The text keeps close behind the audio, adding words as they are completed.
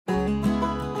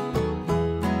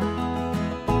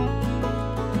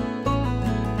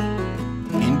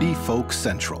Folk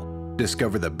Central.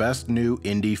 Discover the best new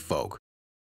indie folk.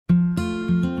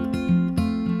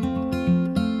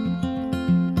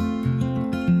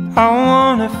 I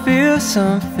wanna feel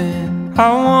something, I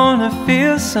wanna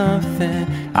feel something.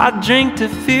 I drink to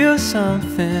feel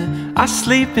something, I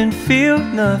sleep and feel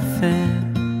nothing.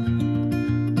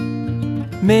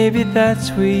 Maybe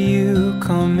that's where you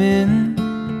come in.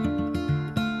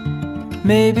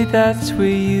 Maybe that's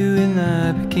where you and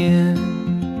I begin.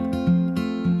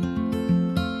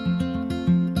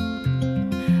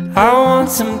 I want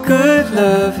some good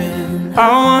loving, I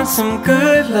want some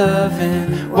good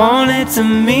loving. Want it to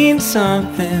mean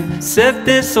something, set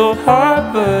this old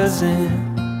heart buzzing.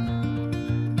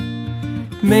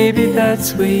 Maybe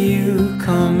that's where you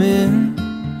come in.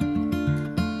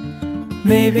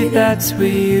 Maybe that's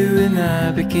where you and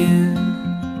I begin.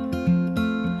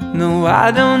 No,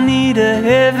 I don't need a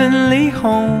heavenly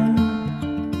home,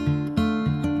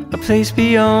 a place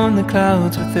beyond the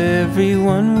clouds with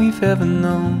everyone we've ever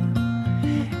known.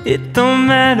 It don't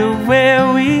matter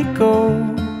where we go.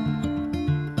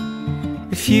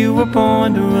 If you were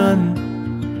born to run,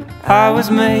 I was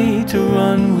made to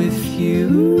run with you.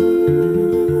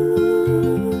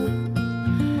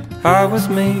 I was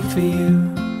made for you.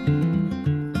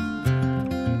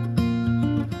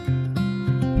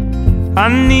 I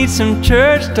need some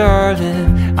church,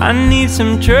 darling, I need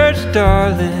some church,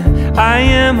 darling. I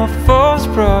am a false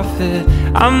prophet,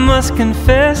 I must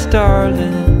confess,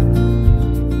 darling.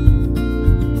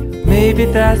 Maybe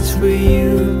that's where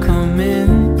you come in.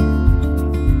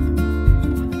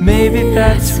 Maybe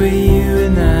that's where you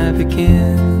and I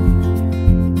begin.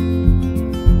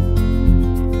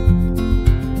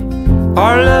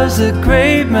 Our love's a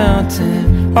great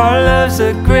mountain, our love's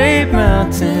a great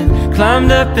mountain.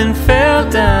 Climbed up and fell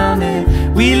down it,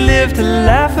 we live to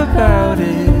laugh about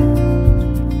it.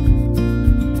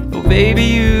 Oh baby,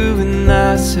 you and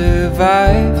I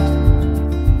survived.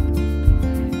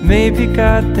 Maybe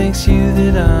God thanks you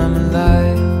that I'm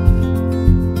alive.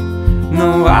 No,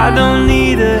 I don't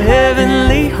need a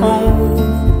heavenly home,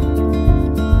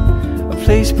 a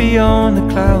place beyond the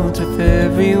clouds with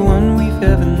everyone we've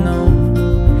ever known.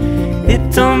 It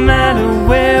don't matter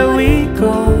where we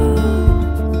go.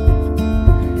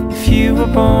 If you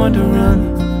were born to run,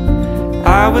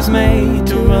 I was made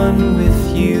to run with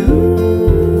you.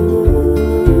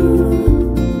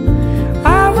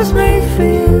 I was made for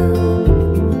you.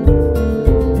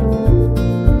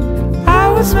 I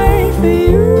was made for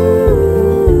you.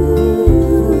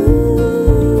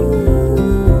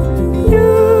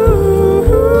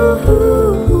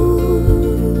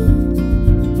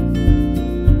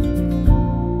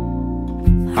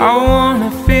 I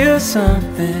wanna feel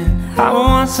something, I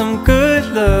want some good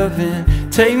loving.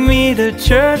 Take me to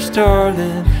church,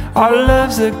 darling, our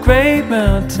love's a great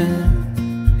mountain.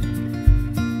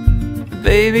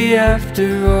 Baby, after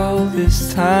all this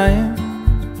time,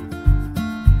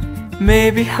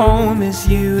 maybe home is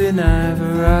you and I've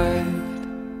arrived.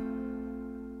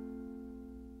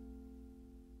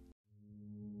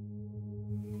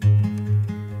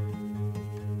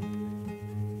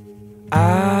 I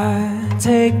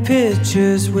take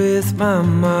pictures with my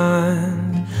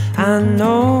mind. I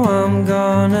know I'm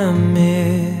gonna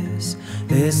miss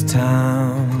this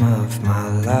time of my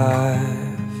life.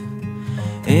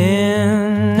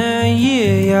 In a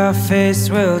year your face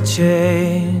will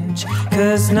change,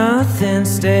 'cause nothing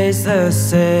stays the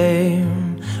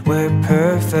same. We're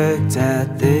perfect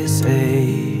at this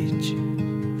age.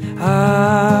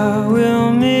 I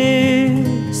will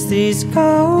miss these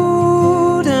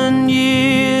golden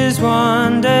years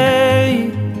one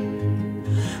day.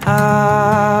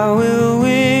 I will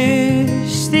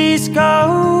wish these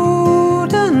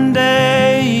golden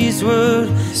days would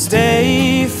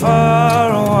stay for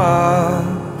a while,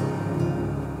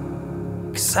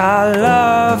 'cause I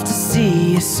love to see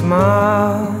you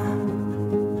smile.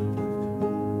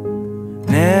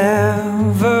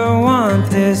 Never want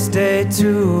this day to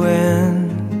end.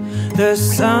 The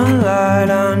sunlight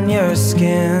on your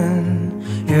skin,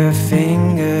 your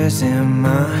fingers in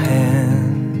my hand.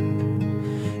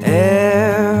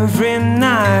 Every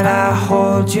night I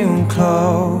hold you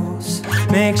close,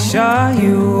 make sure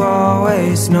you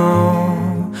always know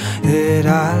that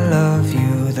I love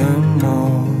you the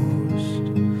most.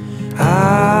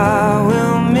 I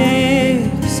will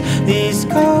miss these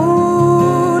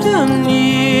golden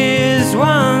years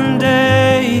one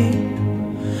day.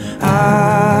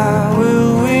 I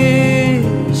will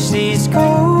wish these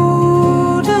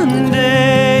golden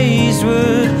days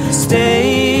would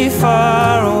stay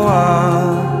for a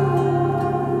while,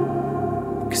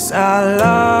 'cause I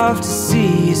love to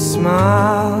see you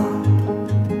smile.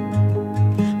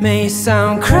 May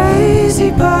sound crazy,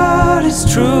 but it's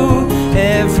true.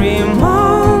 Every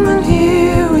moment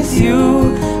here with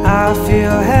you, I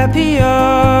feel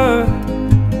happier.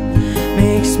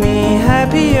 Makes me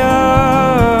happier.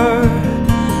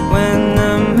 When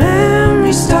the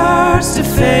memory starts to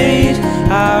fade,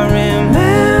 I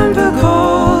remember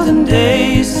golden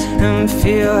days and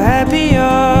feel happier.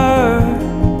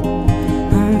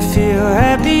 And feel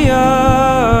happier.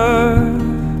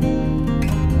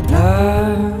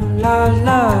 La la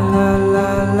la la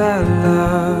la la la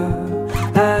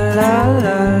la la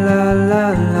la la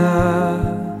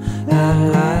la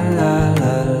la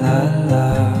la la la.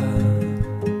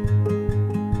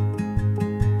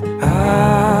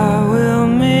 I will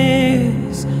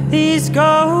miss these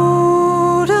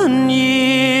golden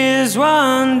years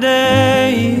one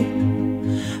day.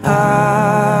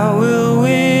 I will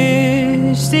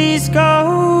wish these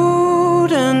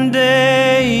golden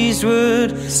days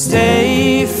would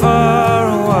stay for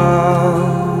a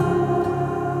while,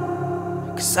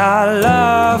 'cause I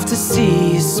love to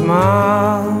see you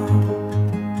smile.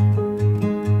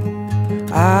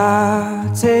 I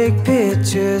take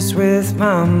pictures with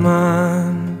my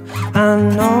mind. I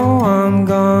know I'm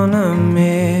gonna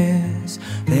miss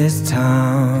this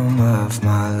time of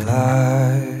my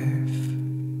life.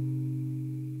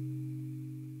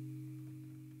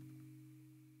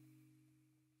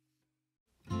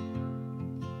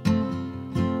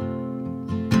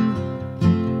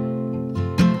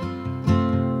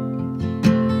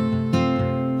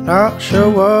 Not sure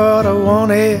what I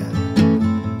wanted,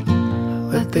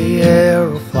 let the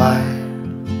arrow fly,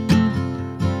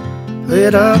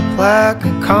 lit up like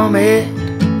a comet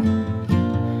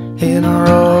in a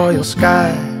royal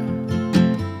sky.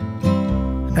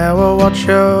 Now I'll watch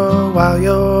you while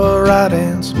you're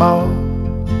riding small,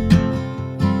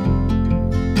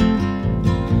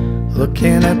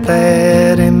 looking at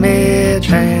that image,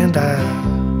 and I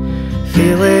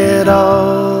feel it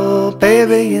all,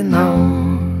 baby, you know.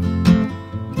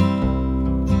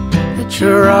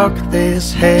 You rock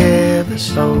this heavy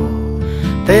soul,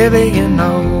 baby, you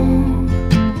know.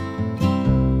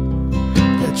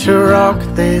 That you rock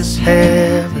this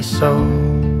heavy soul.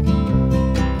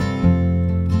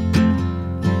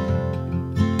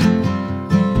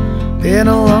 Been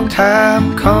a long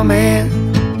time coming,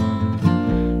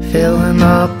 filling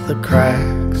up the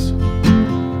cracks,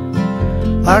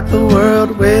 like the world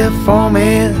we're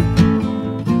forming,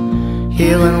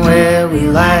 healing where we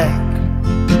lack.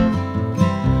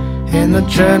 In the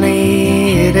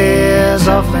journey it is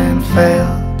often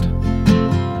felt,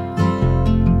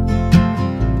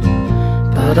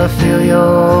 but I feel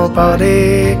your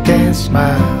body can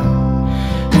smile,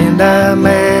 and I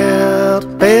melt,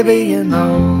 baby, you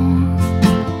know.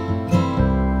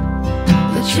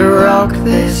 That you rock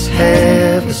this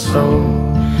heavy soul,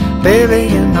 baby,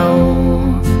 you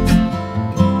know.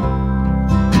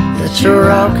 That you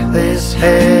rock this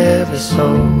heavy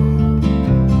soul.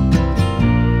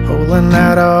 Pulling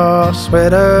out our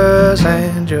sweaters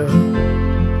and you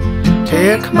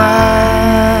take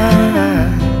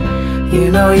mine.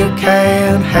 You know you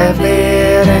can have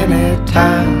it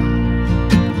anytime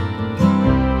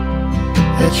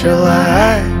that you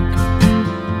like.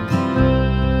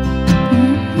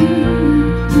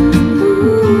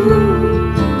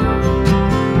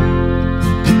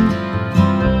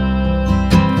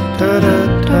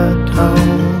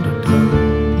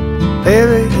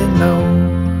 Baby, you know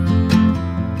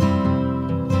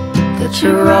that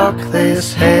you rock this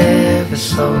heavy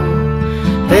soul,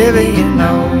 baby, you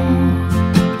know.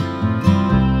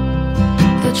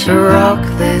 That you rock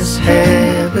this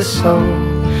heavy soul,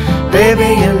 baby,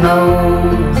 you know.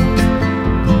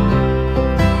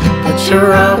 That you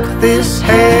rock this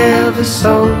heavy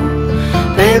soul,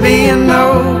 baby, you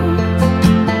know.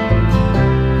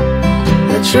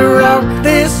 That you rock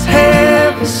this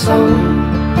heavy soul.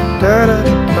 Da da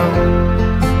da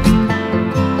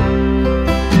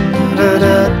da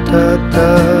da da da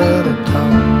da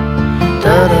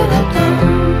da da da.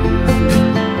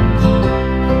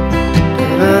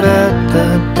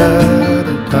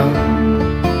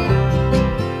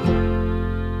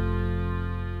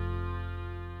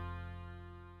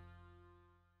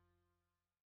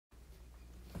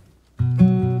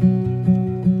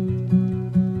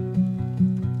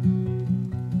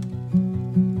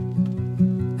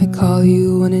 I call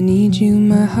you when I need you,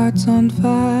 my heart's on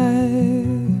fire.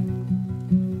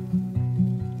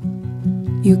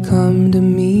 You come to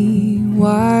me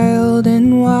wild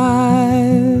and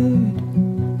wild.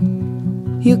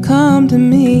 You come to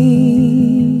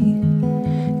me,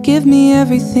 give me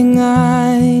everything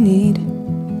I need.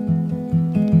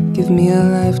 Give me a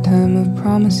lifetime of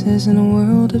promises and a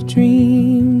world of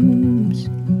dreams.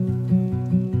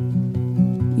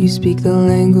 You speak the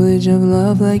language of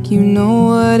love like you know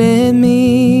what it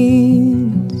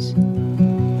means.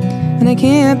 And I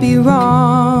can't be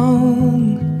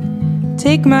wrong.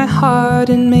 Take my heart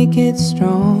and make it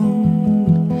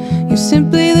strong. You're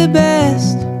simply the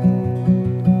best,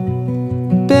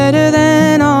 better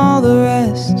than all the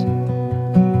rest,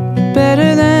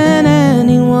 better than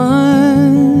anyone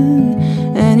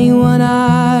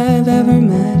I've ever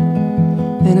met.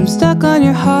 And I'm stuck on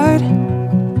your heart,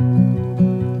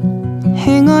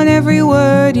 hang on every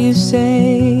word you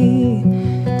say,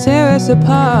 tear us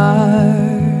apart.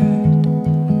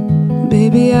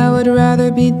 Baby, I would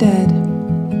rather be dead.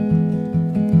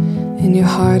 In your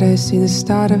heart I see the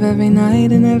start of every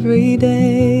night and every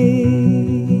day.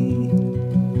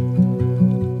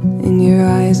 In your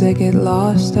eyes I get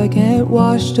lost, I get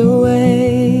washed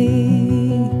away.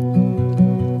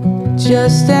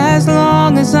 Just as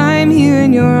long as I'm here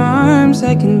in your arms,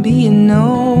 I can be in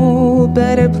no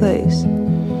better place.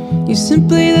 You're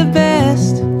simply the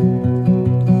best,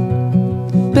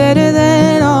 better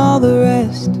than all the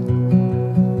rest,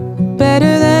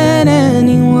 better than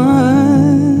anyone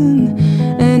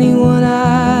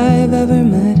I've ever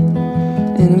met.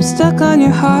 And I'm stuck on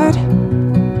your heart,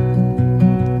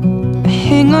 I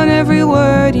hang on every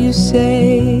word you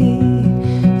say,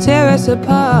 tear us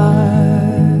apart.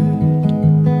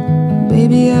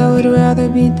 Baby, I would rather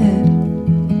be dead.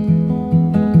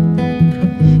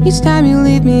 Each time you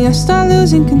leave me, I start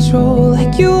losing control,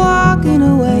 like you're walking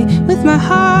away with my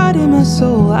heart and my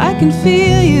soul. I can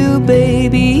feel you,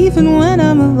 baby, even when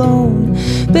I'm alone.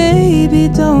 Baby,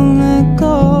 don't let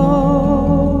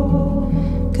go,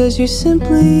 'cause you're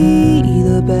simply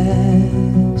the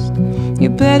best.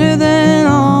 You're better than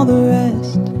all the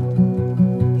rest,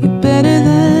 you're better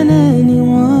than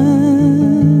anyone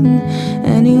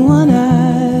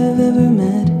I've ever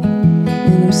met.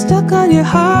 And I'm stuck on your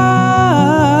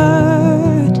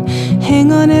heart,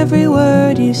 hang on every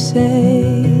word you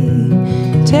say,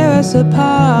 tear us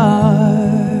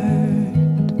apart.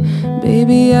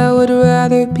 Baby, I would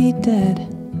rather be dead.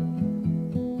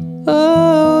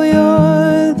 Oh,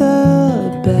 you're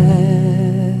the best.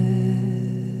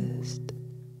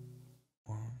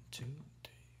 1, 2,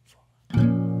 3, 4.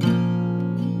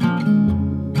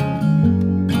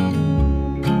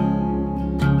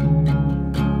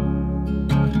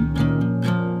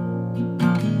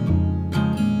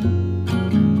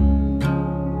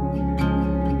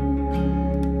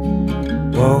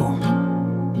 Whoa,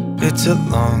 it's a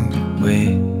long way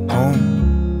home,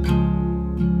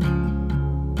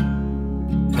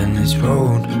 and this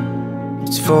road,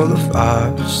 it's full of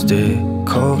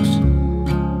obstacles.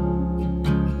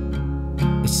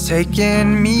 It's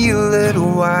taken me a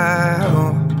little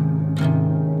while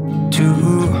to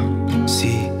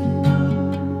see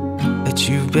that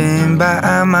you've been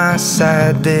by my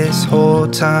side this whole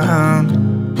time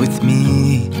with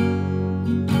me.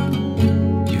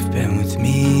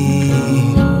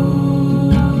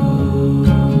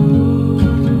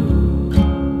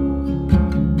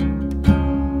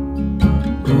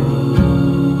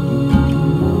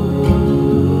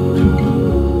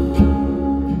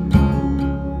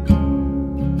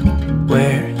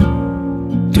 Where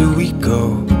do we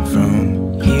go from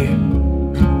here?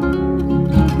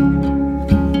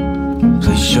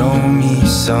 Please show me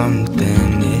something,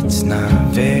 it's not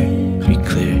very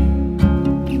clear.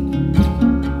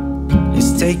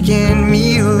 It's taken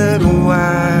me a little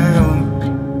while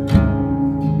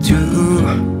to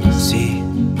see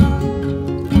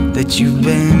that you've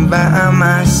been by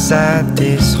my side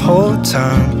this whole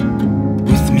time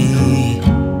with me.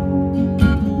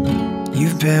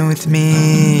 You've been with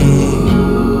me.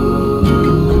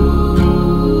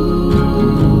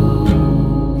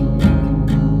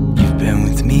 You've been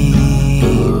with me.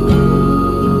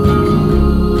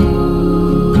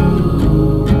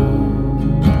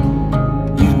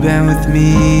 You've been with me.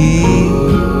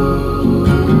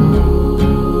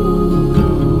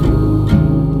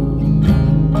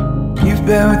 You've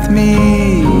been with me.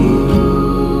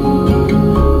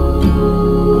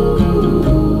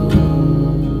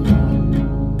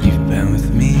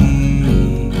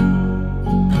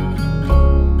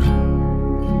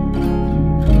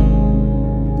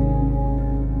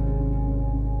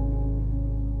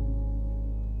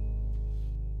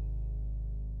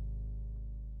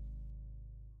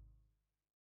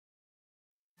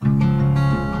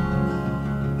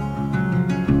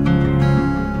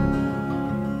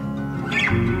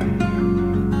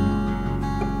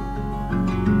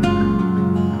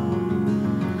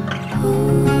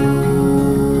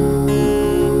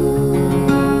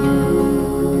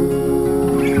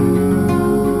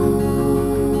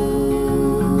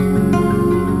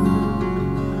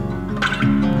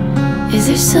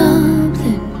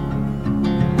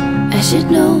 I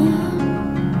should know.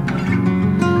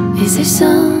 Is there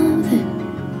something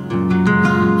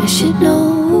I should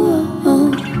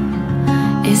know?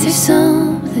 Is there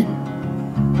something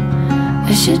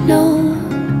I should know?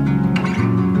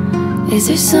 Is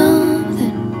there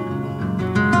something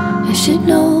I should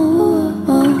know?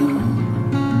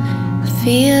 I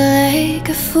feel like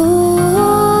a fool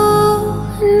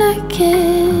and I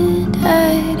can't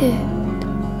hide it.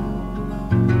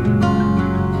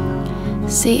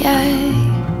 See, I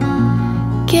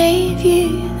gave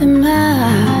you the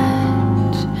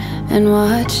match and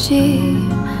watched you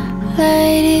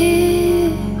light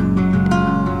it.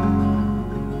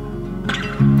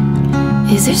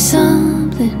 Is there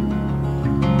something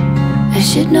I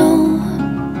should know?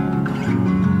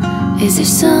 Is there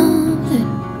something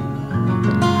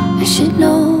I should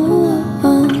know?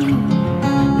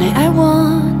 Now I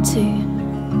want to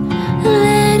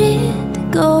let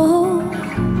it go.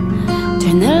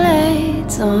 Turn the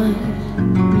lights on,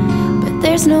 but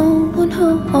there's no one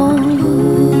home.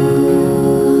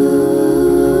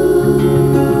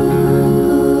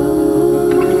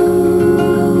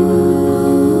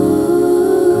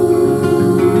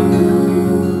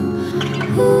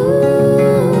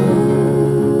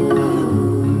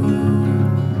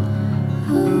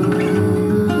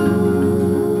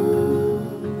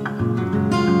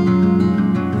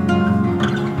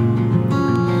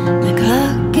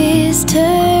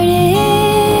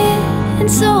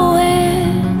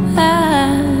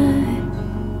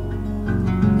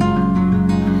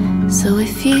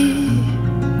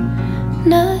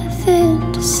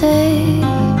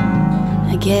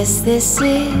 Guess this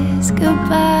is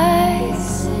goodbye.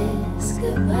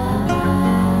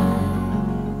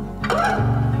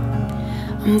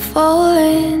 I'm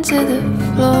falling to the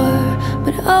floor,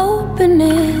 but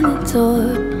opening the door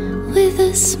with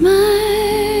a smile.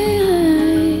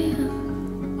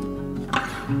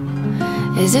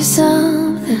 Is there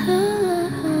something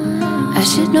I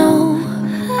should know?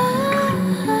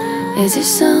 Is there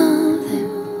something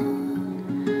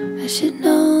I should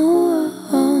know?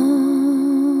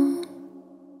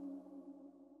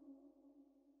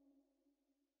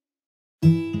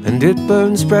 And it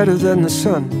burns brighter than the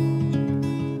sun.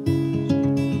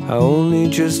 I only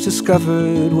just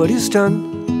discovered what he's done.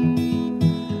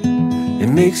 It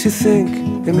makes you think,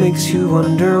 it makes you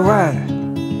wonder why,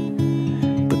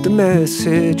 but the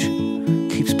message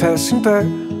keeps passing by.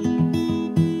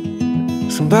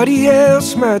 Somebody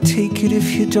else might take it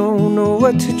if you don't know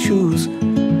what to choose,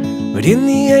 but in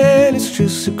the end it's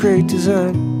just a great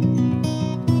design.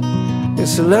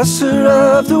 It's the lesser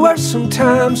of the worst.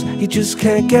 Sometimes you just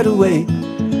can't get away,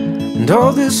 and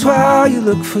all this while you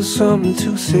look for something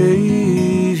to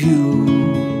save you.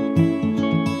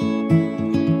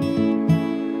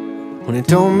 When it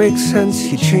don't make sense,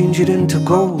 you change it into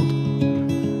gold.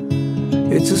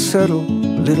 It's a subtle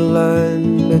little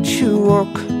line that you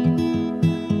walk.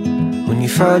 When you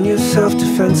find yourself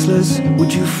defenseless,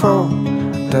 would you fall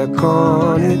back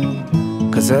on it?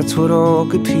 'Cause that's what all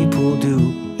good people do.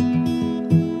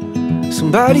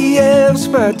 Somebody else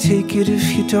might take it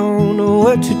if you don't know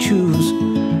what to choose,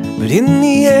 but in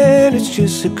the end it's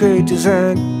just a great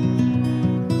design.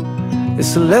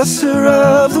 It's the lesser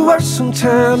of the worst.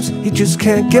 Sometimes you just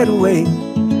can't get away,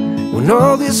 when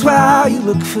all this while you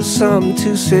look for something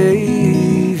to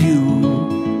save you.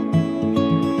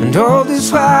 And all this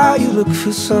while you look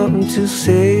for something to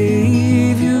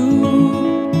save you.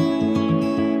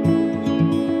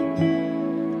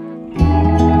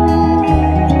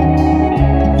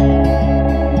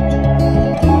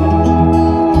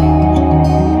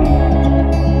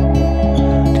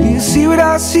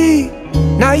 I see,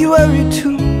 now you worry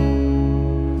too,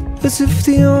 as if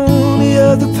the only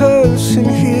other person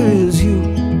here is you.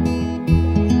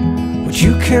 But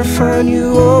you can't find, you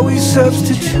always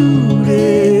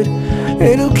substituted.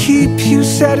 It'll keep you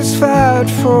satisfied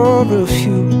for a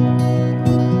few.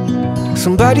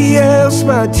 Somebody else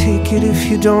might take it if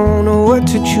you don't know what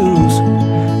to choose,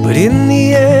 but in the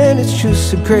end it's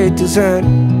just a great design.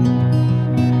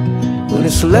 When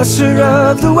it's the lesser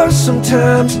of the worst,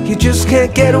 sometimes you just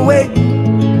can't get away,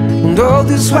 and all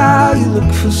this while you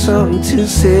look for something to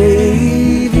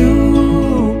save you.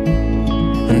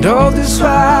 And all this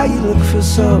while you look for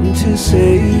something to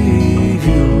save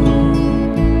you.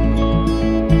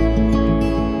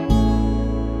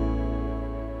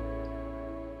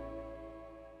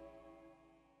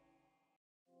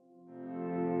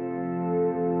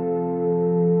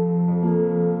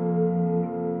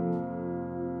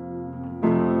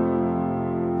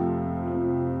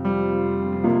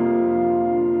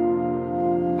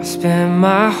 Spent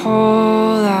my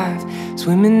whole life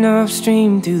swimming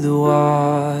upstream through the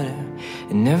water,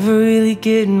 never really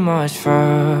getting much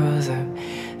further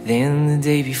than the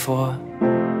day before.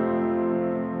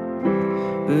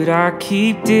 But I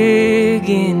keep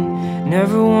digging,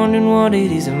 never wondering what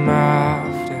it is I'm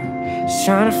after. Just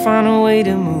trying to find a way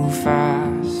to move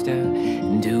faster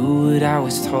and do what I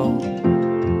was told.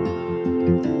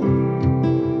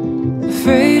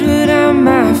 Afraid what I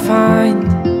might find,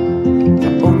 to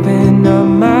open up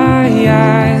my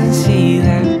eyes and see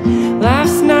that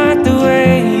life's not the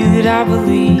way that I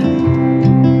believe.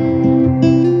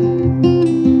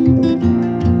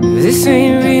 If this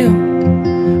ain't real,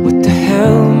 what the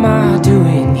hell am I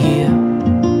doing here?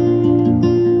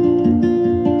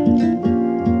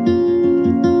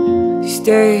 These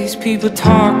days people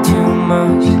talk too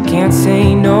much, can't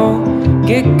say no.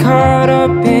 Get caught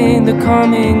up in the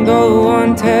come and go,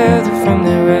 untethered from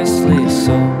their restless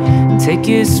soul, and take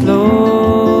it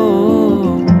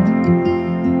slow.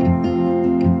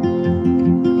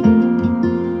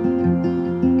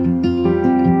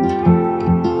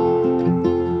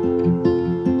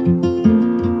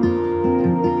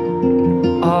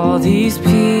 All these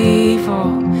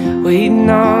people waiting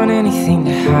on anything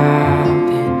to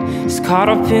happen, just caught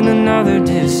up in another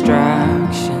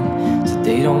distraction,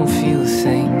 they don't feel a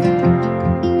thing.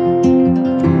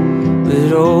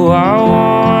 But oh, I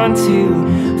want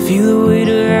to feel the weight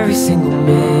of every single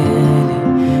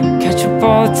minute, catch up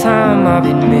all the time I've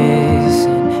been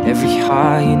missing, every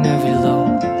high and every low.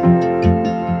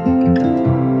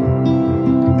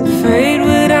 Afraid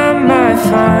what I might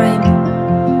find,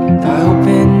 if I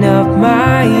open up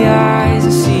my eyes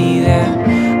and see that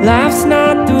life's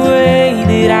not the way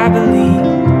that I believe.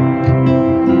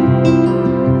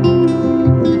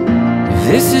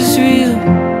 This is real,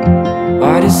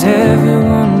 why does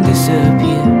everyone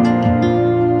disappear?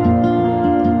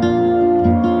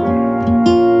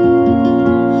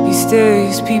 These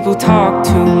days people talk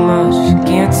too much,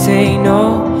 can't say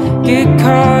no. Get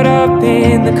caught up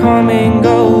in the come and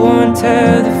go,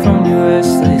 untethered from your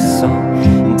restless soul,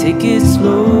 and take it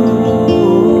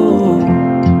slow.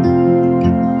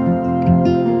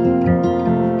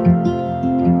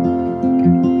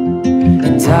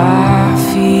 And I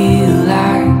feel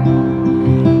like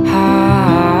I'm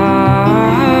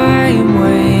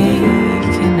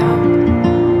waking up.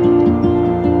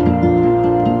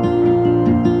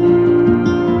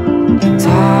 And I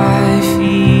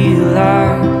feel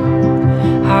like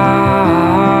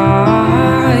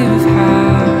I've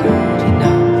had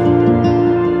enough.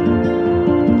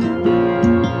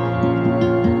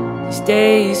 These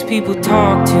days people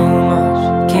talk too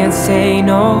much, can't say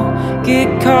no.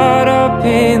 Get caught up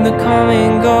in the come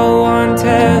and go,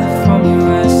 untethered from your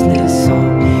restless soul,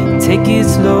 and take it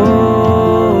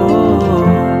slow.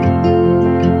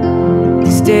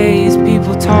 These days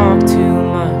people talk too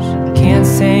much, can't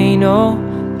say no.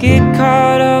 Get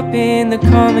caught up in the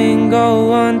come and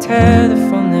go, untethered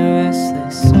from their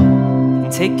restless soul,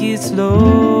 and take it slow.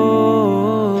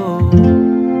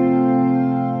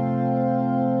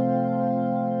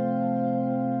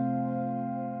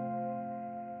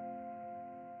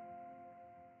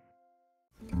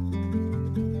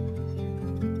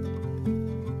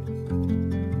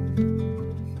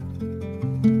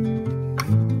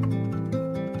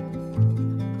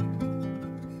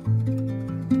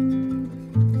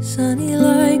 Sunny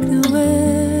like the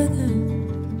weather,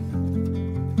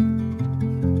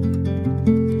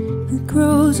 it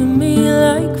grows on me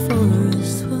like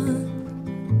forest fun.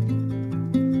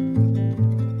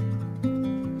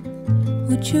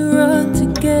 Would you run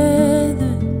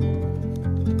together,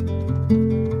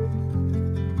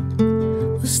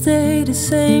 or stay the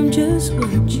same, just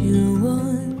what you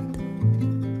want?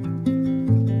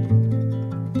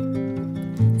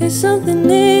 There's something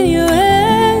in your head,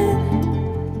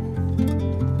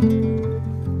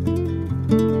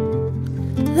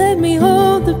 let me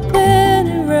hold the pen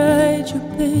and write your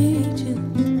pages.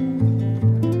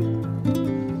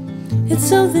 It's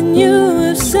something you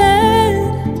have said.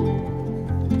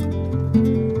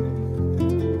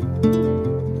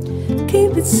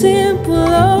 Keep it simple,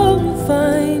 oh, you'll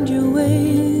find your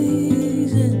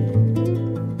ways, and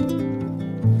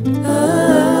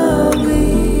I'll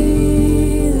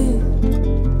be there.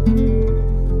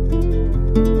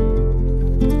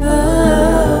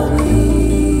 I'll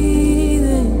be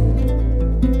there.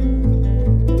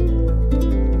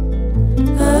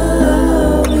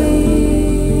 I'll be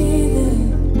there.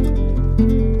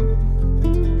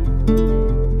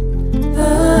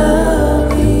 I'll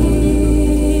be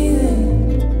there.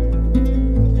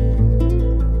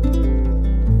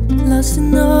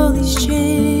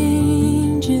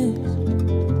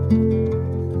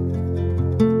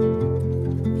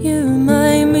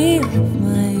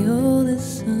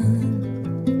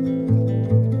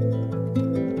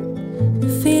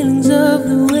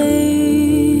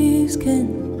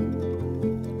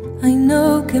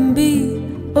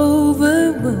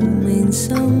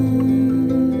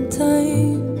 sometimes.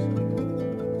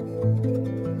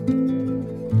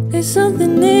 There's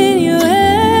something in your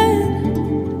head.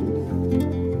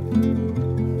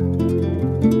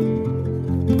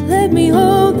 Let me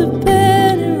hold the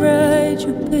pen and write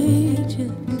your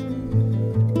pages.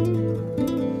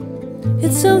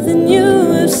 It's something you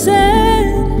have said.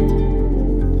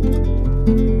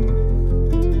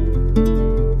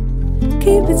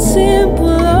 Keep it simple,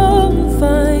 I'll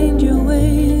find your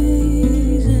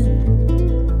ways, and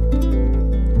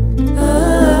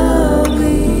I'll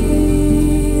be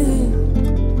there.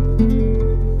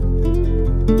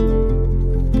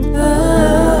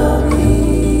 I'll be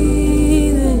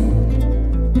there.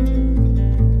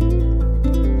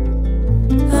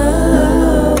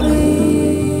 I'll be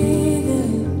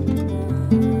there.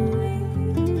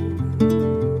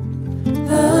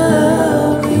 I'll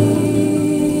be there.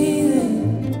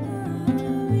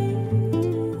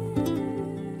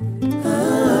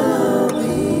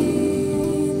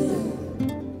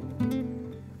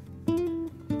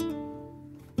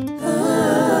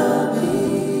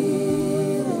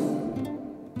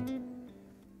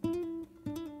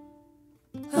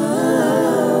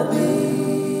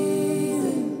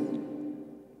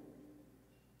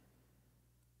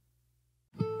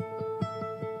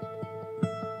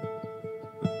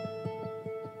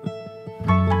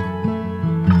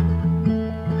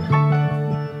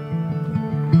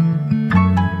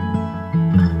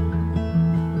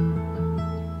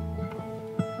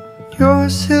 Your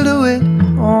silhouette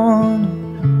on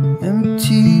an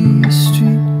empty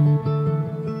street,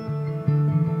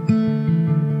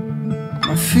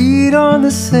 my feet on the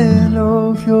sand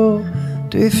of your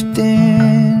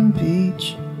drifting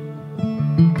beach.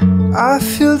 I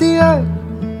feel the earth,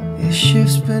 it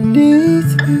shifts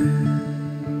beneath me.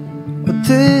 But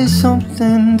there's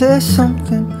something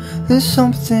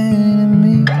in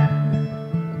me.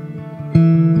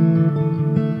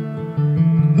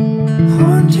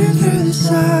 Wandering through the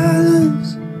silence,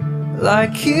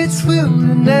 like it's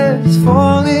wilderness,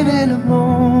 falling in a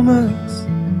moment.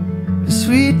 The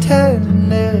sweet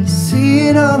tenderness,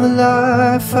 seeing all the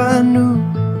life I knew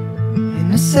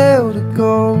in a sail to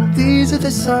go. These are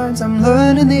the signs, I'm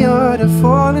learning the art of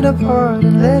falling apart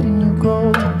and letting you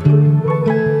go.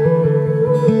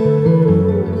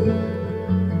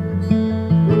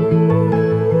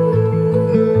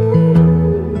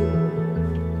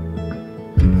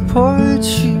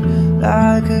 Poetry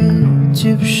like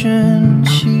Egyptian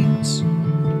sheets,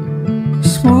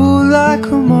 smooth like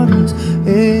a mother's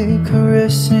egg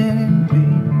caressing me.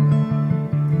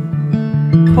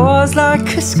 Pause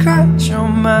like a scratch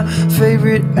on my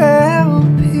favorite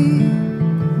LP.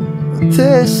 But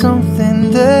there's something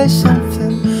in this.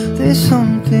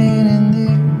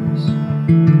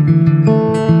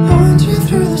 Wandering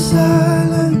through the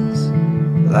silence,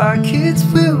 like it's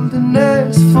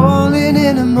wilderness, falling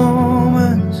in a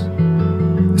moment.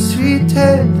 Sweet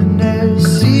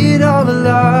tenderness, seeing all the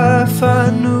life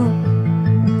I knew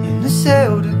in a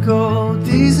sail to go.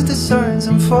 These are the signs,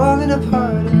 I'm falling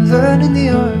apart and learning the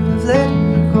art of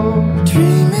letting you go.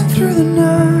 Dreaming through the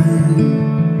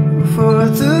night for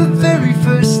the very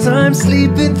first time,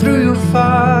 sleeping through your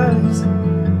fires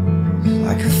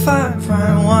like a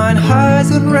fine wine,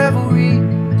 highs and revelry.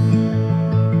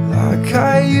 Like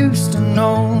I used to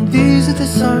know, these are the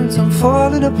signs, I'm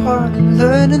falling apart and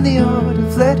learning the art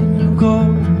of letting you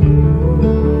go.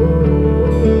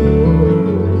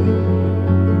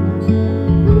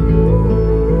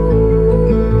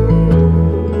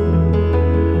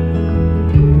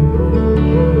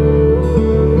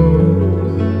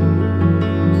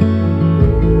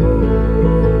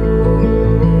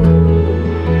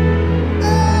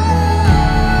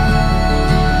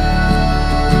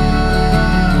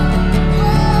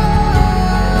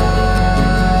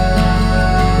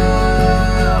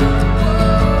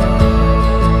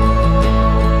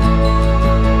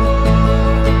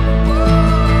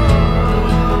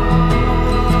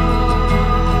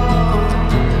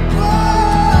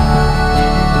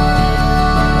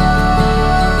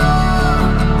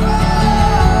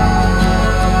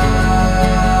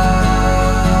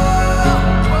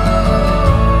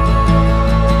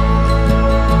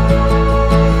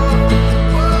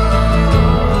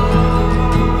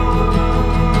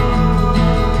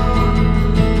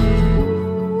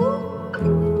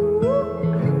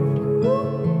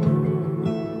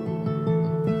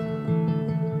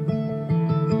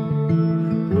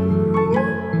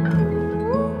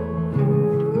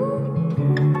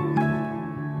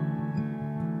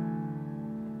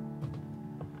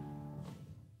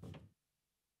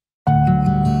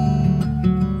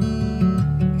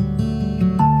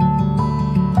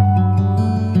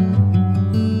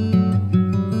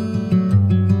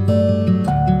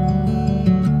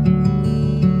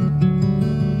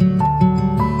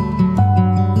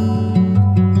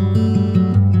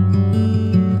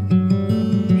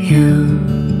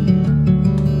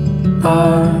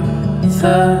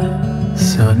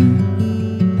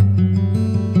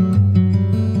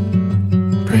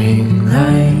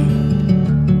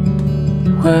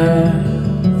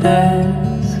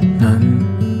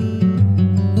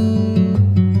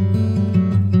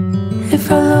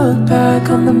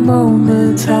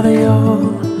 how they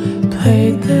all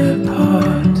played their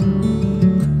part.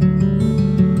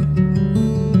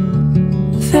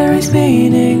 There is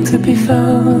meaning to be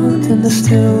found in the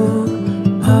still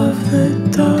of the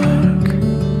dark.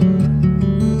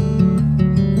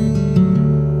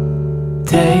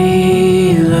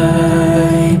 Daylight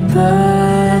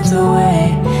burns away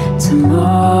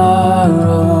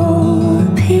tomorrow.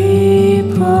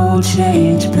 People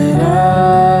change, but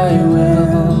I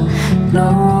will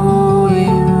know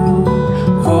you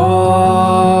always.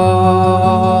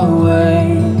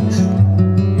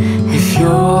 If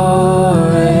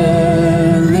your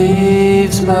air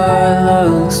leaves my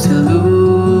lungs to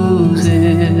lose,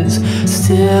 is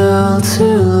still to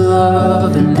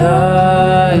love, and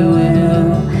I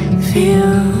will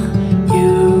feel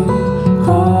you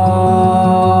always.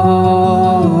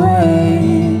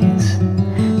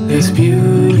 There's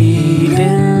beauty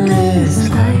in this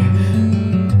life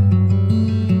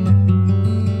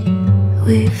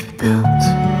we've built.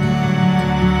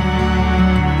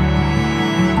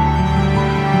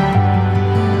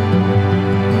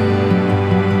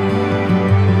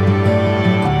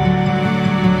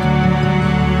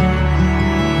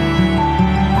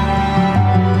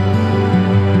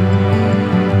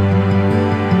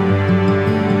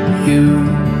 You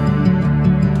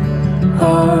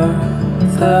are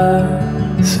the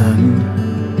sun,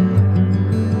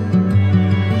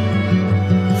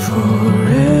 forever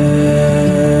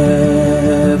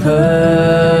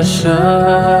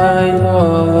shine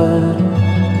on.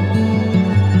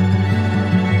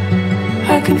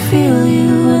 I can feel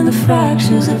you in the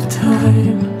fractions of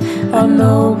time I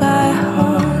know by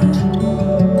heart.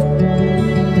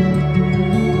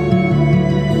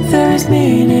 There is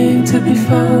meaning to be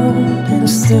found in the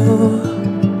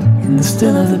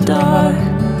still of the dark.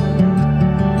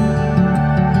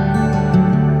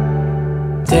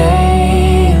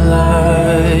 Daylight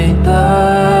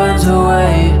burns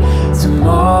away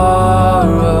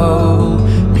tomorrow.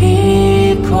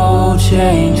 People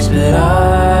change, but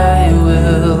I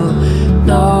will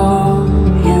know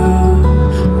you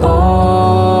always.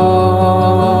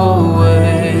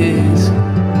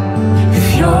 If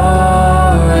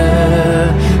your air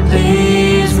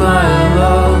leaves my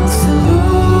lungs to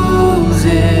lose,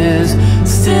 is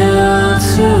still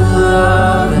to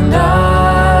love, and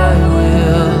I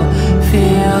will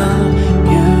feel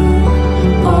you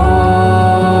always.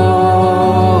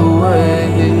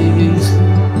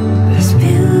 There's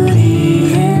beauty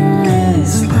in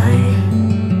this life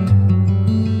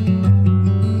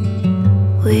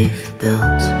we've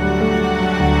built.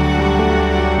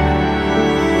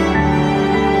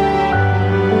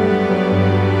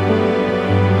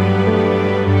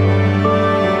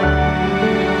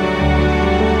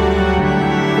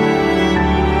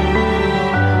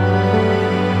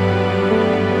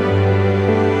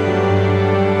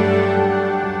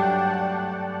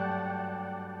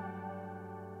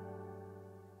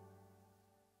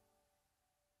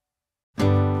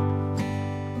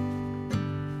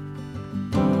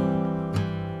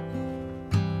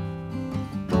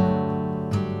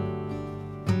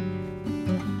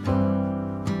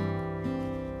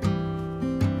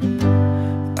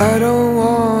 I don't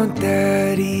want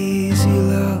that easy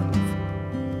love.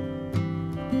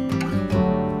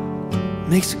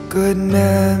 Makes a good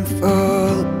man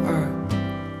fall apart.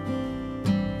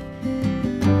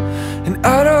 And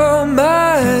I don't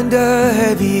mind a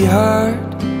heavy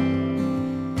heart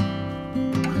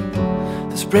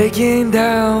that's breaking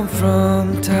down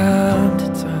from time to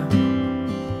time.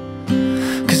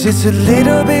 'Cause it's a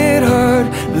little bit hard,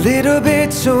 a little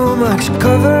bit too much,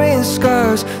 covering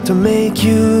scars to make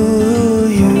you who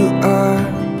you are.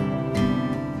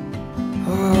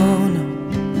 Oh no.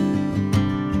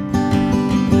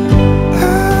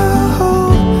 I'll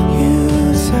hold you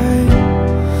tight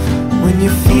when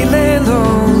you're feeling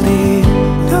lonely.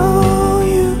 No,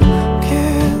 you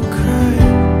can't cry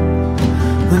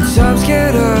when times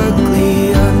get ugly.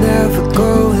 I'll never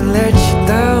go and let you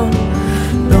down.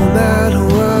 No matter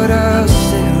what, I'll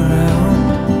stay around.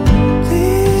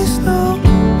 Please know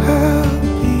I'll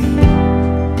be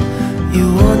you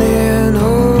one and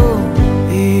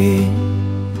only.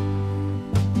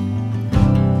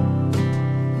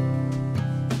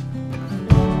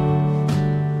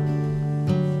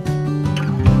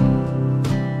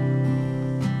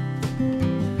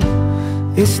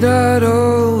 It's not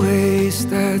always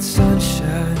that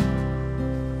sunshine,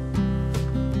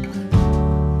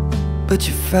 but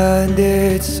you find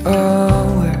it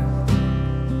somewhere.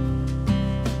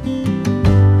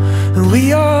 And we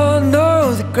all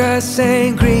know the grass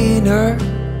ain't greener,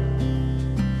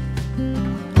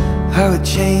 how it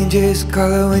changes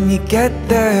color when you get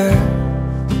there.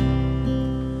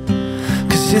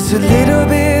 it's a little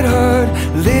bit hard,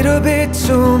 a little bit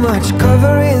too much,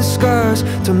 covering scars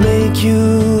to make you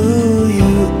who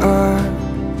you are.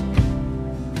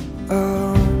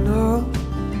 Oh no.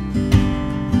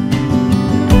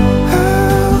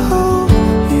 I'll hold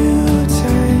you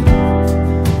tight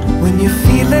when you're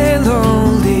feeling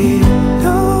lonely.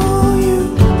 No, you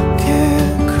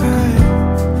can't cry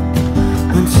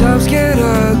when times get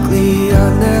ugly.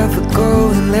 I'll never go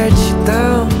and let you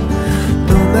down.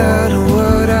 No matter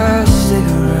what, I'll stick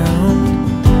around.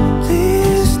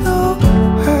 Please know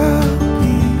I'll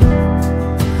be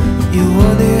you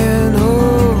one and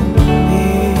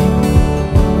only.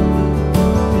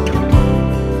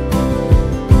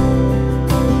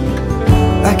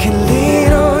 I can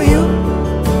lean on you,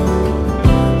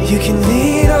 you can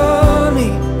lean on me.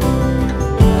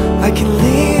 I can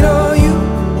lean on you,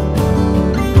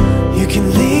 you can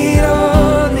lean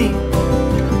on me.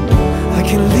 I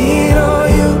can lean on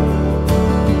you,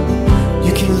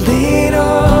 you can lean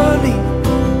on me.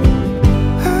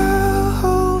 I'll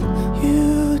hold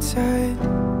you tight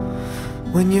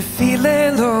when you're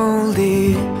feeling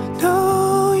lonely.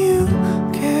 No, you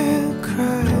can't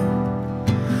cry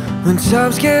when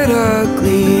times get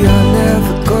ugly. I'll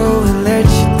never go and let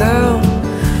you down.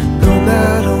 No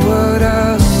matter what,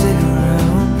 I'll stick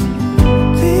around.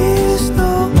 Please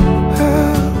know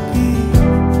I'll be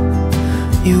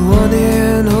you one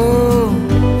and only.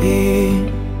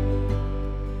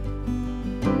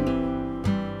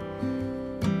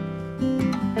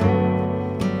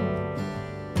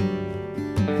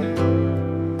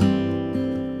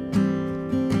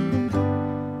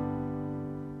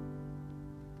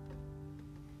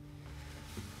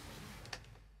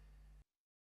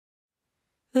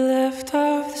 Left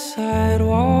off the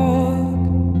sidewalk,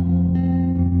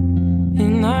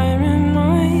 and I'm in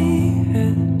my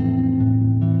head,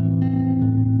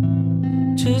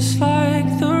 just like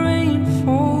the rain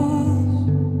falls.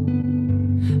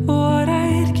 What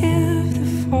I'd give to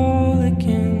fall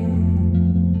again.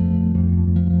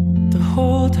 The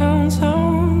whole town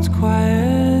sounds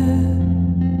quiet,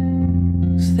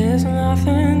 'cause there's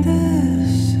nothing to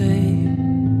say.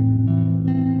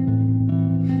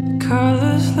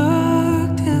 Colors look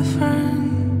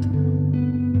different,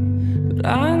 but I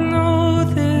know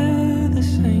they're the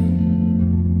same.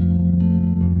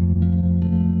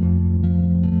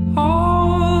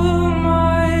 All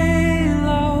my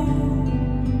love,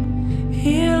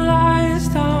 he lies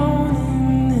down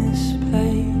in this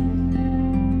place.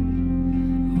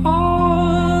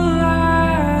 All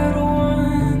at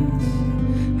once,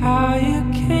 how you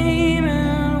came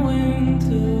and went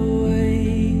away.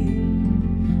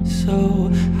 So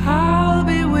I'll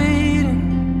be waiting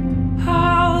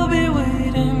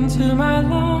till my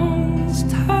lungs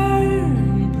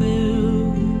turn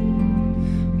blue.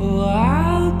 Oh,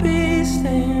 I'll be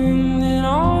standing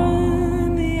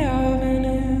on the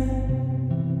avenue,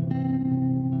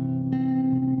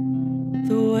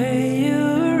 the way you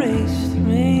erased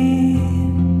me,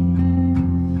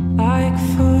 like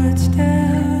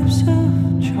footsteps of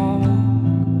chalk.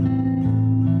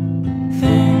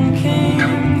 Then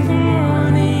came the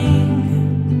morning,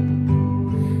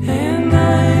 and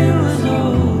I was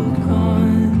all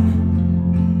gone.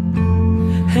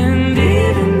 And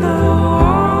even though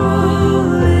all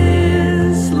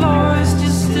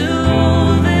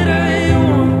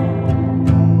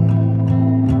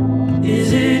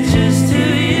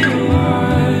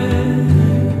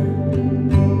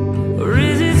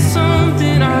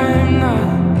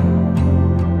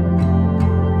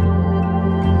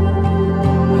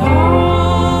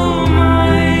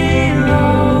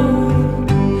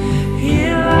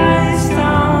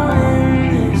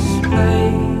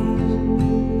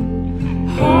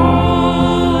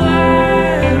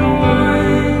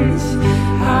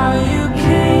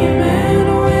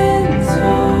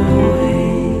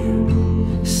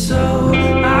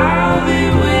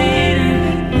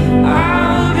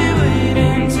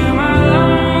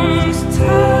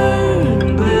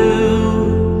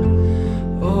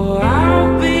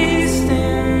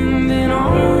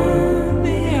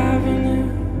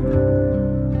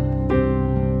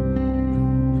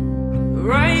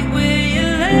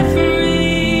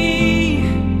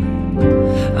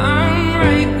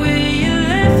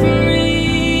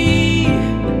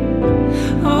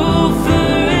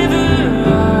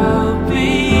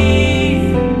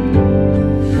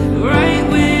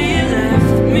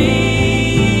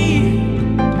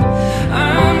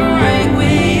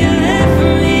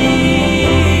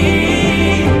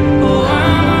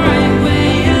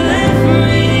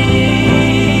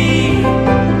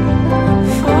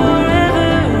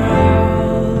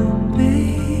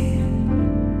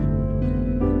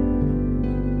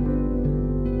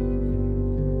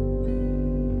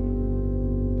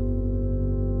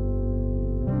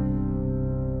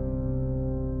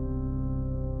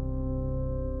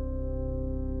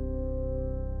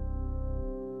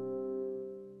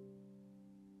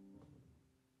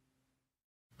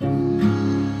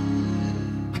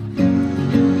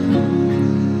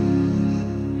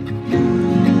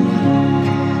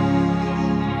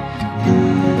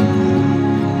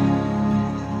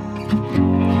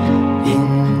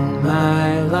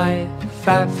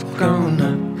I've grown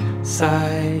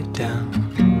upside down.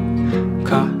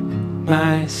 Caught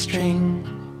my string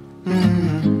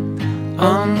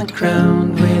on the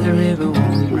ground where the river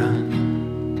won't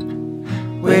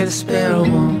run, where the sparrow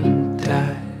won't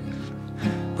dive,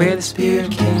 where the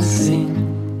spirit can't sing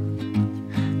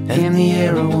and the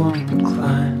arrow won't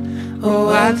climb. Oh,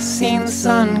 I've seen the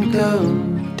sun go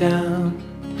down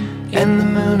and the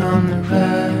moon on the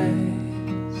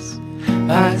rise.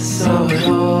 I saw it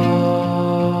all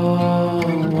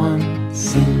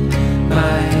once in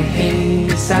my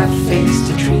haze. I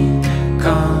faced a dream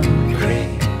gone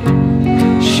gray,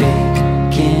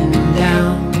 shaking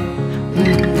down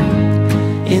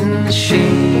in the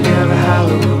shade of a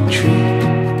hollow oak tree,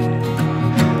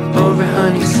 over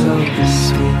honey so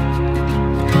sweet.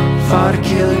 Fought a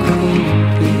killer queen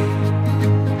bee,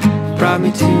 brought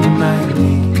me to my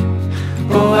knee.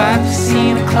 Oh, I've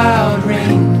seen a cloud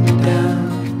rain down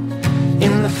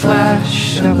in the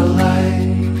flash of a light.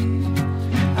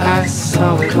 I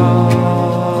saw it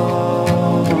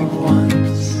all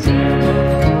once.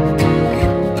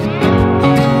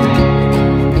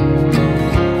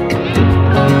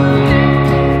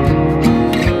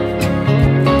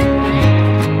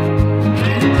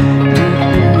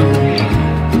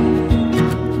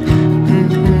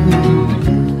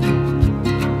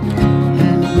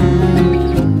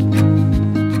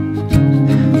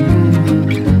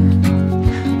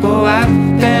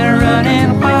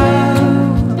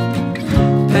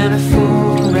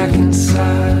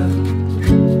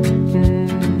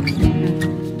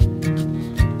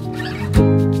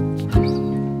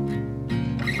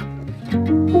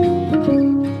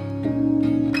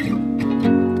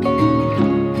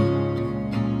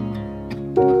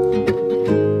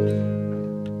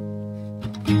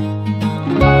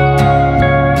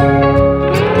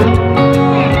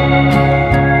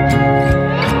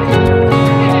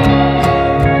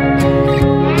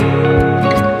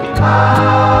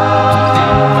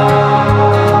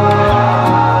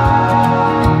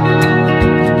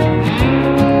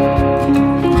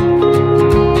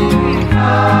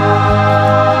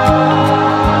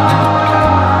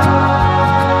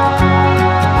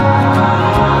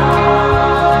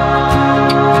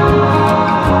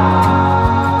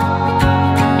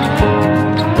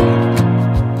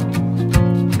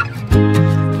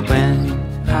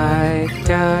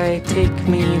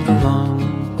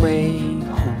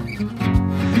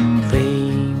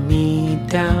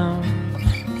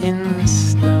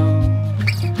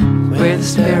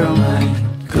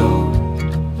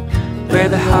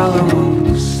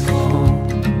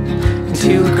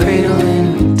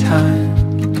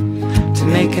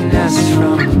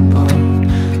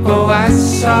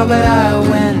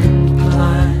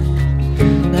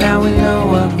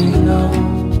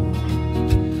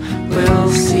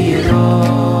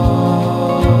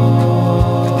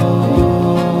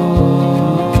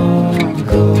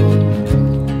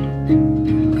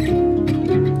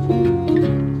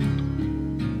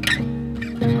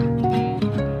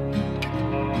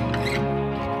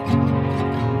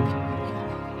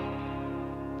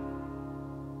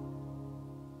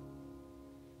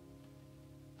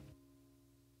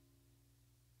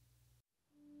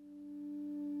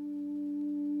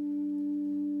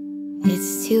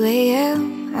 It's 2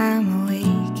 a.m. I'm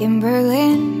awake in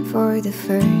Berlin for the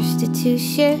first of 2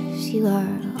 shifts. You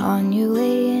are on your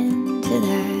way into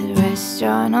that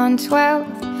restaurant on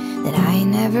 12th that I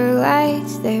never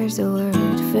liked. There's a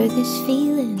word for this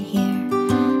feeling here,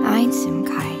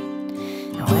 Einsamkeit.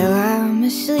 And while I'm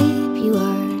asleep, you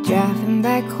are driving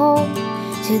back home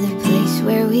to the place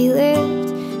where we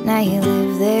lived. Now you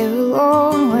live there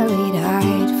alone, where we'd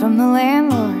hide from the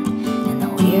landlord.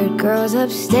 Weird girls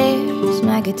upstairs,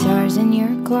 my guitar's in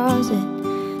your closet.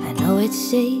 I know it's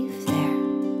safe there.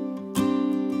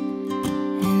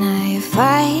 And I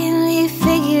finally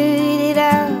figured it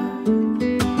out.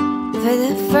 For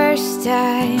the first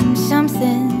time,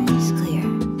 something's clear.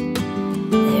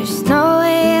 There's no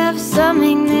way of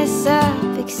summing this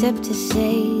up except to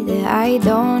say that I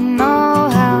don't know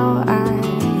how I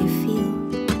feel.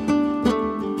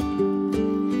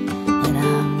 And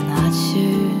I'm not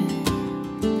sure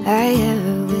I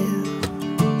ever will.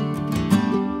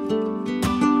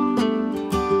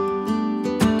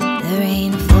 The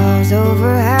rain falls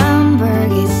over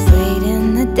Hamburg, it's late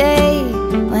in the day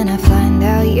when I find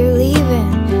out you're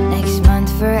leaving next month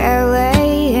for LA.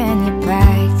 And you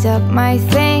packed up my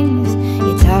things,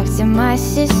 you talked to my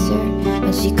sister.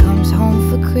 When she comes home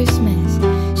for Christmas,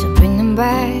 she'll bring them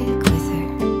back with her.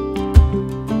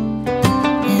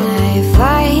 And I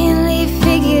finally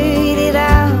figured it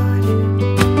out.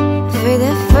 For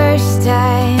the first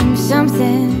time,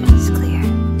 something's clear.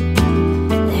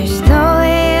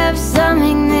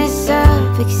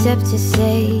 except to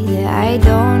say that I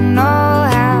don't know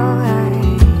how I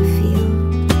feel.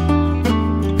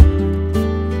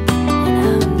 And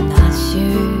I'm not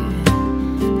sure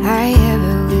I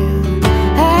ever will.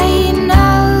 I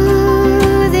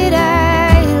know that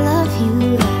I love you,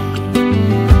 I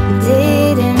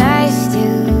did and I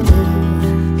still do.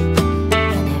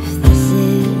 And if this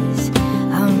is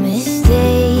a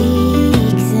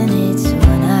mistake, then it's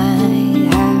one I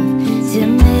have to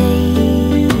make.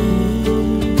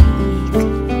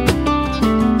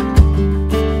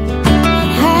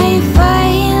 And I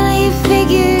finally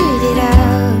figured it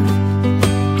out.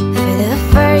 For the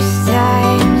first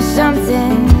time,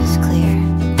 something's clear.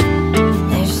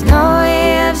 There's no way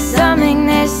of summing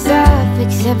this up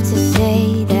except to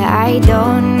say that I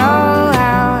don't know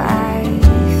how I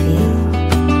feel.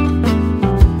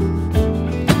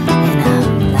 And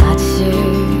I'm not sure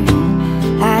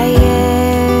I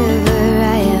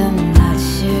am not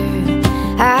sure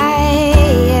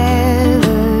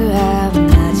I'm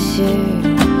not sure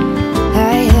I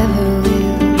ever will.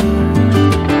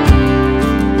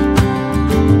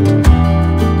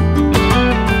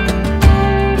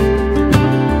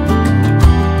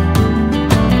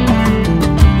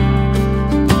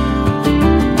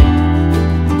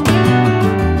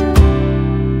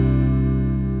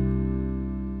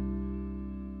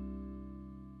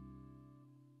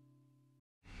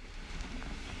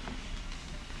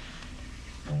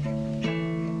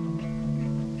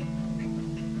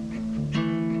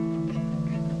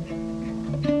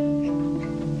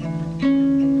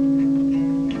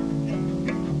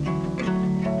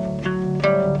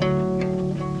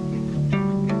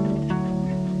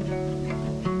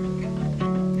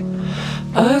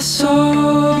 I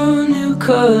saw new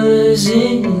colors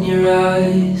in your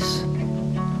eyes,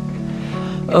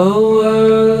 a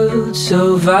world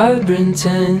so vibrant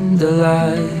and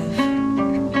alive,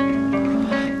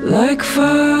 like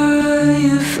fireflies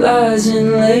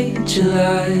in late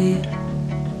July.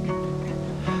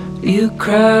 You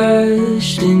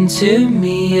crashed into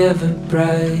me ever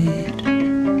bright,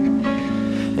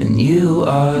 and you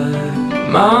are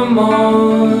my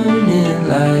morning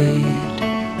light.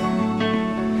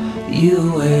 You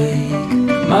wake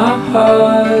my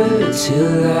heart to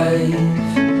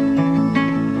life.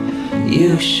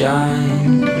 You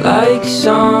shine like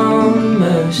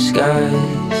summer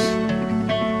skies.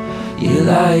 You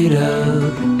light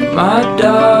up my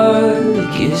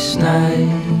darkest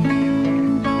night.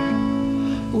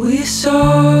 We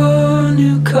saw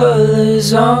new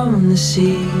colors on the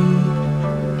sea.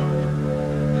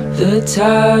 The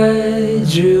tide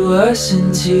drew us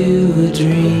into a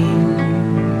dream.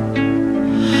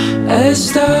 As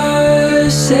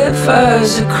stars set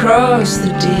fires across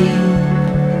the deep,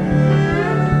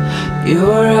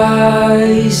 your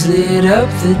eyes lit up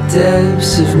the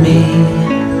depths of me.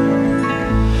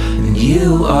 And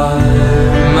you are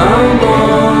my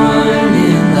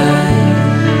morning light.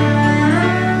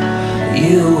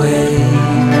 You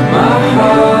wake my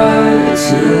heart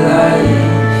to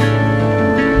life,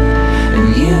 and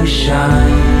you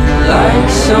shine like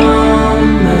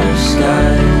summer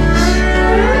skies.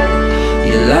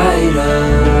 You light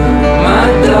up my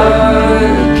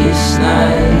darkest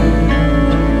night.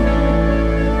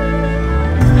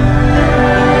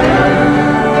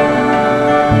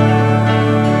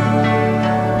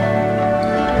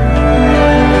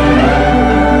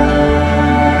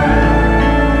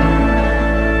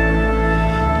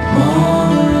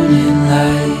 Morning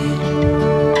light,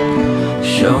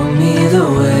 show me the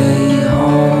way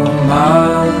home.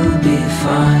 I'll be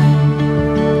fine.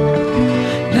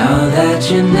 Now that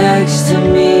you're next to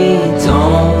me,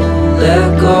 don't let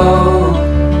go.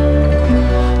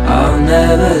 I'll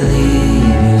never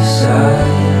leave your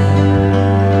side.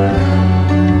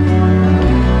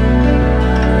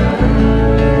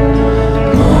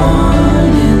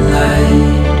 Morning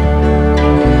light,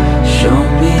 show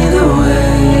me the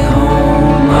way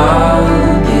home.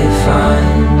 I'll be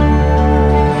fine.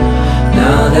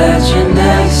 Now that you're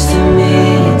next to me,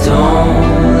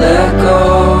 don't let go.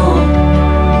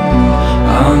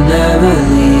 I'll never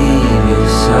leave your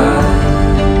side.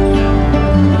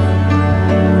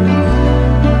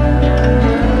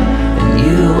 And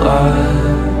you are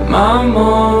my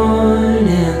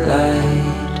morning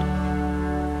light.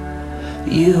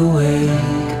 You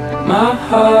wake my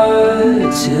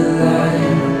heart to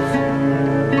life.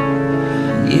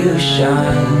 You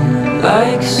shine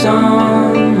like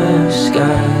summer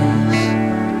skies.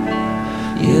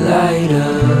 You light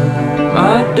up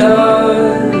my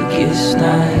darkest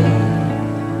night.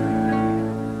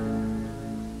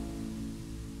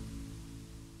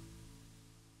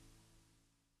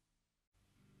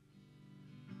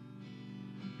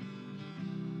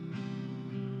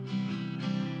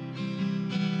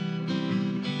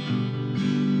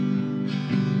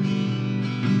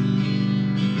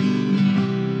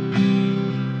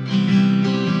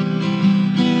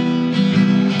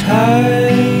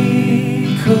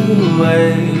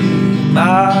 away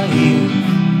my youth.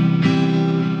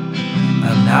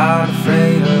 I'm not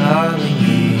afraid of loving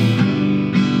you.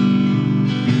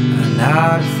 I'm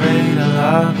not afraid of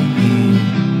loving you.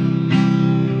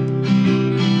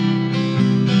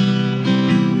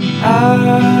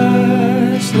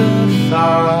 As the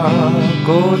fog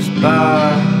goes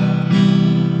by,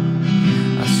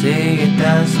 I see you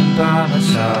dancing by my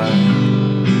side.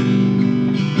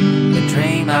 The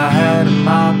dream I had in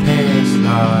my past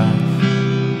life.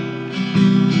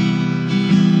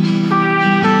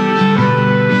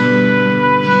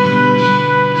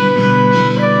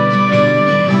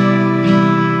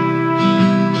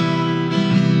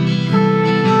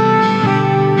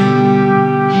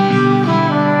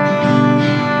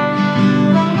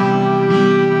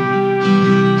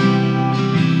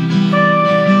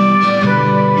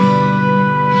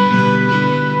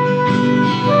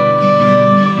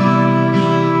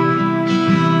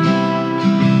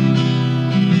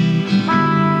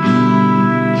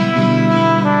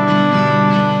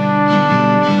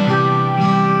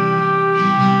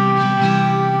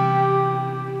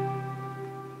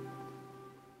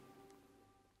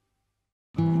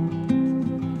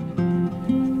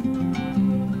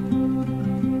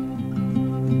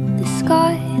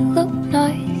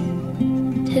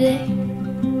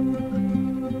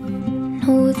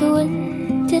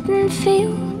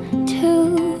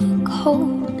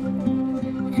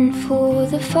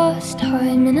 First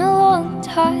time in a long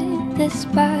time, this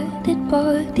battered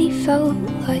body felt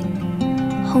like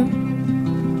home.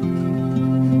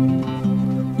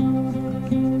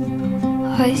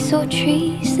 I saw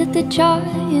trees that the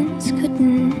giants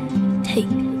couldn't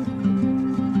take,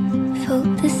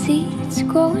 felt the seeds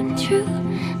growing through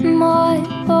my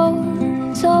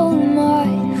bones. Oh my,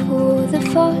 for the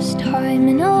first time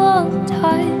in a long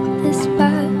time, this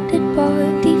battered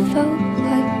body felt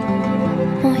like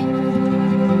mine.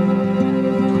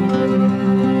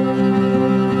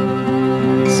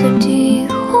 So do you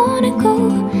wanna go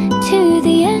to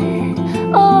the end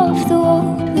of the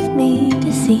world with me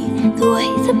to see the way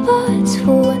the birds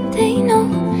fall when they know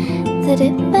that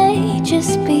it may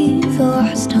just be the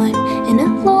last time in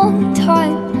a long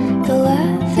time they'll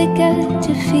ever get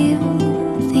to feel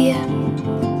the end?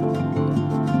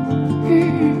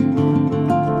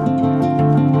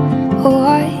 Oh,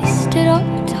 I stood up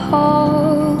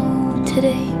tall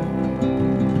today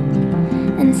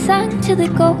and sang to the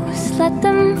ghosts, let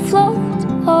them float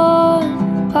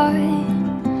on by.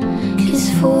 'Cause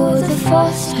for the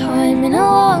first time in a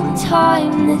long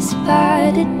time, this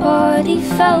battered body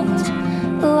felt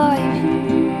alive.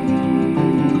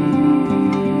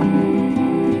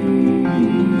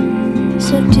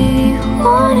 So do you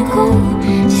wanna go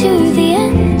to the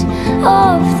end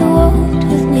of the world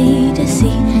with me to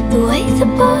see the way the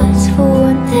birds fall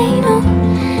when they know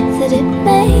that it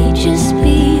may just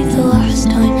be the last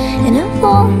time in a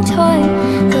long time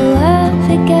they'll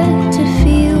ever get to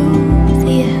feel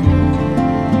the end?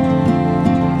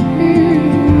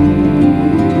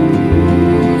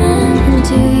 And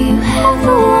do you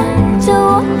ever wonder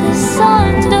what the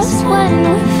sun does when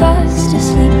we're fast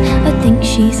asleep? I think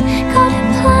she's got a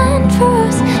plan for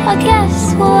us. I guess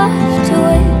we'll have to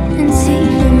wait and see.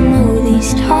 You know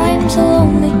these times are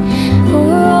lonely, but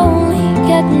we're only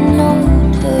getting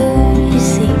older, you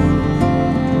see.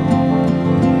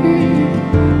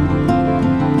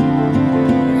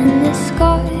 And the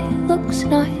sky looks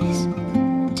nice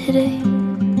today.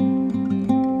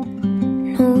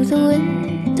 No, the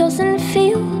wind doesn't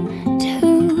feel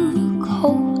too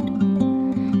cold.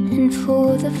 And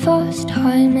for the first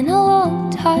time in a long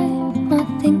time, I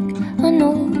think I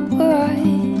know where I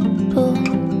belong.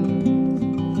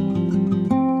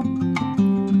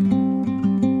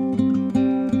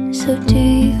 So do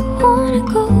you wanna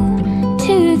go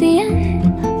to the end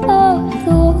of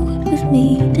the world with me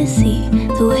to see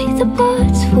the way the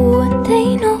birds fall when they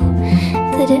know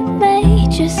that it may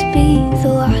just be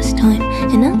the last time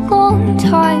in a long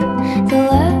time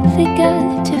they'll ever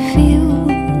get to feel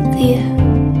the air?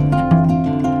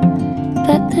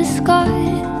 That the sky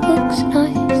looks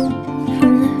nice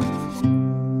from there.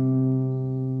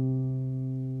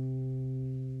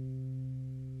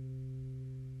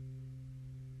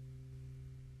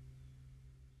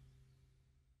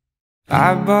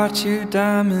 I bought you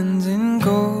diamonds and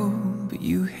gold, but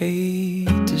you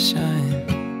hate to shine.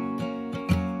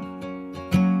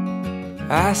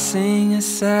 I sing a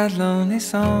sad, lonely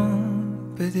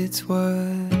song, but it's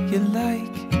what you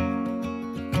like.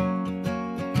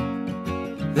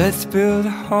 Let's build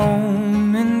a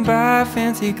home and buy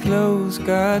fancy clothes.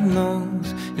 God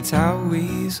knows it's how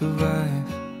we survive.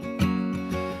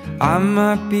 I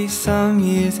might be some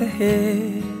years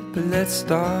ahead, but let's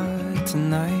start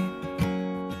tonight.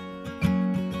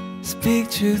 Speak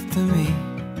truth to me,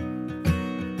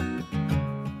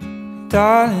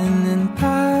 darling, and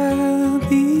I'll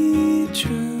be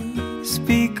true.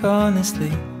 Speak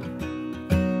honestly.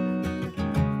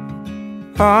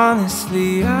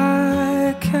 Honestly,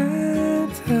 I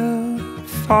can't help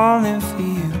falling for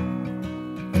you,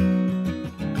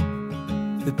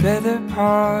 the better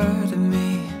part of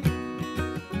me.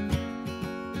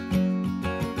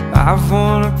 I've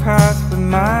worn a path with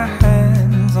my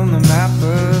hands on the map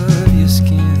of your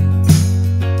skin.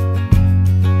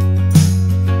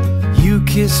 You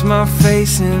kiss my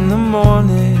face in the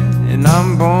morning and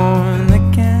I'm born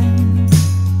again.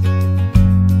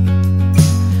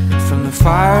 From the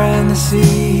fire and the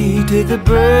sea to the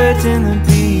birds and the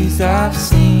bees, I've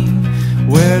seen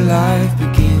where life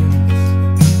begins.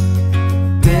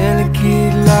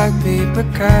 Delicate like paper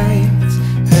kites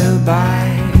held by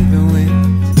the wind.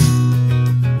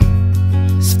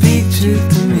 Speak truth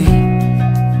to me,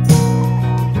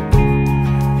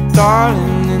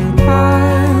 darling, and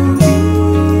I'll be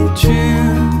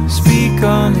true. Speak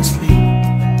honestly.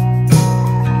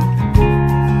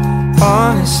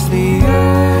 Honestly,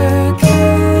 I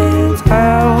can't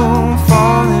help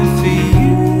falling for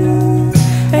you.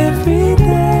 Every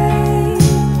day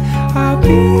I'll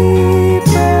be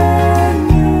brand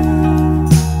new.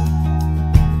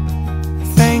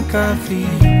 Thank God for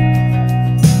you,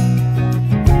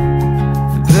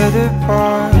 better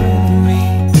part of me.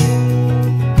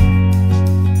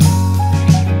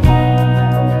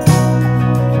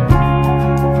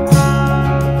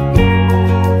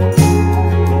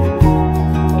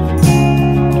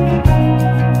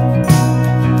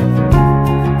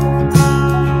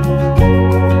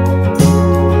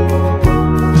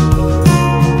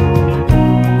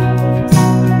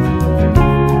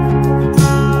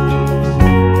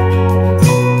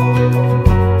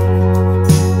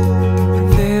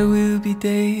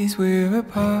 Days we're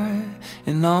apart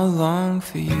and I'll long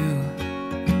for you.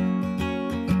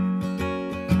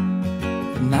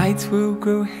 The nights will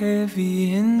grow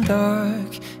heavy and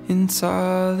dark in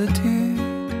solitude,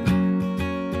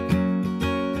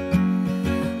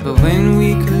 but when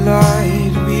we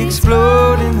collide, we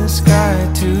explode in the sky.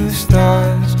 Two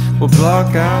stars will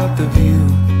block out the view.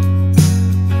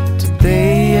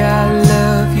 Today I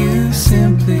love you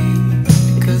simply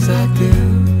because I do.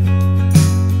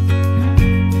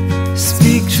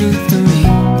 Speak truth to me,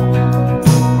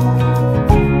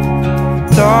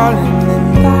 darling,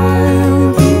 and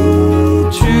I'll be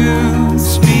true.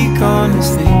 Speak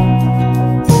honestly.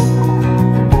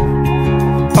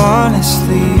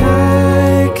 Honestly,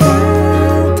 I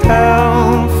can't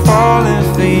help falling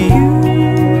for you.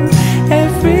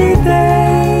 Every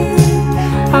day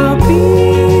I'll be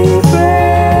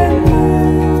brand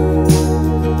new.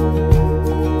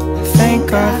 Thank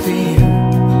God for you,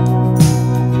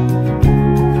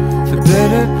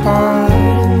 better part of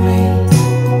me.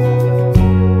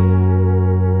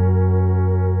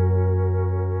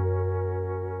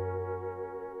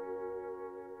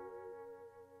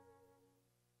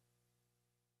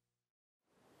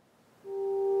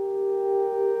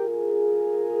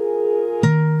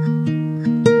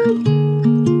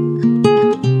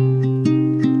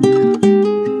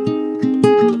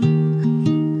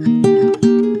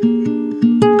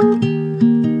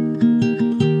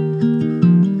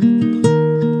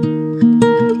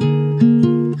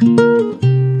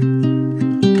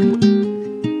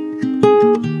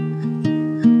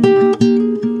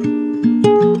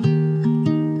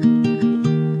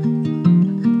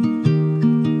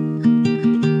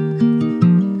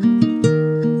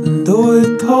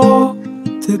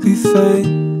 To be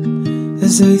fine,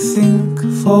 as I think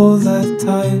of all that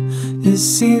time, it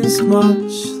seems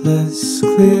much less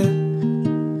clear.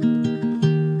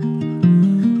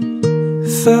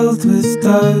 Filled with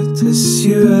doubt as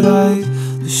you arrived,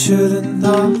 but sure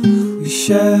enough we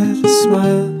shared a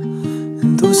smile,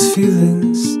 and those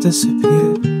feelings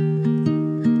disappeared.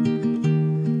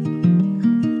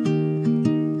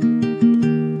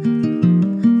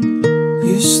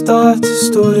 You start a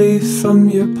story from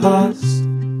your past,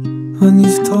 one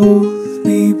you've told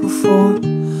me before,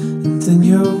 and in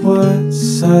your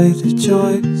words I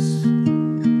rejoice.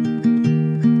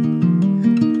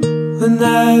 When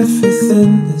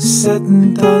everything is said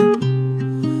and done,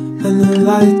 and the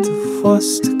light of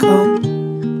what's to come,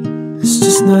 it's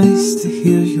just nice to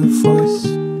hear your voice.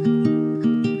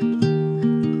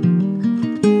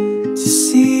 To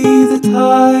see the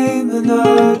time in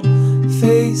our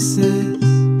faces,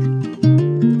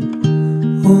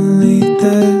 only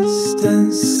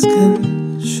distance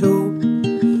can show.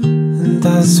 And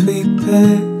as we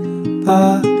pick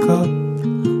back up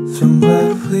from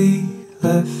where we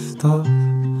left off.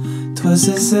 'Twas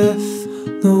as if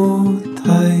no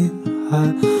time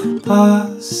had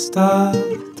passed at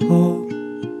all.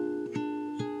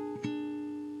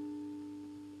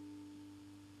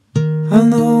 I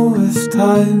know if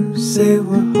times they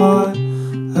were hard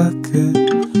I could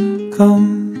come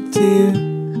to you,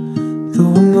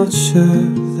 though I'm not sure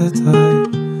that I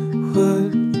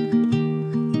would.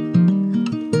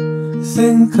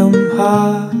 Think I'm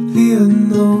happy and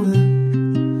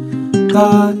knowing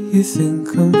that you think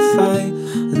I'm fine,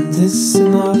 and it's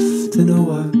enough to know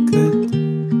I could.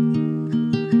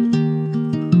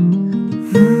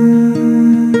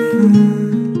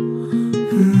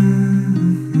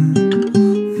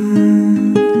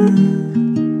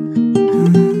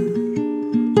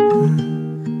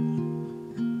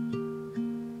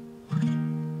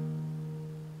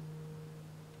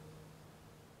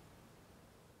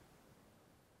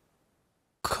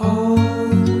 Call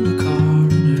the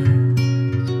coroner,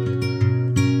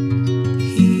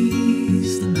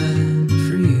 he's the man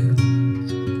for you.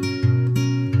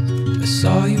 I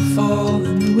saw you fall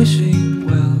and wishing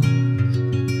well.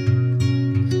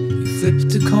 You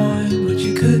flipped a coin but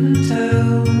you couldn't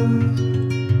tell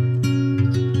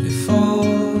if all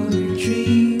your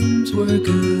dreams were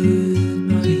good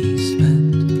money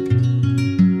spent.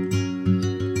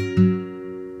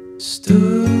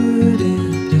 Stood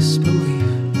in disbelief,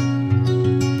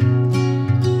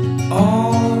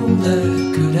 all that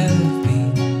could have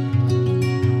been.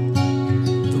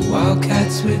 The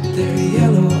wildcats with their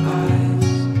yellow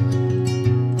eyes,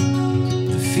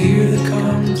 the fear that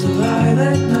comes alive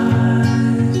at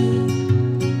night.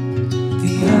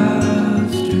 The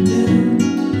afternoon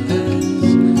has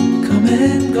come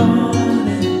and gone,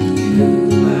 and you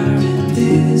are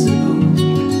invisible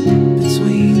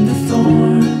between the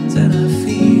thorns, and I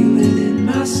feel it in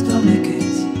my stomach.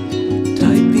 It's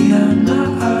tight behind my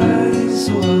eyes,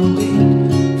 so I'll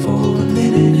wait for a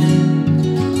minute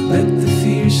and let the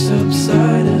fear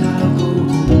subside, and I'll go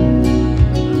home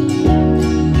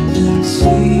and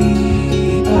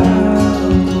sleep.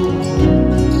 I'll go home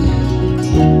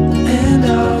and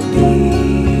I'll be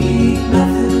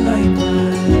nothing like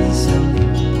myself.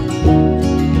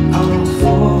 I'll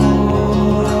fall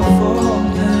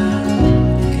down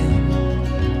again.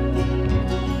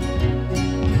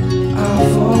 I'll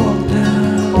fall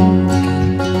down again.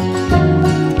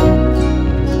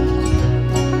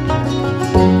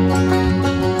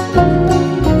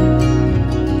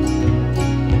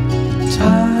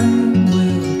 Time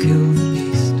will kill the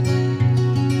beast.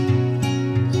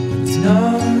 There's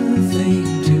nothing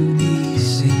to be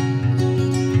seen.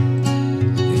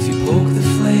 If you poke the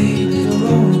flame, it'll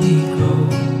only grow.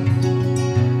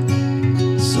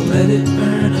 So let it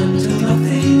burn until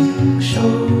nothing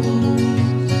shows.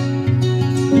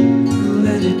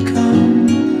 Let it come,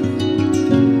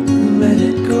 let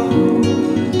it go.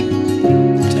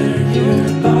 Turn your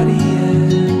body and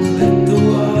let the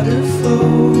water flow.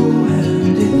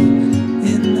 And if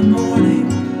in the morning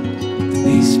the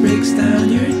beast breaks down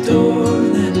your door,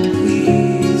 then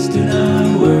please do not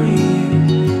worry.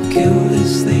 You killed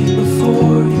this thing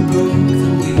before you broke the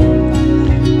wheel.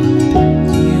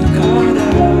 You got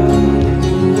out,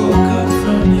 you woke up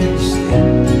from your sleep.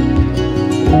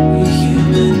 You're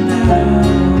human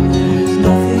now, there's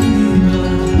nothing you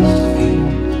must feel.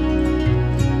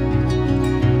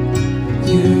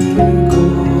 You're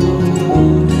golden,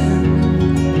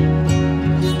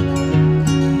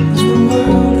 the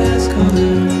world has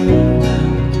color now.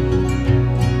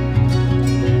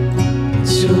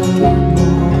 It's your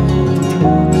moment,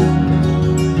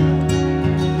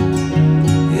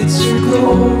 it's your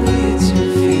glory, it's your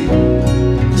fear.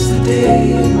 It's the day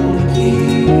you won't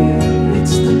appear,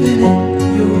 it's the minute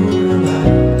you're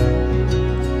alive.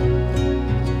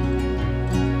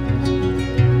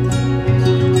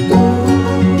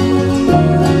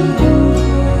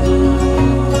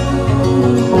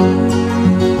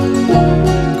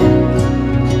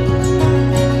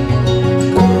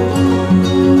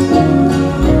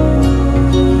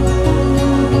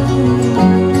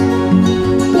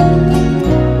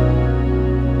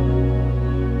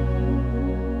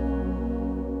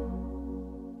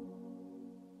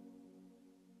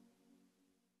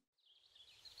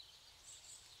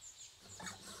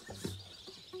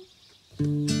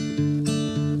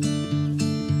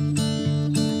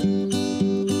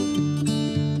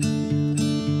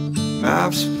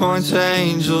 Maps point to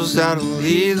angels that'll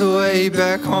lead the way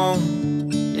back home.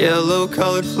 Yellow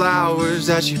colored flowers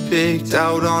that you picked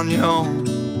out on your own.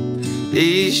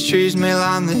 These trees may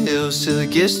line the hills till it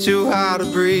gets too high to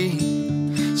breathe.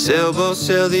 Sailboats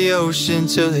sail the ocean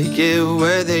till they get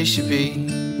where they should be.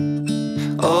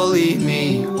 Oh, lead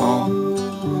me home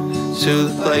to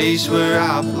the place where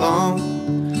I belong.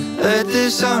 Let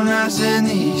the sun rise in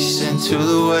the east and to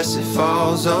the west it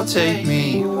falls. Oh, take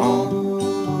me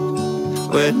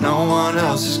home where no one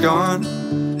else is gone.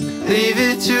 Leave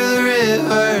it to the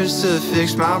rivers to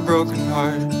fix my broken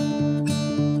heart.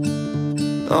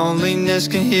 Loneliness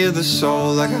can heal the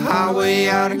soul like a highway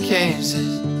out in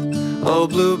Kansas. Oh,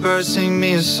 bluebirds sing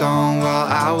me a song while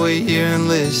I wait here and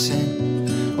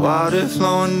listen. Water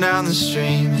flowing down the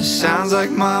stream, it sounds like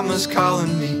mama's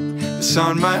calling me. The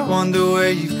sun might wonder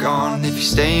where you've gone if you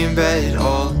stay in bed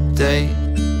all day.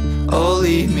 Oh,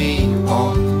 lead me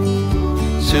home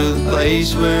to the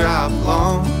place where I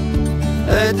belong.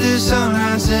 Let the sun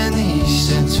rise in the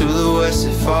east and to the west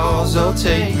it falls. Oh,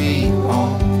 take me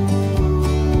home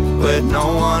where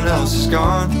no one else is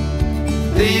gone.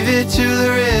 Leave it to the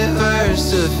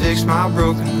rivers to fix my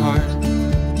broken heart.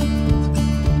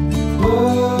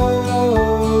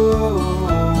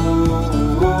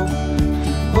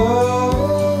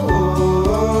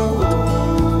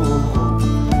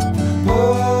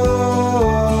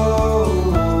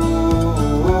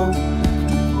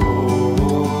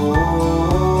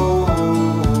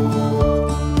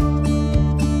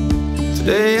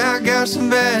 Today I got some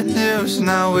bad news and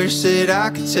I wish that I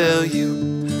could tell you.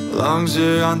 Lungs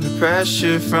are under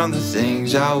pressure from the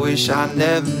things I wish I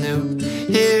never knew.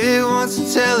 Hear it once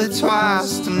and tell it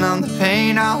twice, to numb the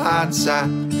pain I'll hide inside.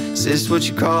 Is this what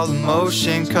you call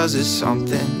emotion? Cause it's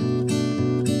something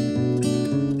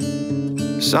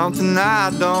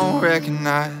I don't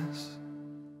recognize.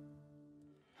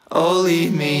 Oh,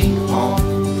 lead me home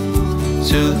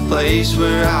to the place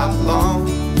where I belong.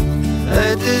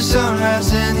 Let the sun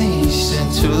rise in the east and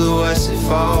to the west it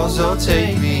falls. Oh,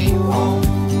 take me home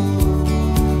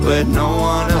where no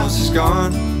one else is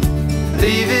gone.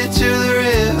 Leave it to the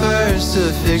rivers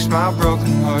to fix my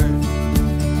broken heart.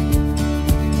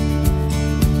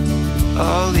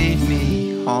 Oh, lead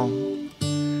me home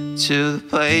to the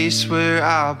place where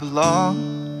I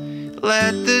belong.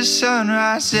 Let the sun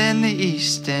rise in the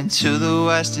east and to the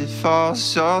west it falls.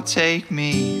 So take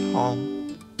me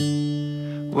home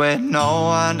where no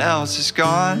one else is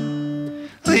gone.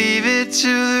 Leave it to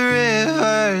the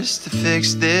rivers to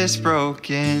fix this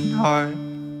broken heart.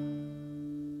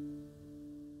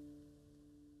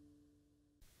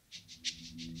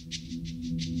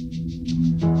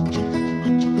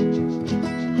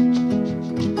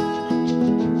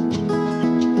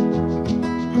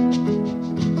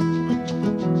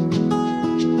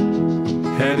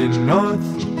 Heading north,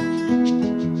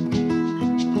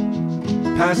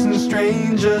 passing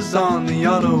strangers on the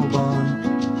Autobahn.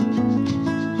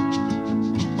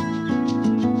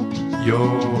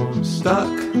 You're stuck.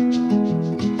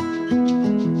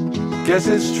 Guess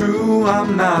it's true,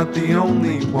 I'm not the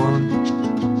only one.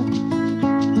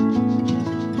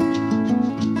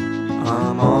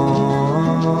 I'm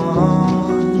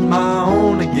on my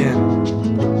own again,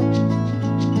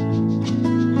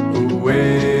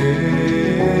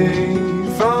 away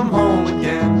from home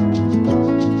again.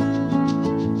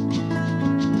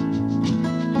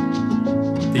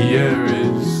 The air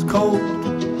is cold,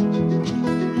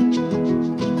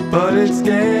 but it's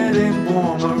getting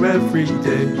warmer every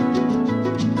day.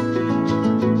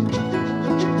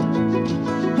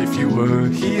 If you were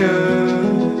here,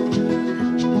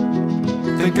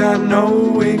 think I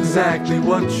know exactly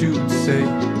what you'd say.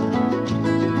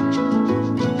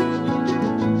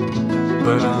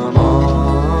 But I'm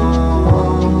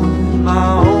on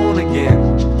my own again,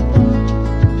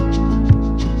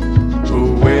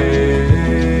 away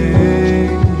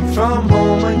from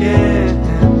home again.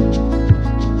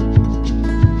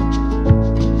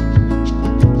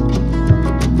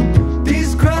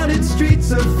 These crowded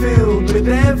streets are filled with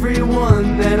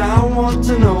everyone that I want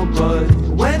to know, but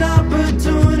when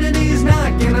opportunity's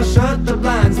knocking, I shut the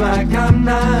blinds like I'm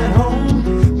not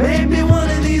home. Maybe one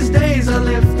of these days I'll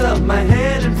lift up my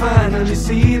head and finally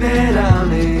see that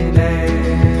I'm in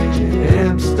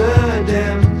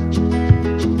Amsterdam.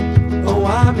 Oh,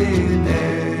 I'm in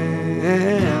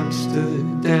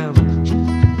Amsterdam.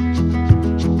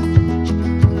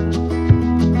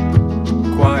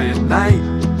 Quiet night,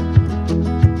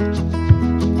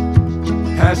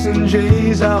 passing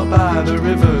J's out by the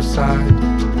riverside.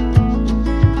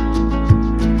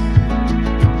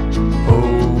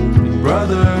 Oh,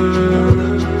 brother,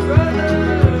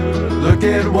 look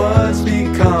at what's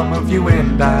become of you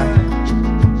and I.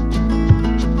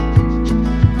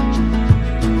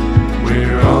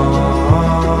 We're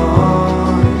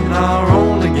on our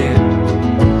own again,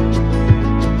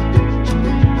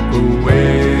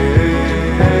 away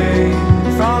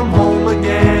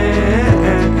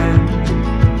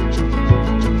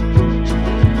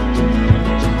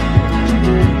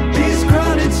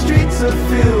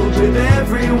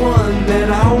everyone that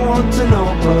I want to know.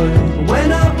 But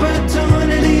when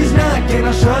opportunity's knocking,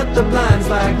 I shut the blinds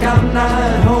like I'm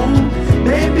not home.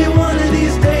 Maybe one of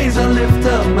these days I'll lift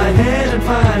up my head and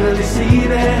finally see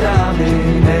that I'm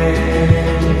in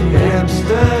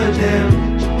Amsterdam.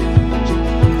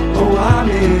 Oh, I'm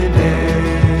in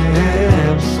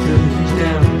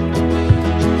Amsterdam.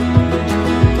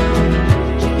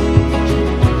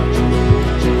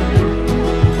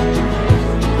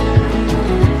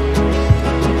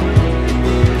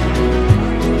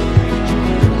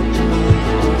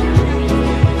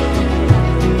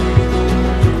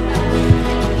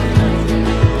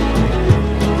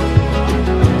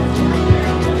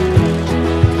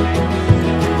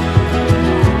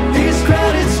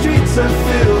 Are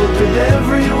filled with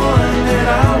everyone that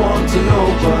I want to know.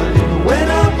 But when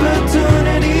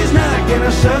opportunity's knocking,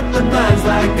 I shut the blinds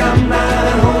like I'm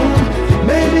not home.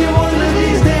 Maybe one of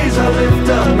these days I'll lift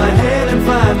up my head and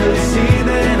finally see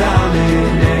that I'm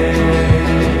in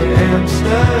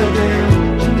Amsterdam.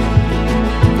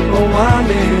 Oh, I'm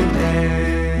in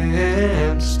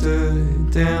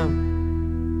Amsterdam.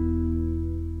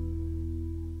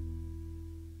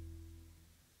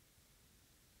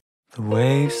 The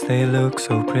waves, they look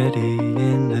so pretty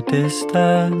in the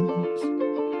distance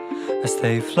as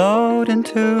they float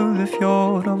into the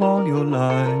fjord of all your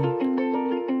light,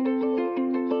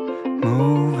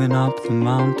 moving up the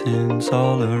mountains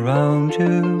all around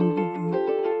you,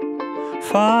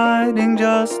 fighting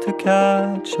just to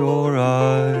catch your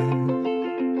eye.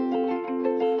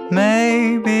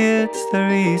 Maybe it's the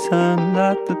reason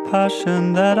that the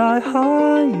passion that I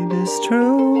hide is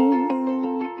true.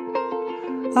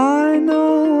 I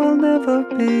know I'll never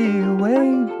be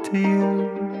away to you.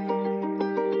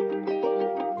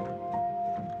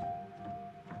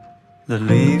 The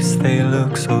leaves, they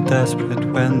look so desperate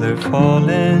when they're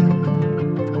falling,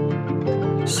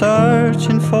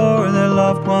 searching for their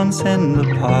loved ones in the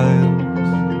piles,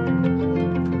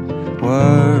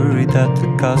 worried that the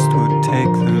gust would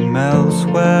take them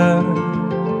elsewhere.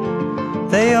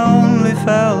 They only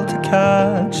fell to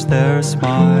catch their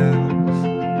smiles.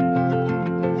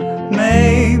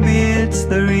 Maybe it's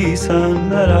the reason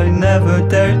that I never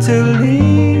dare to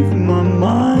leave my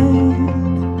mind.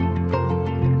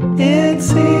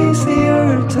 It's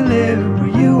easier to live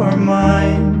where you are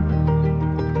mine,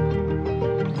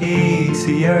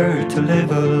 easier to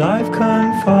live a life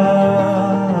confined.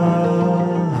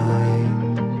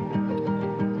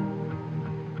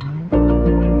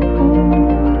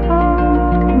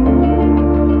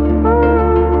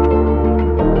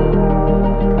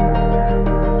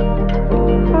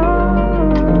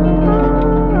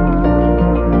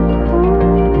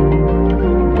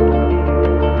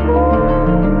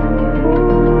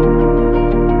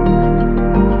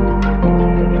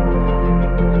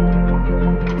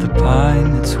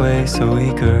 So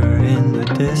eager in the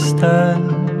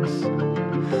distance,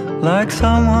 like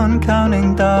someone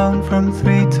counting down from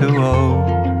 3 to 0,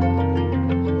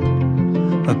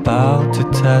 about to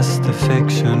test the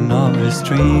fiction of his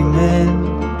dreaming.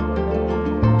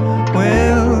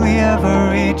 Will we ever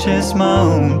reach his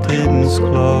mountain's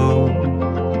glow?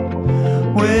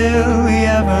 Will we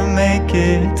ever make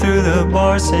it through the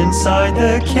bars inside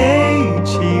the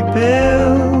cage he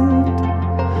built?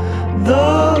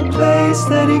 The place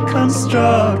that he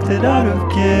constructed out of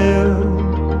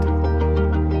guilt,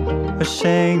 a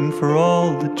shame for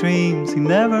all the dreams he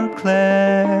never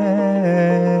claimed.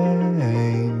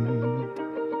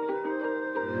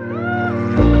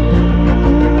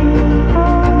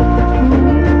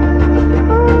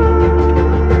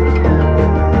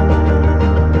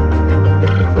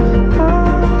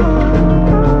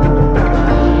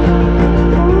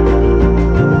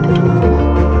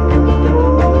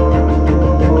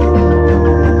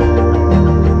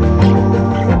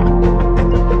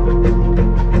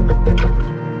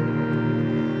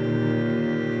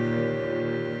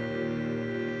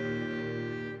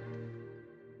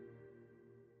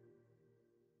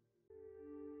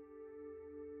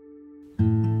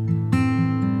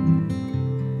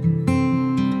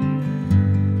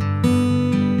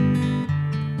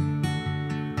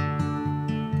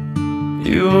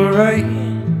 You were right.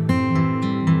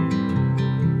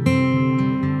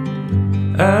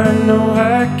 I know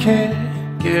I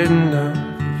can't get enough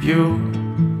of you.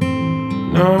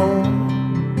 No,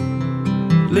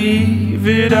 leave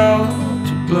it all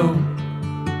to blow.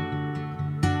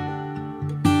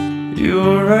 You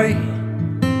were right.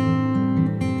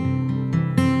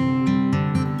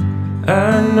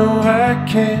 I know I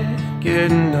can't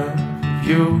get enough of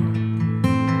you.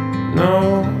 No,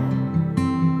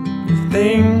 the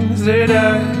things that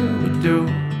I would do.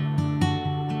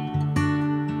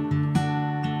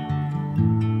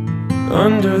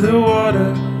 under the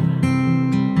water.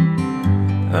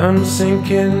 I'm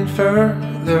sinking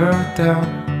further down,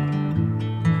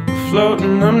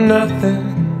 floating, I'm nothing,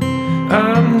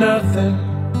 I'm nothing.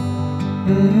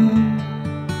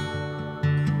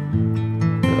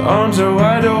 The arms are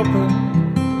wide open,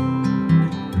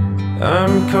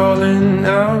 I'm calling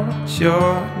out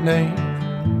your name.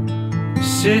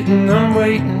 Sitting, I'm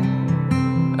waiting,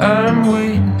 I'm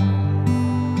waiting.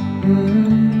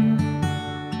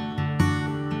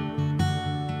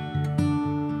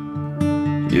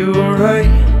 You were right,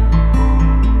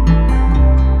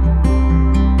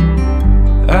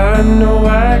 I know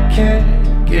I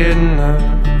can't get enough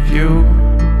of you.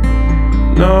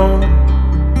 No,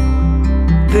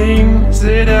 things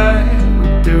that I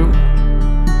would do.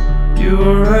 You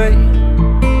were right,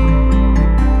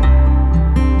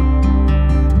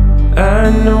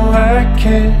 I know I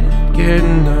can't get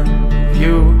enough of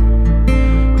you.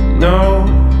 No,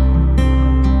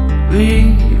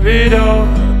 leave it all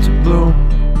to bloom.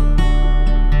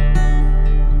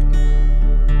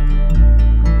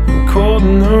 I'm cold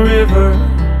in the river,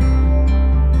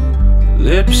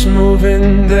 lips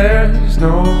moving, there's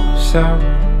no sound.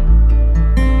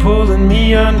 Pulling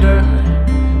me under,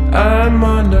 I'm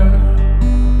under.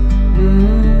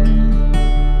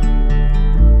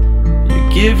 You're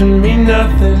giving me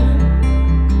nothing,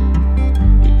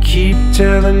 you keep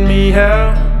telling me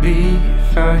I'll be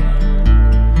fine.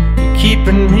 You're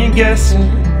keeping me guessing,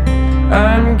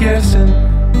 I'm guessing.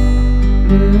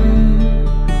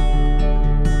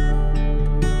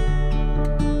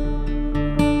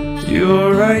 You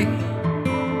were right,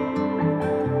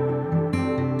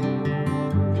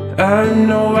 I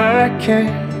know I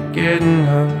can't get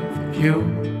enough of you.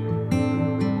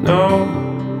 No,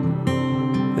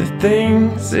 the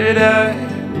things that I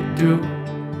would do.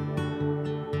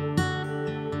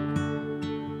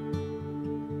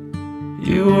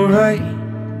 You were right.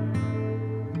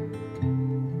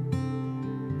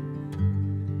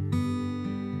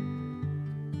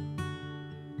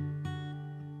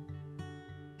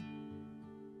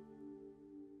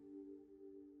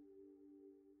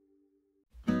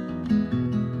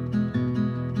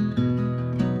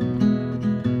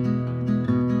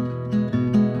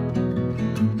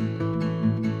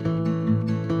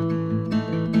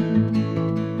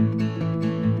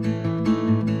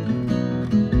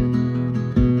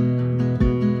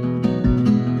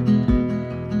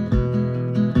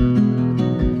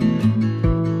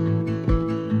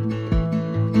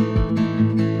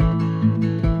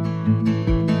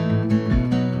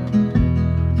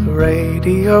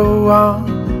 Radio on,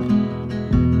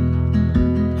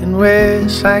 and we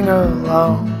sang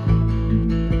along.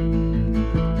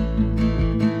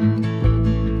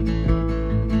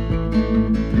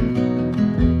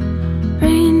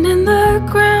 Rain in the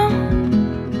ground,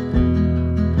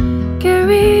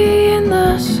 carrying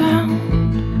the sound.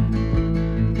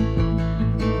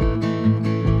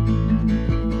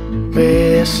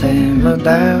 We simmer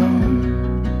down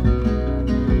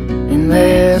in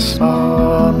this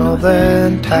small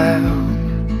northern town,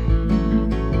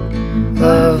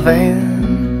 loving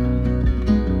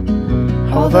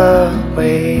all the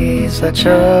ways that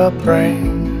you bring.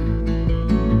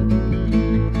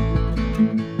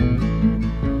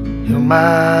 You're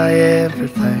my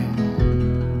everything.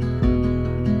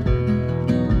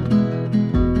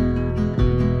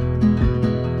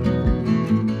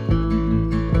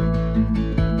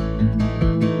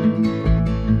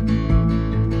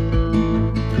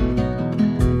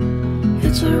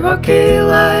 It's a rocky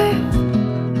life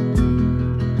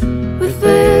with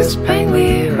this pain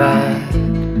we ride.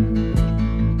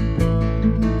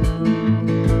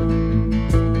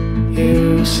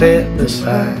 You sit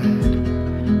beside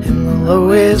in the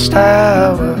lowest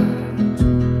tower.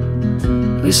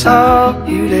 We saw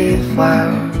beauty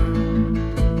flower.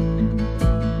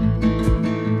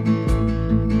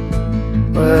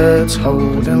 Words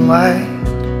holding light,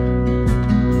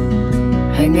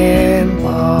 hanging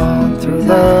long through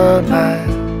the night,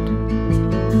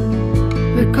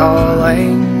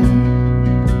 recalling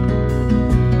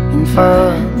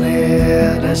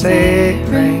infinite as they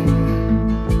ring.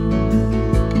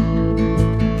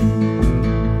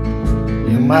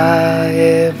 You're my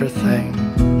everything.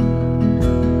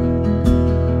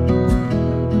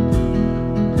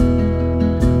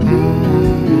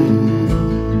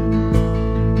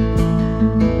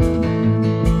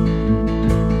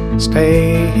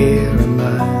 Stay here in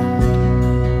mind.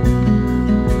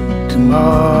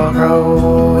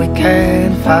 Tomorrow we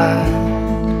can find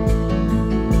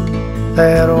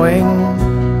that wing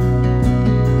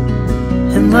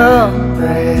in the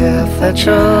breath that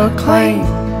you claim.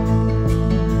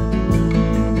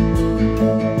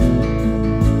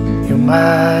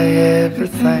 my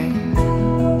everything.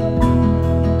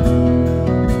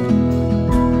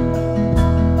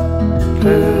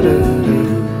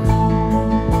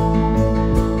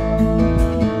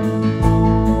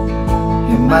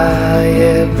 You're my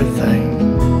everything.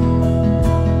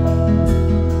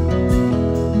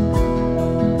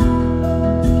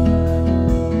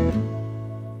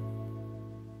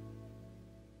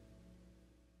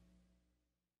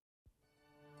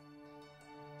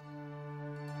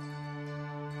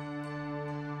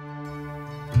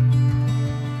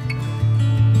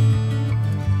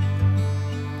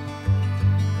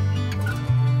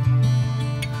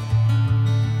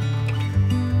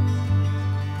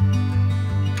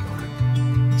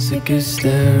 Sick of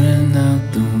staring out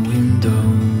the window.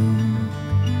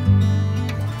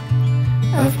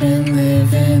 I've been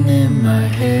living in my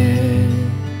head,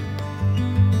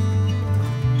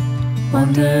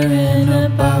 wondering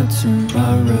about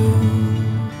tomorrow.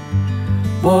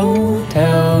 Won't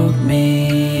help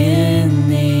me in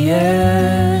the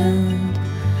end.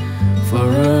 For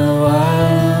a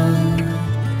while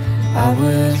I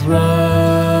was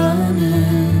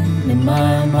running in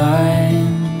my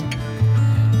mind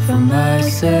from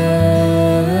myself.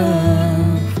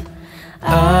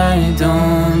 I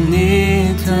don't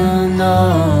need to know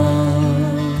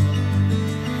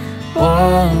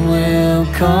what will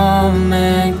come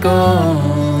and go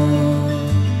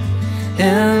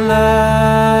in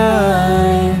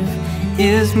life.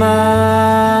 Is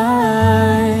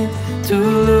mine to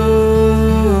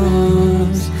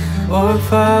lose or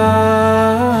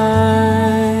find.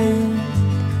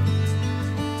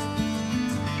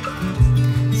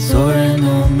 Soaring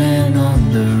old man on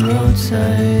the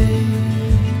roadside,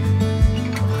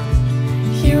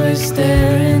 he was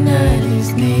staring at his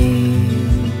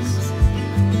knees,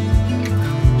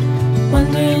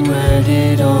 wondering where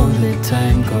did all the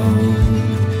time go.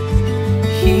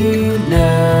 He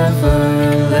never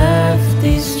left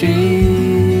these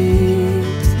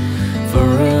streets. For a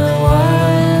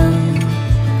while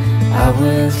I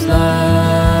was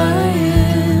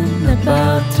lying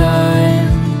about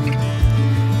time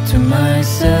to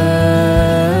myself.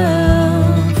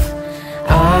 I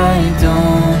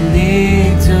don't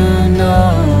need to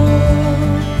know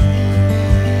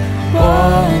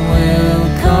what will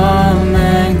come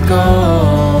and go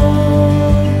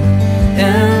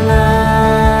in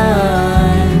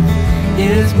life.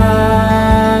 Is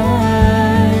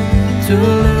mine to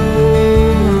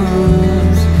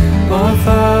lose or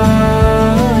find.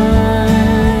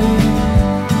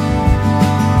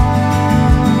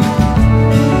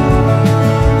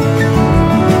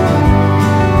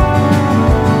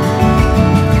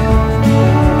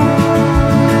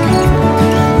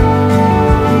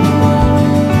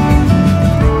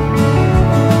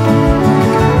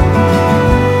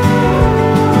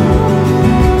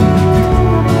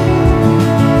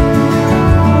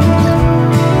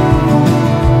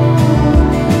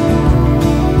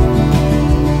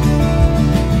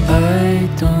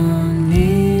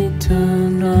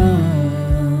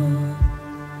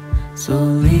 So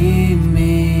leave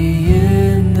me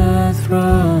in the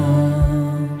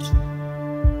throes,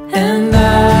 and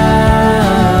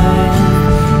life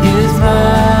is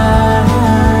mine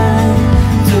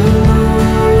to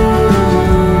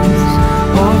lose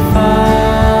or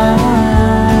find.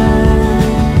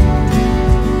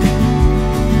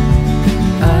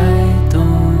 I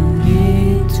don't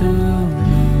need to know.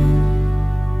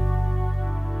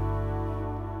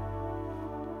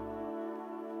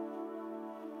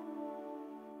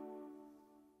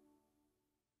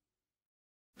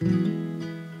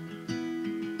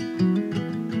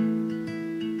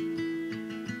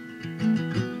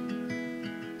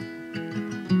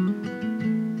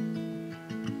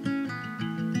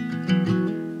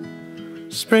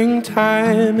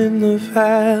 Springtime in the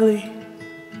valley,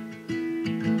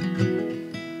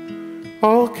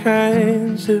 all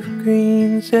kinds of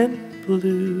greens and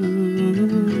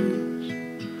blues.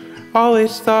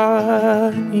 Always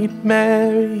thought you'd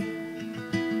marry,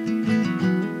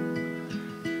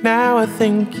 now I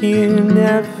think you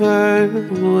never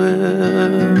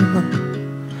will.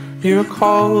 You're a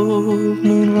cold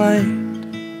moonlight,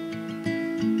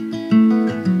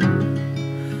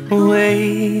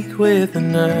 awake with the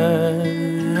night.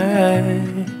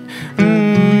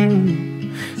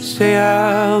 Say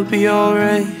I'll be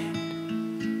alright.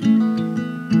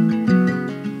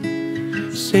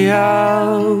 Say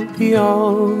I'll be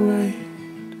alright.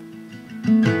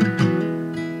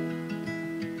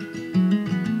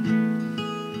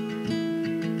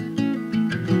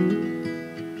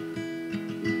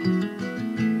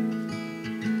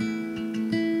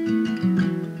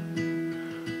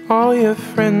 all your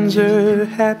friends are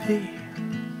happy.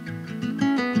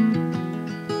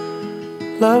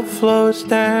 Love flows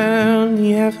down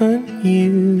the avenue,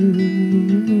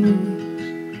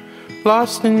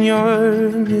 lost in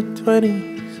your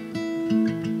mid-20s,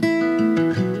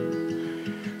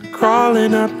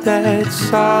 crawling up that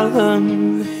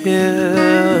solemn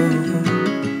hill.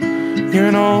 You're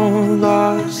an old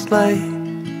lost light,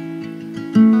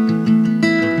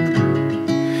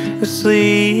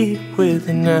 asleep with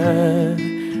the night.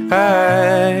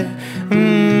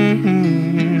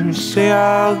 Say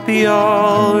I'll be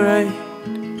alright.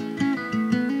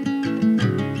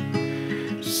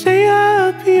 Say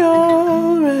I'll be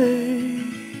alright.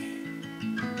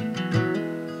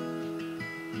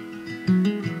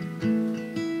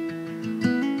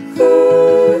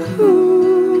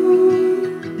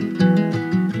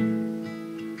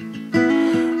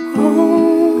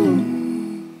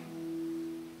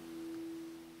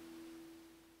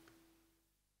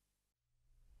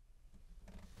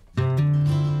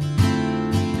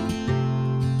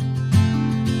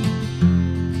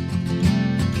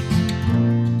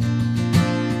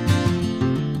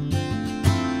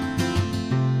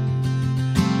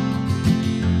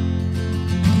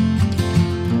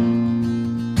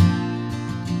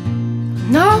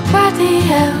 Nobody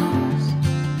else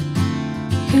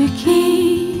could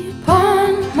keep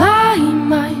on my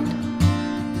mind.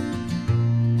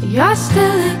 You're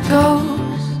still a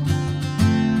ghost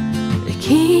that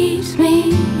keeps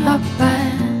me up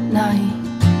at night.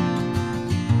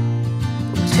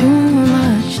 Too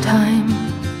much time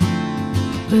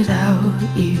without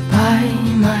you by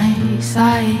my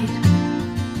side.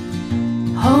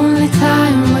 Only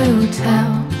time will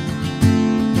tell.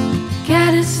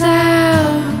 Get us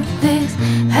out this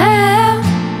hell.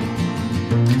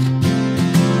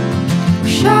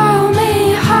 Show me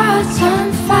hearts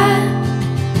on fire.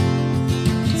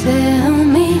 Tell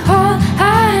me all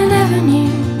I never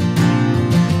knew.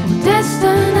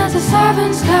 Distant as the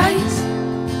southern skies.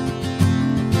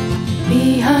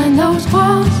 Behind those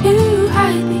walls you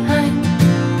hide behind.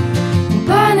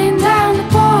 Burning down the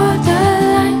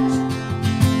borderlines.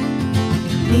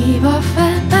 Leave off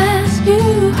at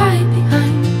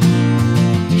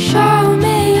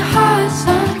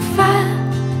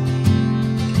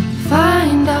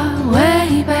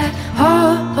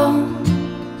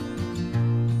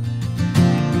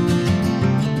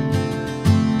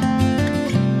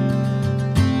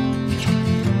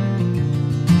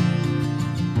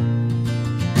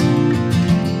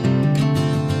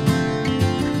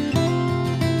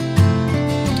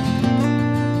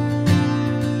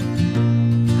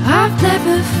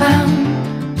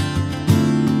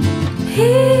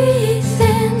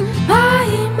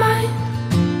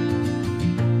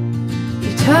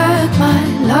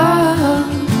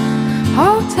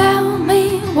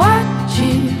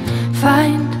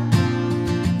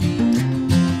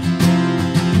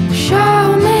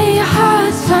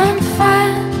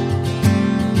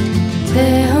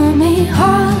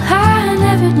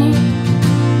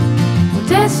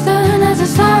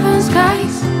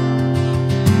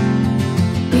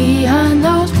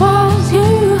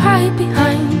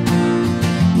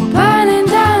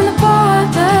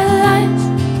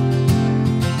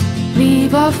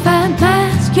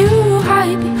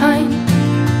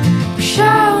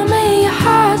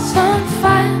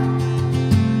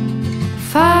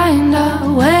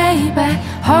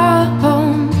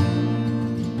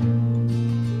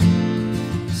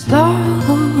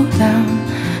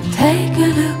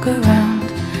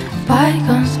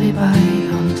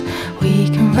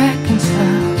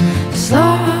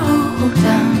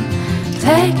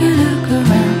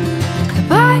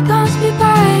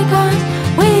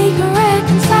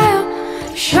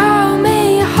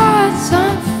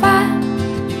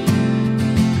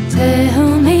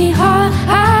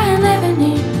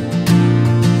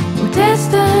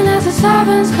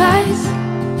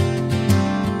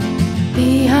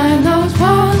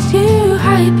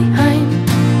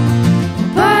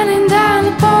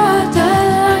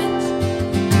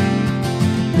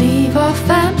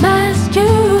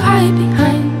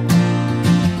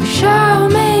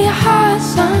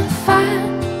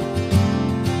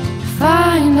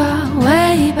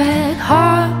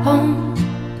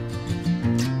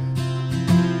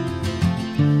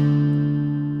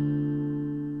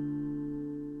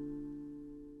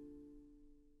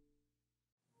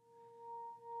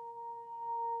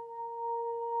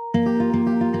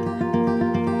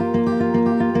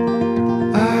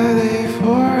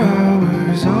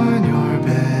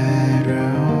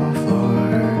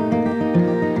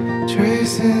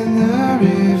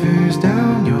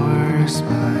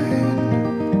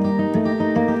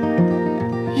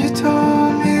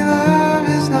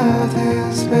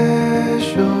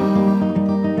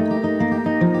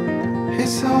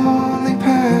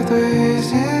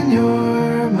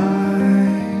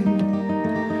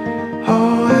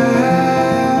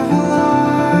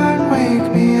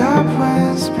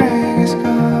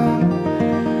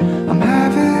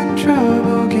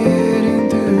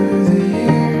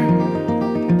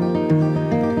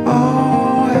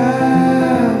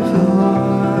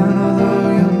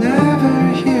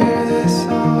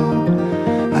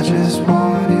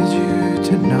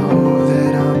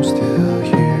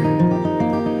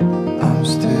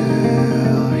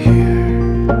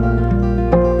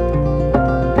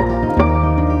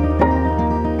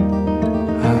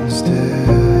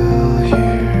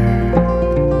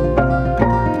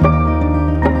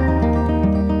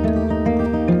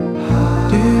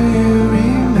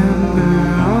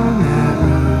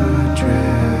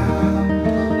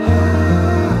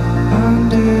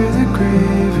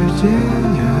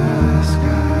Virginia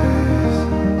skies.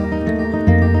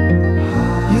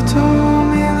 You told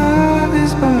me love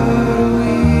is but a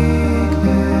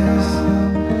weakness,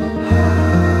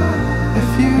 a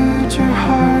future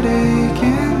heartache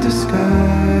in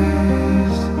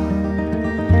disguise.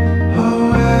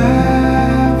 Oh,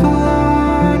 Avalon,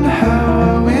 how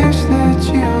I wish that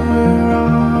you were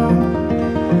wrong,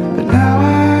 but now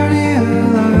I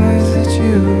realize that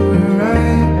you were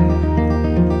right.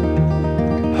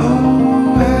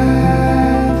 Oh,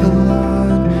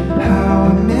 Avalon, how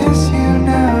I miss you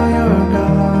now you're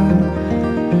gone.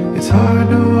 It's hard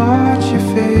to watch you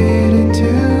fade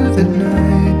into the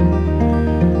night,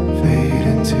 fade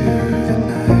into the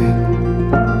night.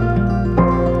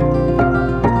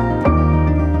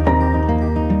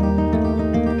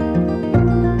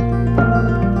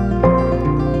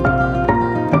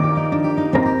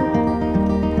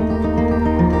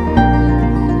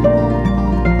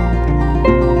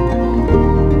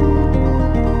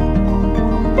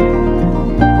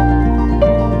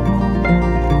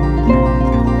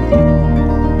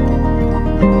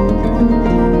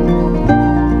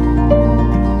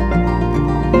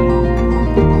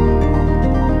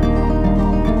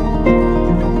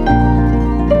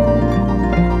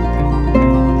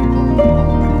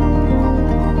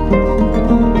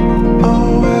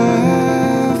 Oh,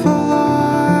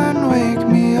 Avalon, wake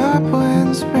me up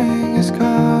when spring has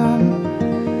come.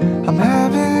 I'm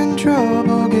having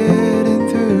trouble getting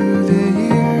through the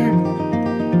year.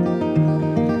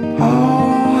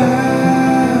 Oh,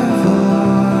 Avalon,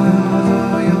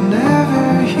 although you'll never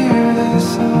hear this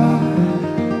song,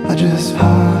 I just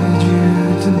wanted you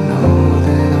to know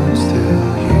that I'm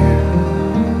still here.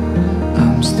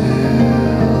 I'm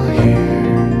still here.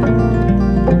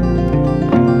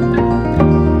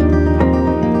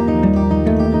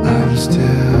 I'm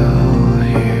still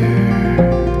here.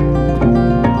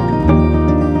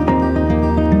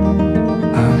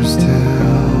 I'm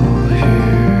still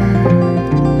here.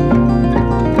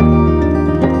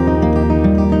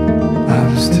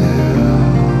 I'm still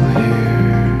here.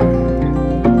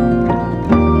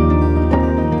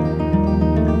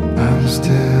 I'm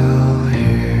still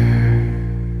here.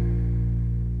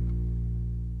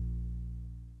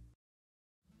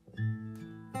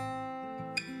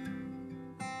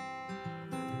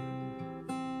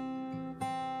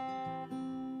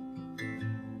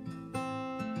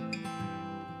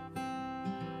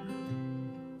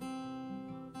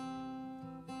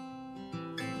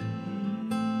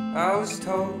 I was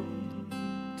told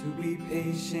to be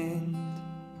patient.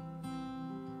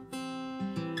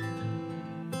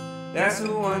 That's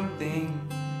the one thing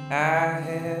I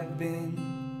have been.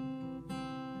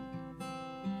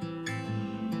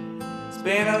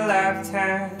 Spent a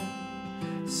lifetime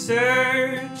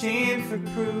searching for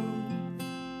proof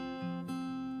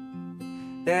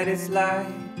that it's life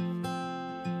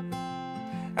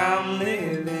I'm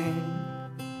living.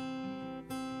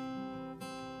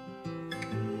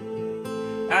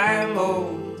 I am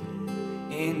old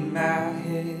in my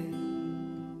head,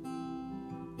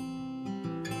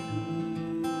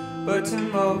 but to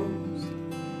most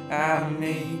I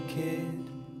make it.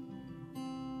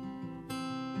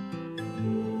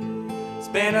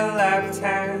 Spent a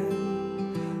lifetime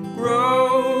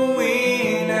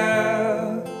growing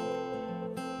up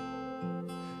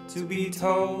to be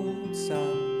told,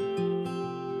 son,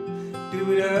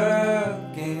 do it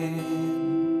again.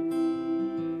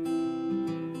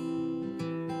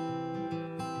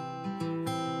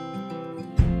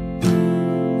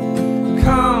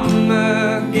 Come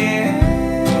again.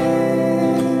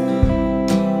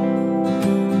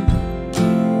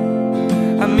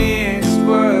 I missed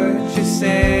what you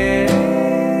said.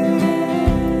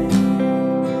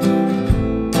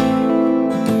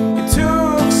 It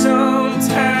took some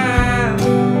time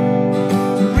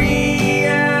to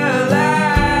realize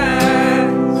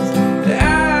that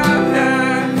I'm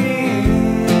not here.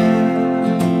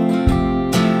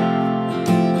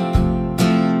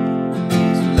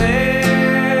 So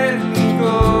let me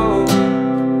go.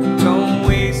 Don't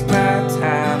waste my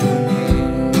time here.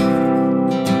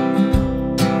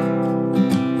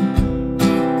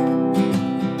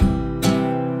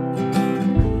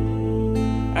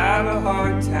 I have a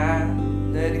hard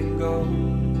time letting go.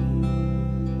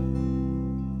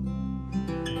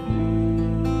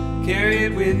 Carry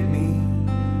it with me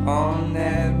on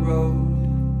that road.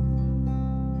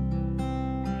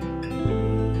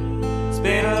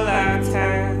 Spent a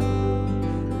lifetime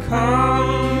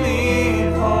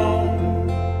coming home,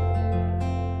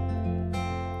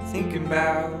 thinking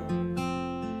about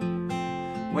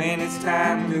when it's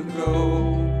time to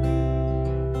go.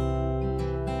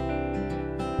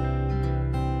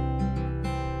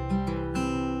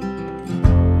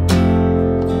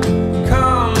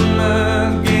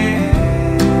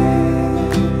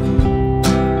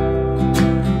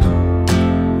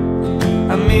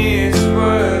 miss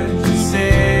what you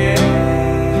said.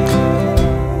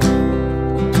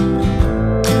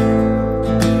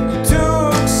 It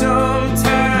took some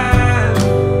time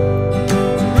to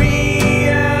realize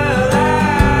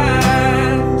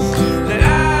that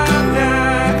I'm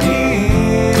not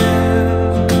here.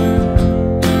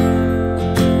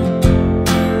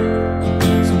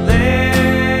 So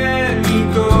let me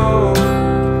go,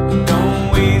 don't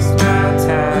waste my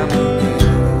time.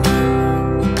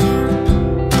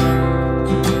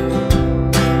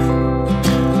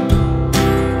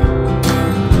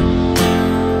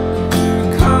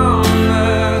 Come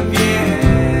again.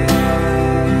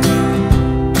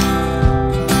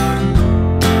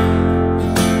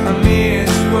 I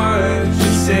miss what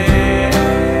you said.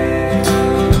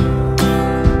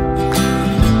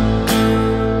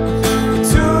 It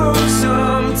took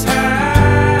some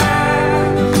time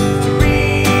to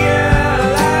realize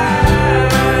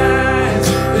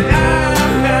that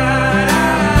I'm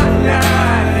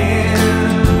not in.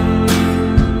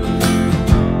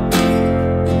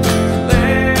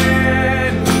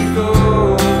 Let me go,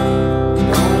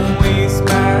 don't waste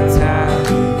my time.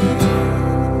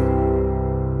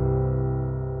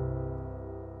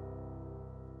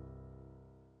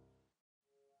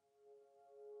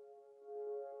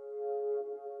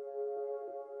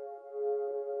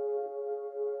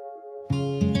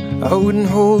 I wouldn't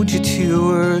hold you to your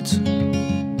words.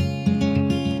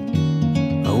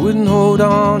 I wouldn't hold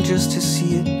on just to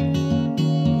see it.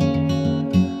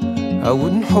 I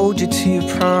wouldn't hold you to your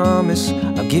promise.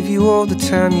 I'll give you all the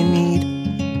time you need.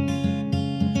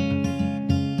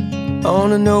 I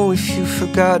wanna know if you've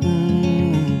forgotten.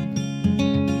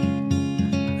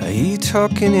 I hear you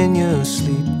talking in your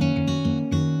sleep.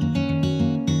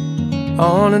 I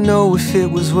wanna know if it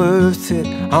was worth it.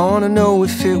 I wanna know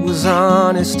if it was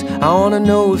honest. I wanna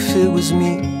know if it was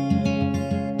me.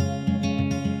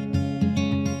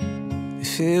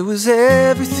 If it was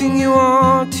everything you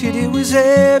wanted, it was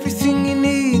everything you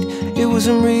need. It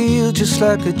wasn't real, just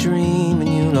like a dream, and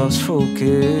you lost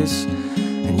focus.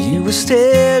 And you were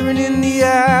staring in the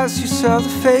eyes, you saw the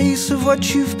face of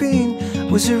what you've been.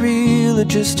 Was it real or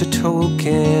just a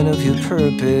token of your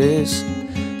purpose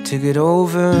to get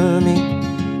over me?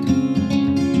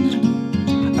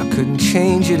 I couldn't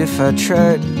change it if I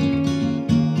tried.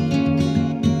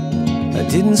 I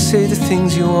didn't say the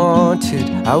things you wanted.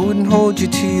 I wouldn't hold you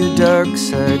to your dark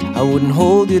side. I wouldn't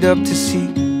hold it up to see.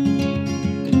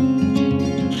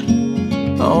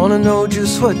 I wanna know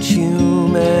just what you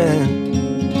meant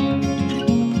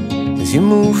as you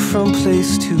move from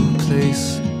place to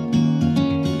place.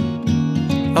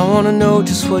 I wanna know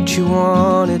just what you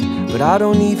wanted, but I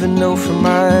don't even know for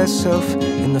myself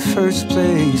in the first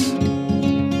place.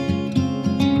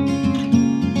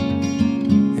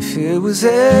 If it was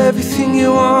everything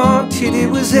you wanted, it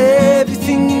was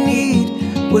everything you need.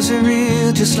 Was it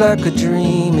real, just like a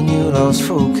dream, and you lost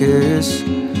focus?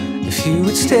 If you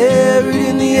would stare it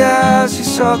in the eyes, you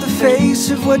saw the face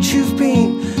of what you've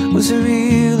been. Was it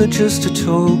real or just a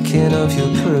token of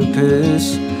your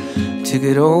purpose to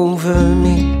get over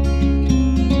me?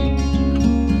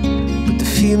 But the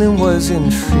feeling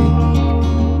wasn't free.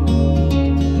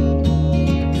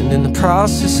 And in the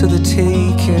process of the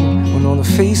taking, when all the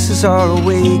faces are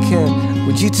awakened,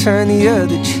 would you turn the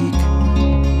other cheek?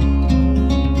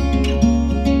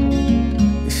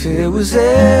 If it was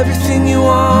everything you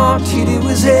wanted, it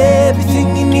was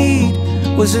everything you need.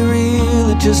 Was it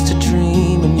real or just a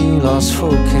dream, and you lost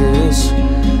focus?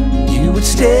 You would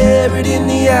stare it in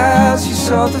the eyes, you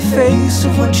saw the face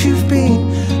of what you've been.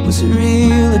 Was it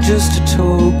real or just a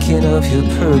token of your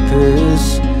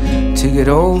purpose to get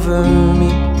over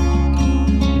me?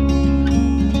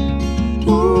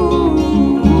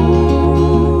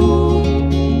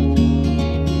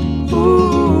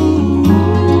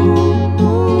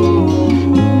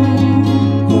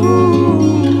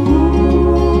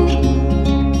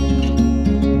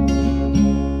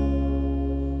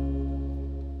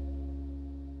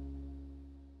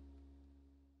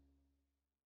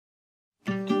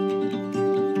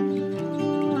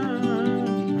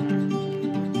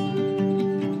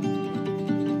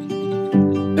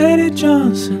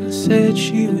 Johnson said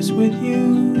she was with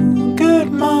you.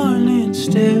 Good morning,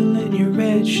 still in your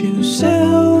red shoes.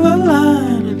 Silver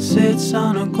lining sits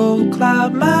on a gold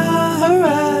cloud. My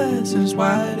horizon's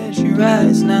wide as your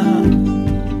eyes now.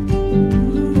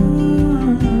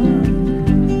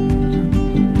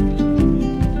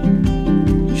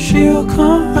 She'll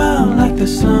come round like the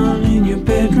sun in your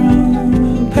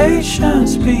bedroom.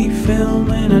 Patience be film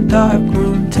in a dark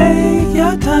room. Take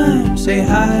your time, say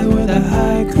hi with a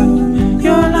haiku.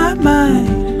 You're not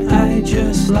mine, I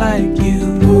just like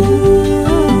you.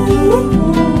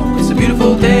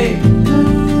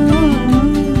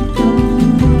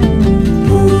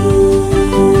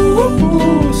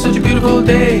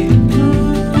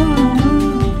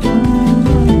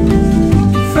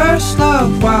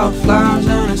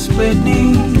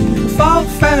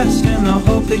 west in the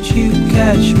hope that you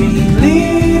catch me.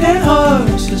 Leading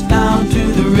horses down to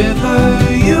the river.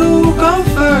 You go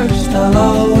first, I'll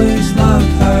always love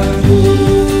her.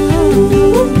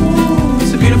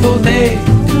 It's a beautiful day.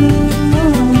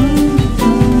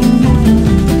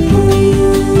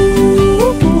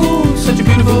 Such a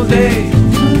beautiful day.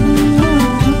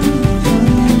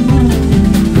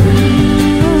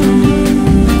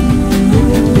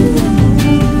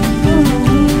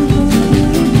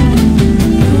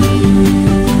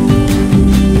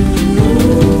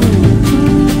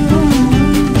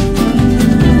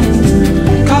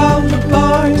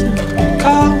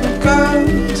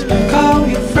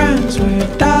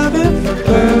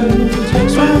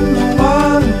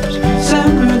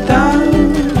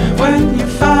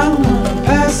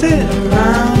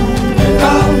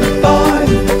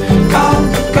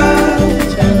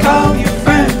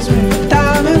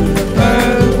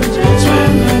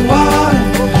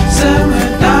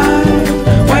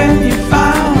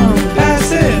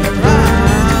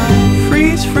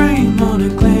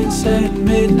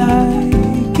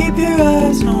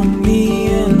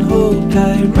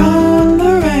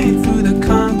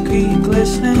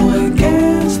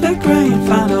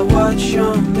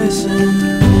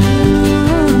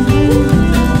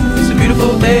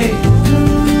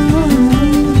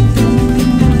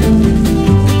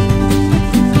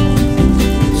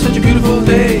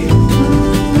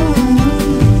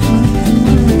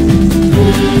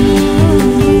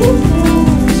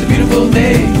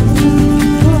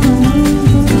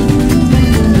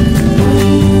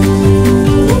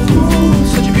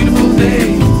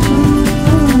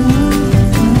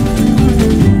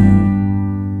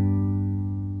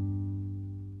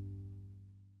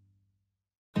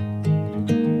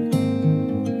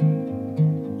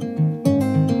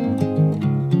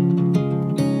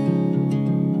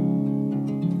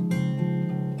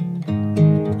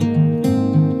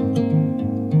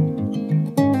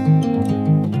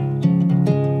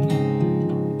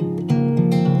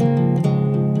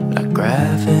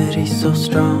 So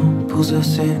strong, pulls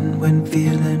us in when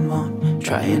feeling warm.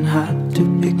 Trying hard to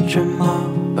picture more,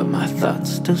 but my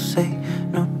thoughts still say,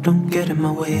 no, don't get in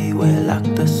my way. We're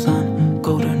like the sun,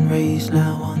 golden rays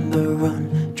now on the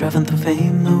run. Driving through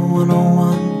fame, the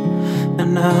 101.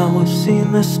 And now we've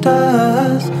seen the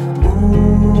stars.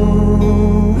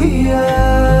 Ooh, we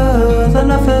are the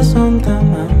lovers on the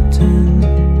mountain.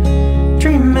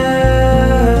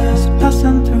 Dreamers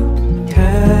passing through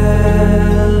California.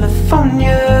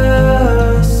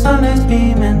 Sun is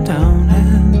beaming down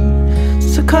in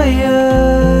Sequoia.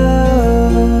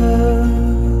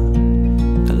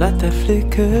 The light that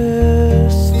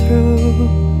flickers through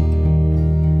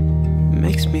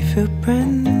makes me feel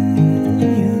brand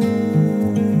new.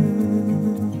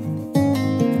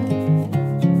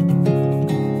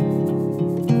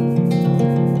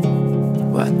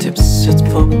 White tips sits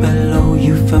for below.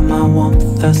 You feel my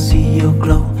warmth, I see your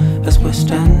glow. As we're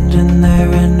standing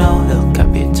there and all El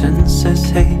Capitan says,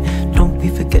 hey, don't be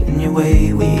forgetting your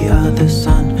way. We are the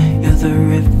sun, you're the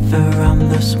river, I'm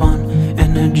the swan.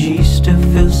 Energy still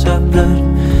fills our blood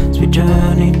as we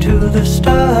journey to the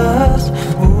stars.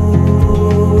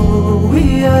 Ooh,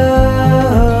 we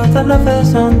are the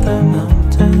lovers on the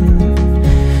mountain.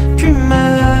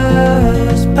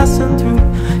 Dreamers passing through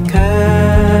California.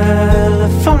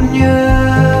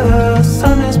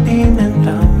 Sun is beaming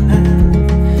down in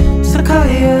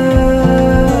Sequoia.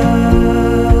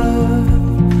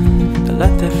 The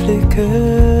light that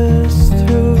flickers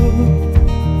through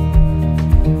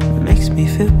makes me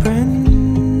feel brand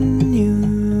new.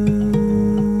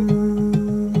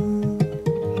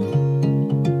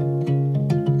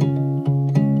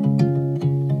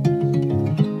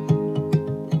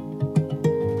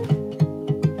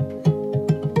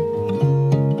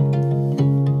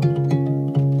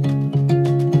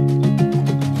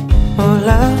 All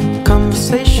our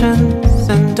conversations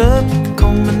end up the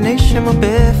culmination of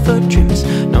barefoot dreams,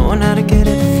 knowing how to get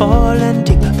it falling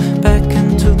deeper back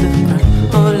into the ground.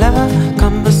 All our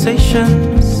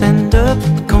conversations end up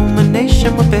the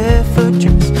culmination of barefoot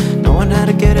dreams, knowing how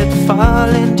to get it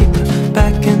falling deeper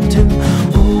back into.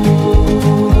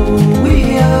 Ooh,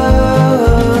 we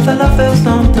are the lovers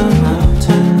on the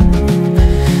mountain.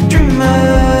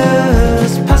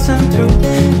 Dreamers passing through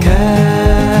California.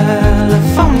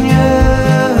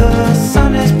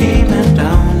 Sun is beaming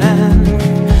down and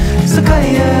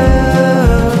Sequoia.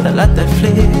 The light that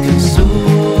flickers through.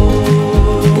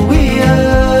 We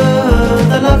are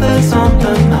the lovers on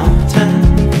the mountain.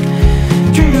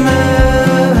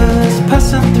 Dreamers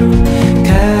passing through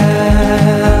California.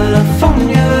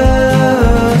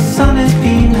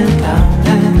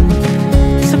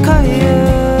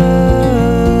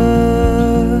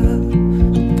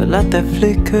 that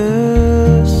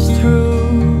flickers through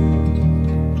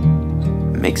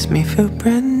makes me feel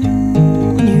brand new.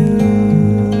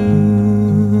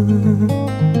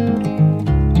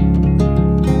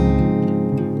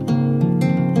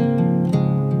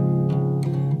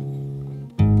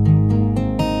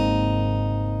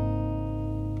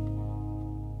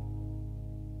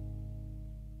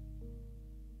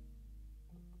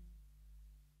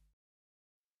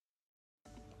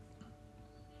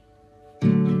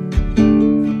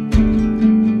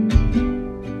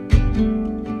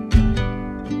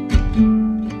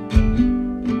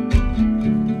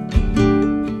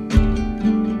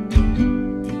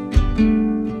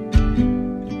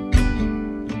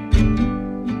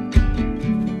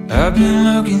 I've been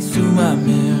looking through my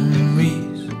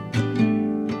memories.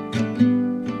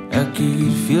 I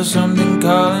could feel something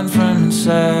calling from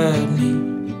inside me.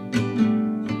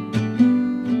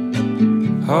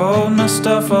 Hold my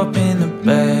stuff up in the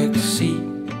back seat.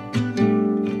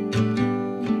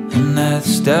 I'm not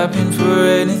stopping for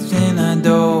anything I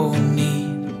don't need.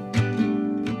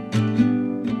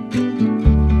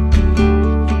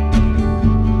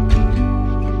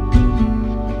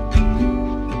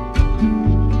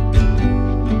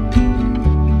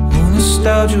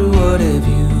 Nostalgia, what have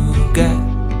you got?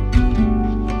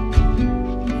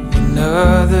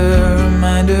 Another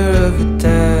reminder of a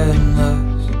time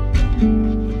lost,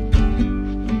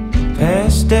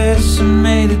 past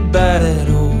decimated by that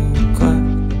old clock.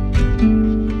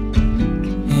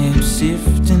 And I'm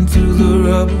sifting through the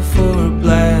rubble for a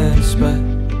blind spot.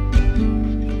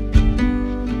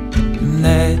 And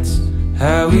that's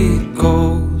how it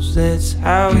goes, that's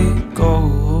how it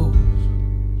goes.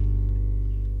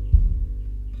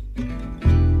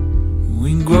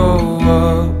 We grow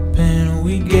up and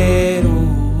we get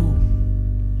old.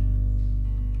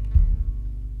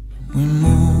 We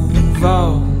move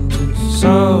on to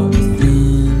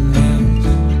something else.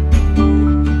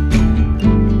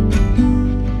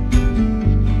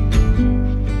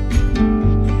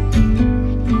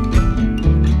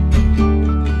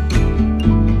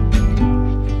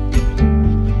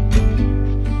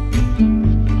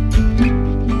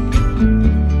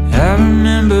 I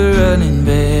remember running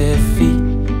bare feet,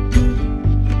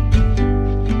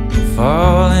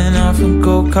 falling off a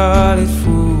go-kart at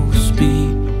full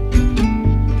speed,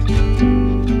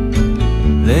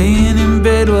 laying in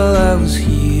bed while I was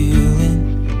healing,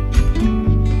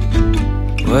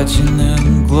 watching the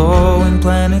glowing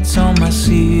planets on my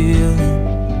ceiling.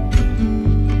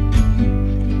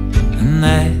 And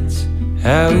that's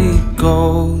how it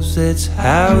goes, that's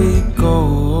how it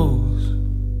goes.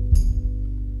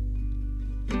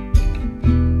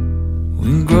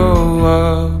 We grow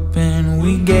up and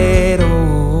we get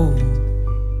old,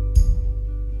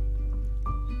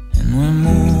 and we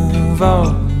move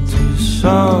on to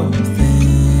something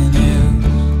else.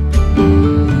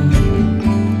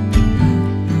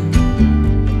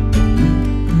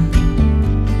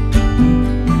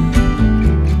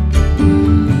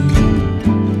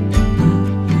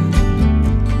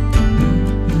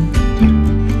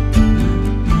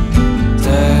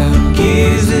 Time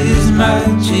gives as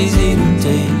much as it will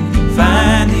take.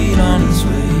 Find it on its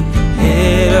way,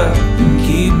 head up and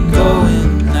keep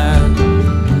going now.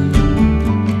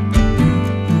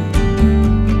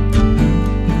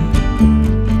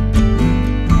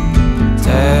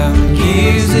 Time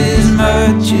gives as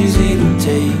much as it'll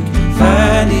take.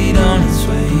 Find it on its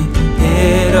way,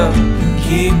 head up and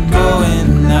keep going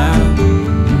now.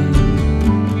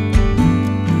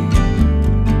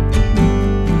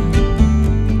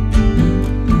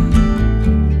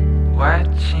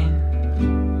 Watching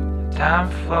time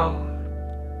float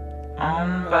on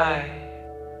by,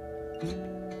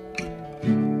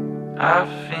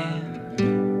 off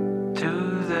into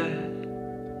the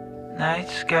night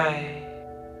sky.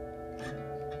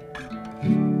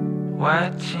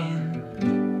 Watching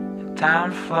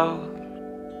time float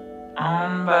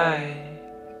on by,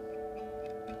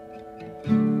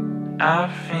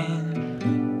 off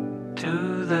into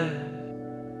the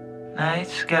night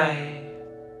sky.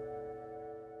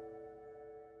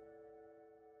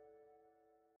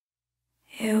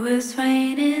 It was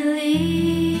raining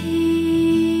leaves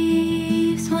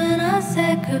when I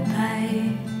said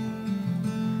goodbye.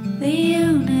 The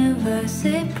universe,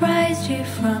 it prized you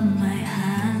from my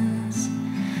hands.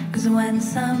 'Cause when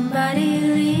somebody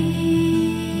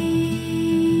leaves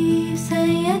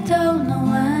and you don't know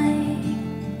why,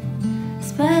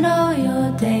 spend all your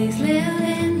days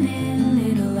living in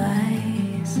little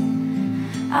lies.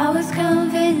 I was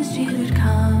convinced you'd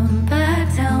come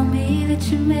back, tell me that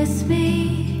you miss me.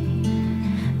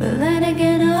 But then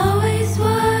again, I always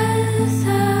was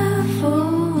a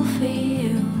fool for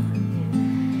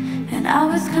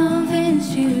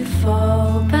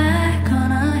fall back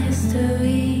on our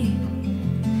history.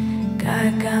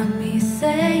 God got me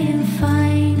saying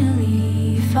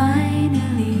finally,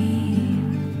 finally.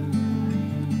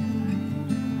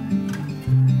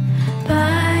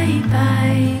 Bye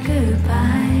bye,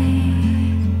 goodbye.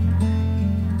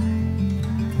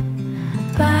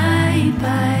 Bye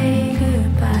bye,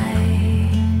 goodbye.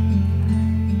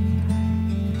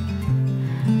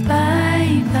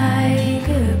 Bye bye,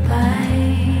 goodbye.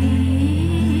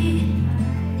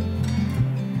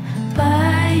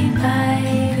 Bye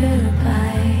bye,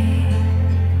 goodbye.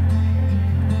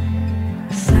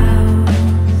 South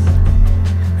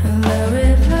of the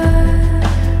river,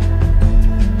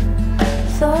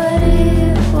 thought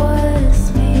it was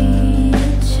me to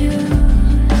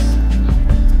choose.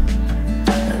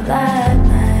 That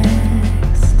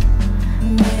next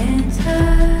winter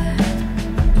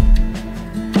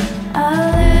I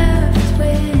left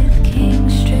with King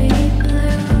Street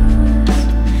blues,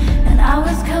 and I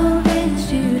was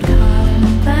convinced you'd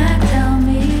come back, tell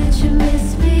me that you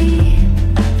miss me.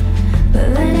 But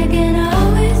then again, I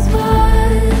always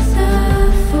was a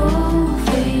fool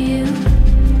for you,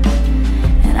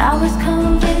 and I was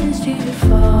convinced you'd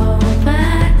fall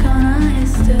back on our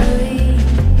history.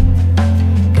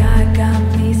 God got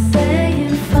me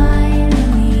saying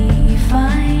finally,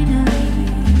 finally.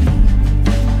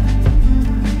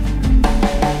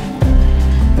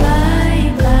 Bye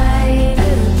bye,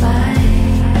 goodbye.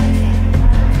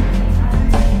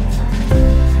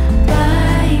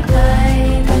 Bye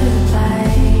bye,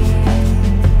 goodbye.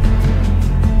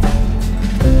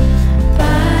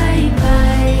 Bye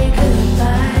bye,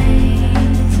 goodbye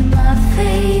to my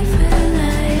favorite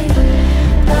life.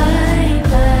 Bye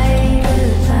bye,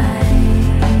 goodbye.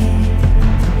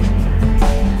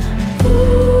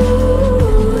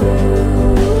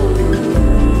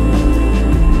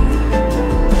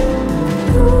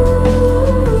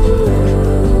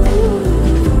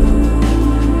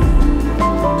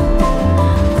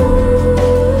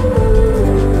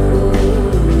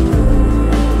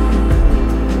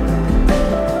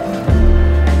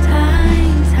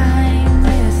 Time,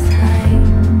 this time,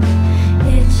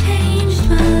 it changed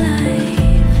my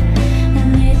life,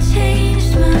 and it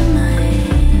changed my mind.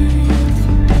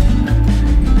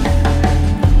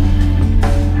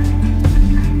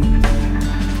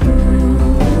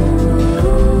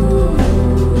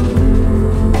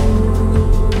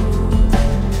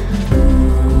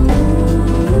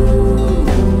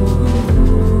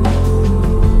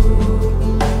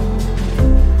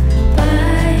 Bye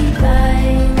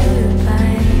bye,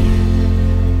 goodbye.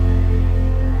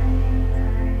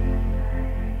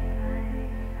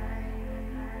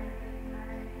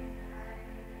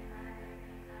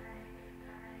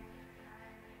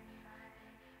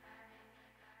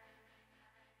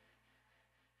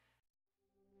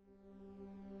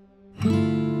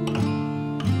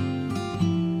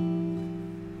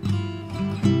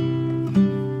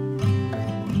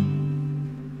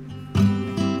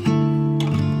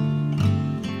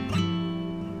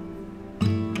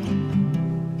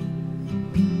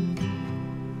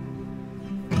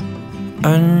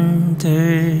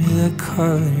 Under the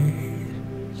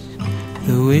colors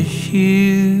that wish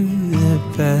you the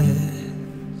best,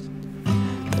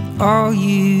 but all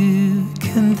you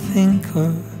can think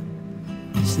of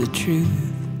is the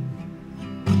truth.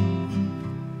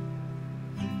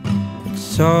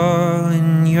 It's all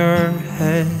in your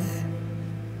head.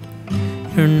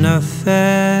 You're not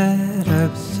that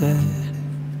upset.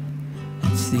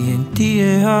 It's the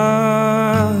idea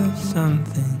of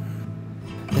something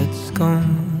that's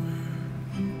gone.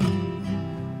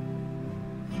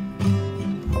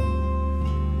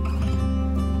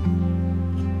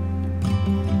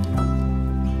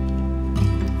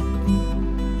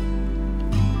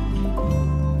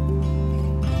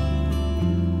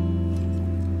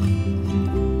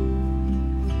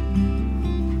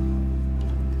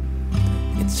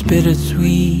 It's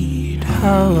bittersweet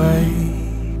how I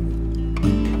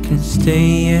can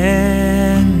stay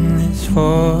in this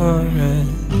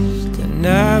forest and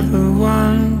never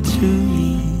want to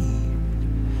leave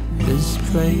this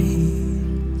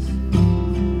place.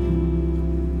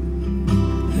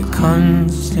 The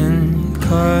constant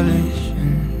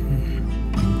collision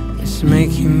is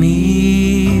making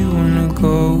me wanna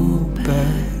go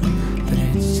back, but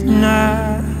it's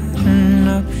not an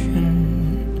option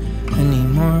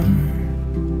anymore.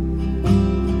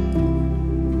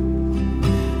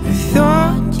 I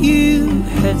thought you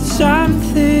had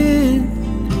something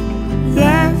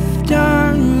left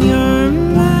on your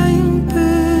mind,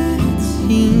 but it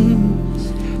seems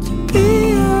to be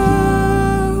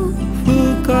all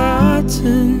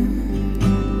forgotten.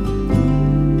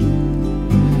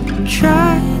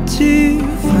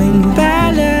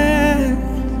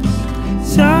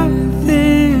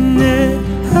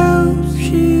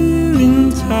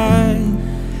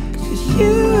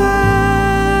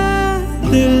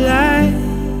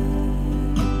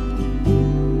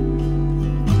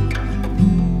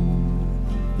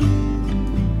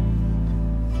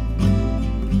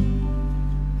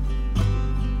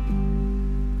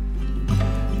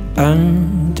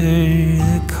 under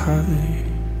the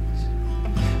covers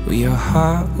where your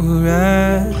heart will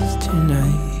rest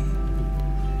tonight.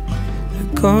 The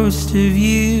ghost of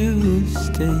you will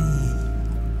stay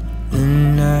the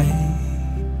night.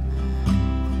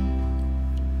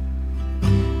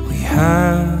 We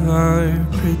have our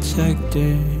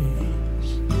protectors,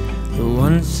 the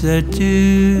ones that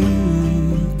do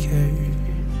care.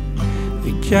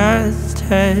 We just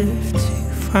have to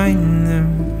find them,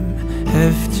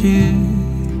 have to.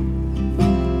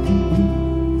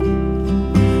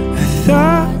 I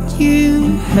thought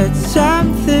you had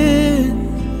something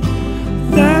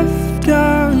left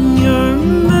on your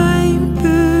mind,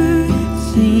 but it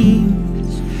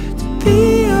seems to be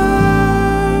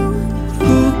all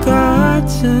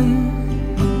forgotten.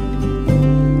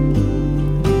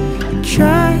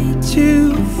 Try to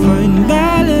find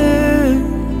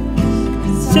balance,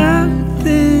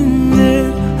 something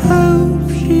that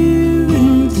helps you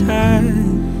in time.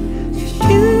 'Cause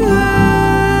you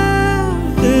are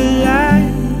the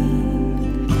light,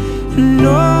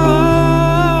 no.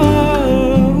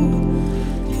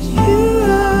 'Cause you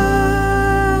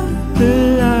are the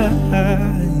light.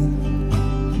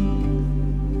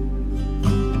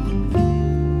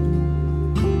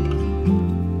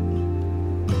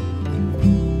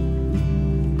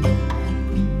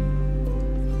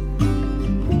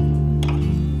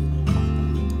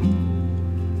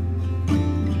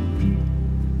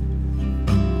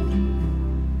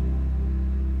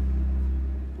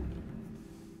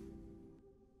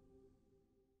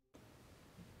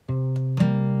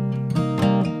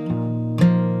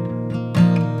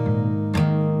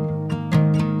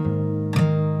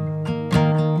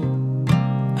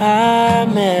 I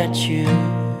met you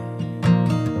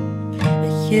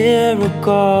a year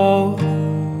ago.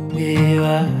 We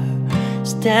were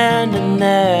standing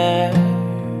there.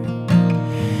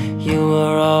 You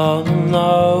were all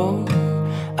alone.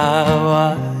 I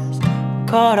was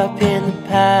caught up in the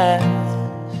past.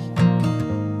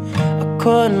 I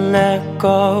couldn't let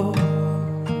go.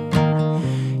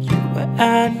 You were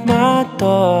at my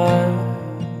door.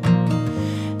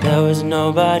 There was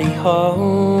nobody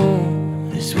home.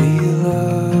 As we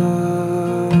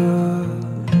look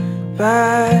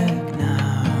back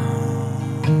now,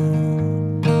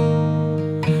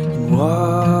 and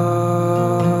what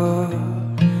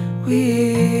we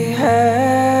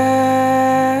had,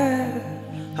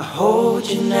 I hold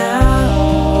you now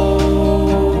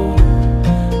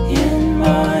in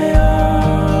my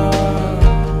arms.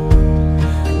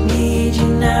 I need you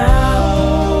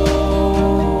now,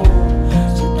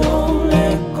 so don't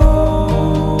let go.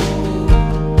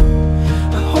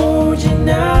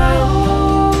 Now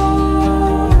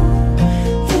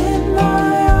in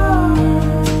my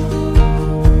arms,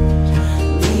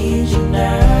 need you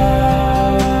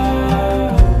now,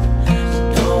 so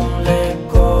don't let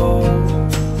go.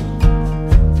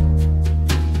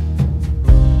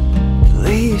 The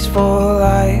leaves fall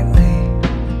lightly,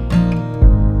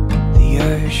 the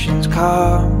ocean's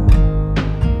calm.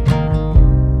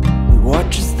 We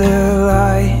watch as the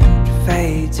light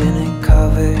fades and it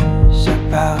covers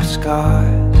up our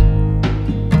scars.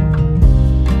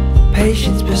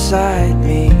 Patience beside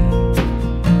me,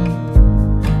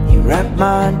 you're at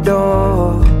my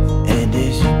door, and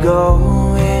as you go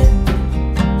in,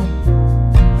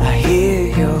 I hear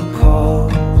your call.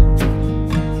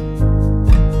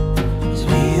 As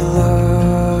we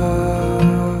look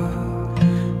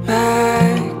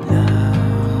back now,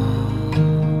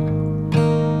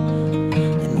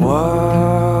 and what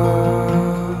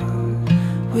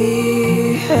we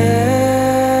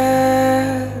had,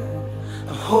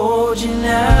 I hold you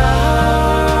now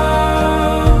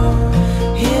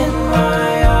in my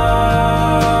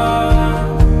arms.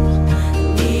 I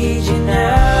need you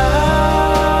now,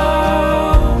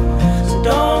 so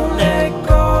don't let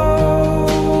go.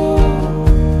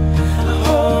 I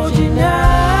hold you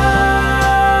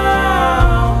now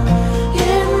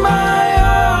in my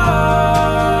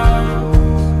arms.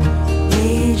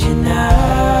 Need you now,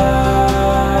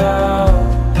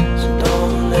 so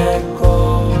don't let go.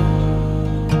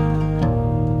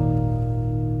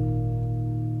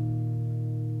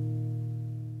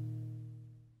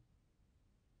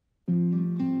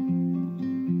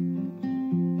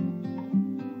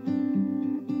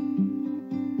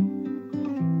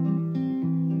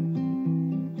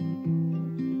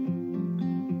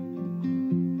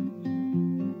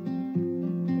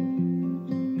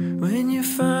 When you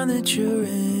find that you're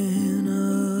in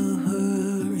a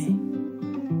hurry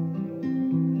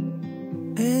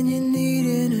and you need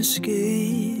an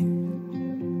escape,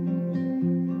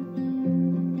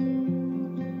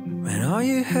 when all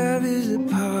you have is a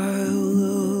pile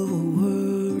of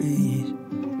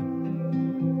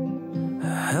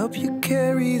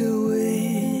carry the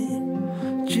weight.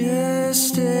 Just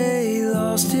stay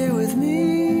lost here with me.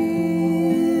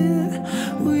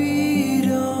 We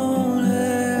don't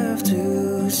have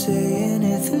to say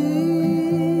anything.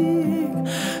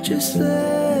 Just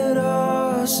let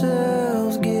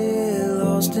ourselves get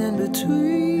lost in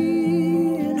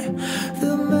between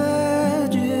the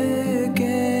magic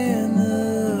and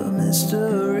the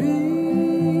mystery.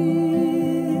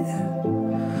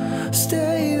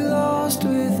 Stay lost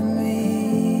with me.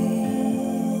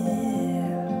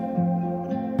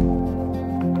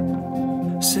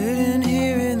 Sitting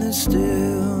here in the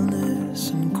stillness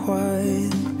and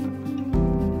quiet,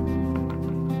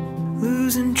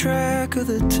 losing track of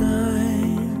the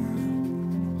time.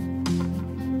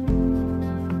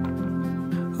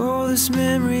 Oh, this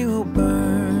memory will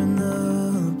burn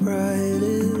the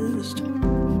brightest.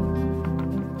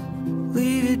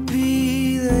 Leave it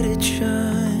be, let it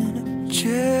shine.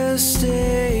 Just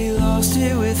stay lost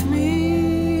here with me.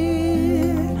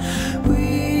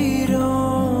 We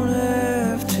don't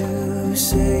have to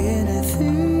say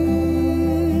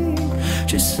anything.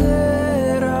 Just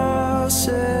let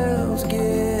ourselves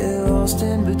get lost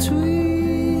in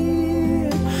between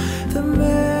the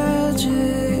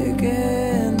magic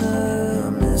and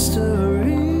the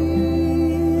mystery.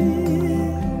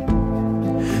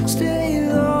 Stay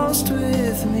lost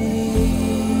with me.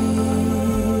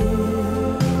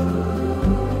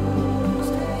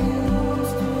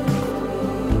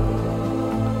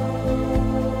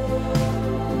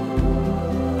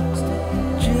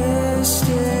 Just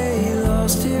stay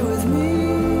lost here with me.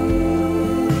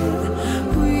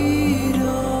 We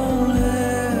don't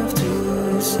have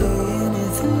to say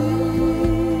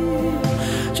anything.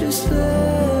 Just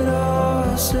let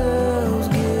ourselves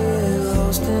get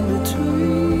lost in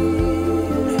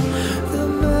between the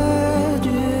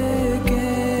magic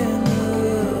and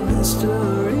the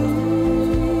mystery.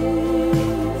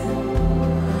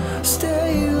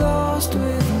 Stay lost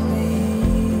with me.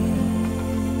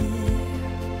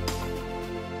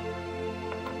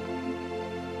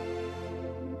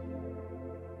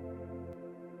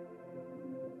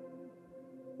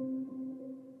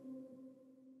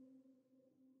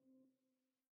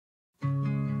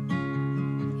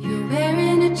 You're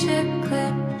wearing a chip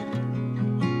clip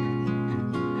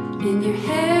in your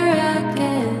hair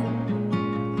again.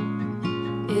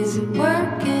 Is it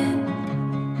working?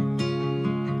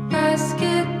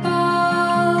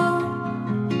 Basketball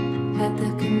at the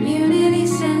community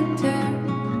center.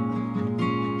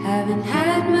 Haven't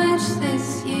had much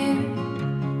this year.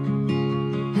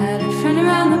 Had a friend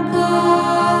around the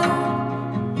block.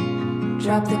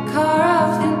 Drop the car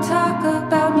off and talk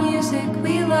about music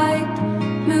we liked,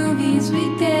 movies we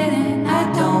didn't. I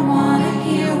don't wanna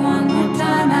hear one more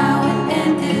time how it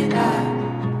ended. I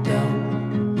don't.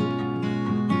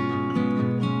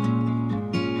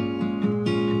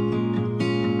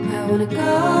 I wanna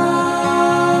go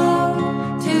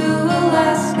to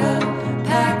Alaska.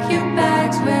 Pack your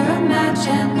bags, wear a match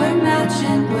and we're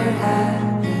matching. We're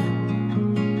having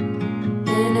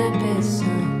an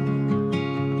episode.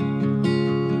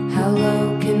 How low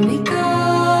can we go?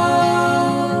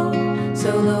 So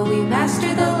low we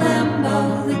master the limbo.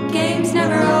 The game's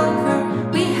never over.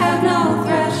 We have no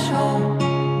threshold.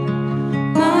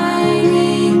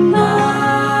 Mining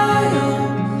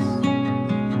miles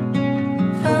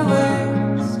for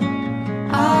words.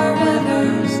 Our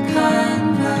rivers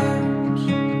converge.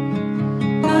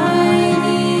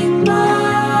 Mining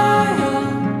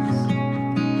miles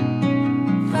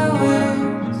for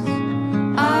words.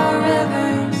 Our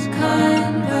rivers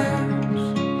converge.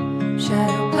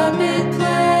 Shadow puppet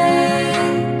play.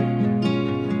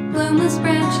 Bloomless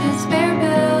branches, bare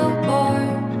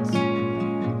billboards.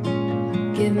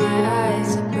 Give my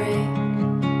eyes a break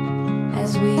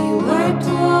as we were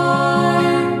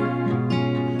torn.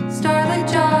 Starlight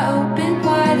jaw open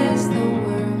wide as the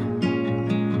world.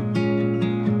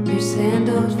 Your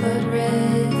sandaled foot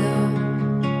rhythm.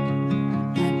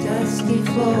 My dusty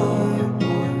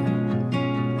floorboard.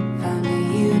 Found a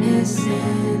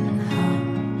unison hum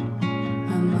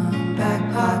among back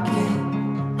pocket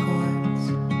chords.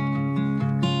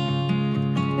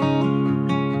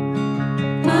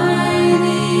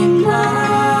 Mining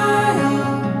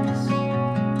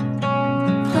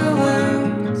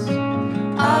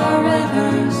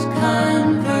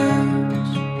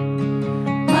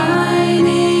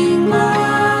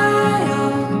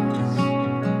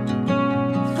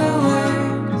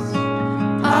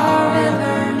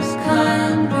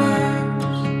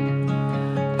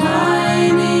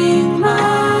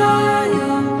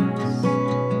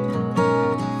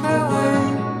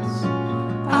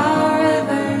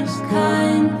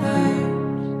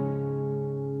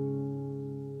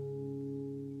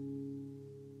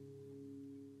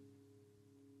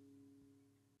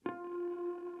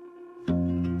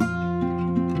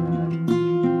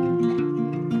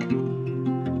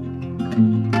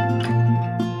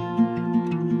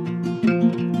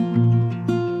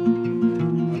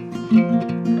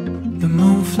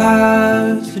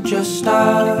clouds are just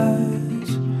stars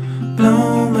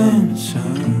blooming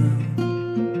soon.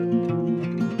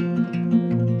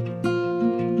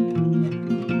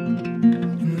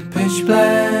 In the pitch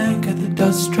black at the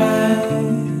dust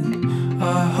track,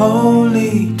 our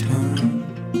holy tune.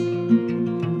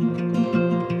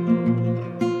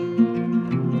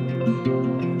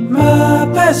 My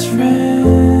best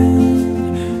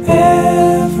friend,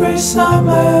 every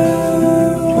summer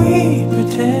we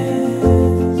pretend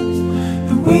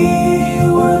that we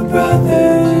were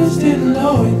brothers, didn't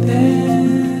know it then.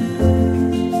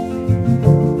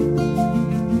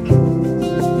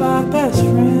 My best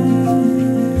friend.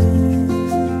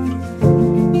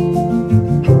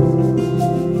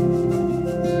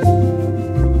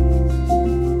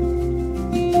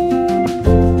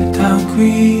 The town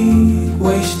creek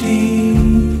waist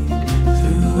deep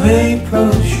through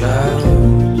April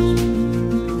showers.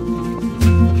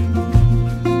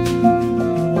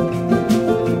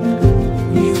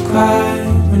 You cried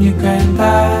when your grand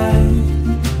died.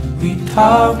 We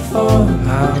talked for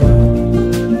hours.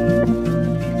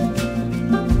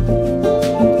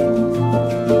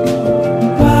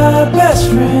 My best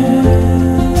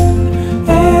friend,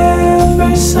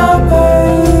 every summer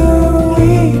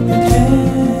we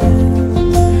pretend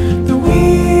that we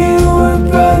were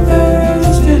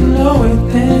brothers, didn't know it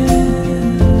then.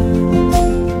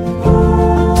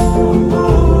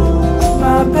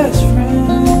 My best friend.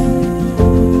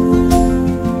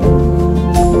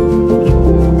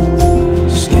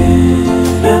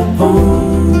 Skin and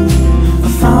bone, I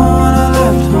found I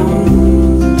left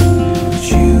home. But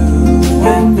you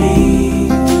and me,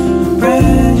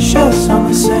 precious on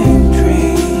the same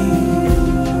tree.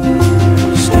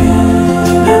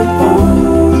 Skin and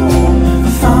bone, I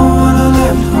found I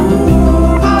left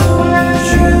home. But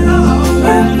you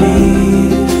and me,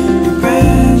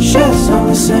 precious on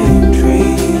the same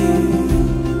tree.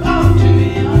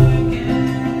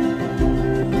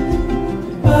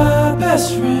 My best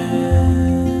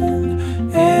friend,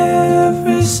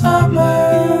 every summer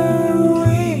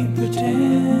we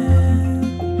pretend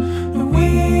that we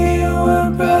were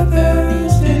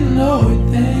brothers, didn't know it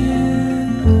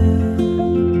then.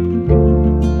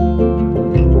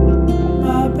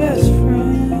 My best friend.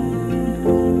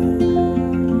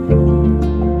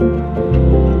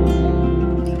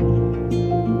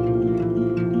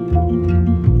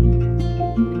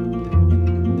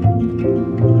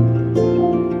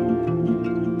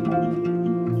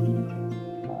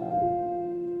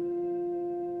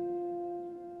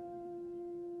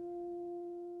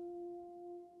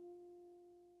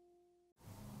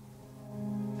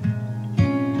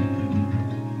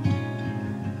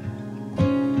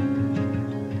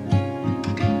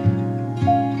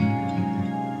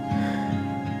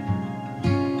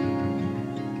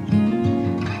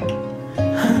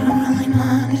 I don't really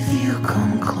mind if you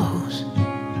come close.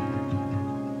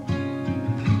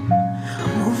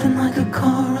 I'm moving like a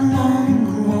car along a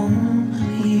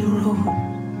lonely road,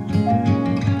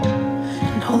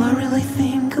 and all I really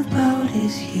think about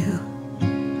is you,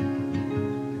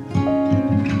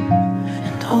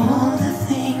 and all the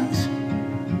things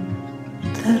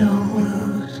that I'll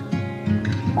lose,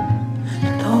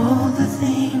 and all the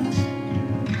things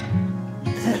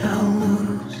that I'll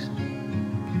lose.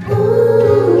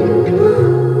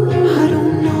 I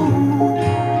don't know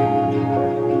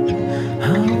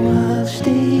how I've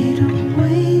stayed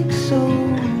awake so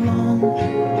long.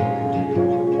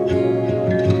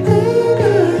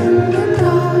 Later in the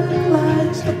dark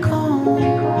lies the calm.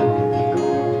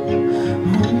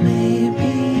 Or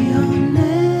maybe I'll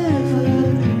never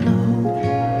know.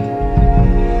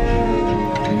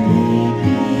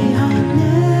 Maybe I'll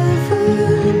never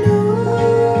know.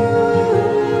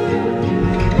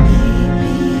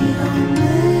 Maybe I'll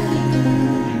never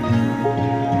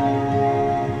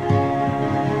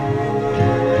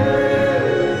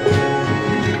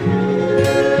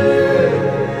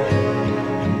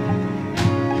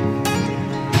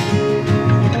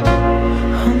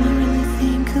all I really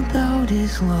think about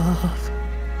is love.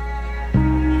 And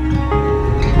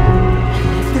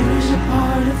if there is a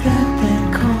part of that that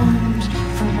comes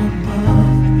from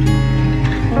above,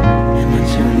 am I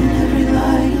turning every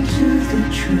lie into the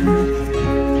truth?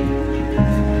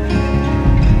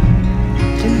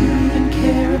 Do you even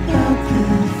care about the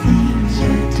things I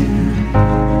do?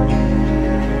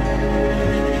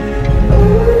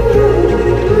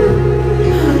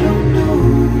 I don't know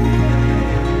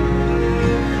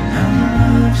how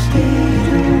I've stayed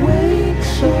awake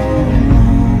so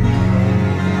long.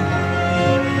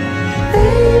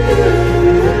 Baby, in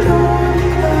the dark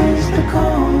lies the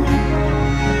calm.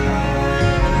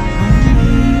 Or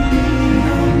maybe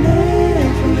I'll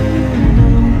never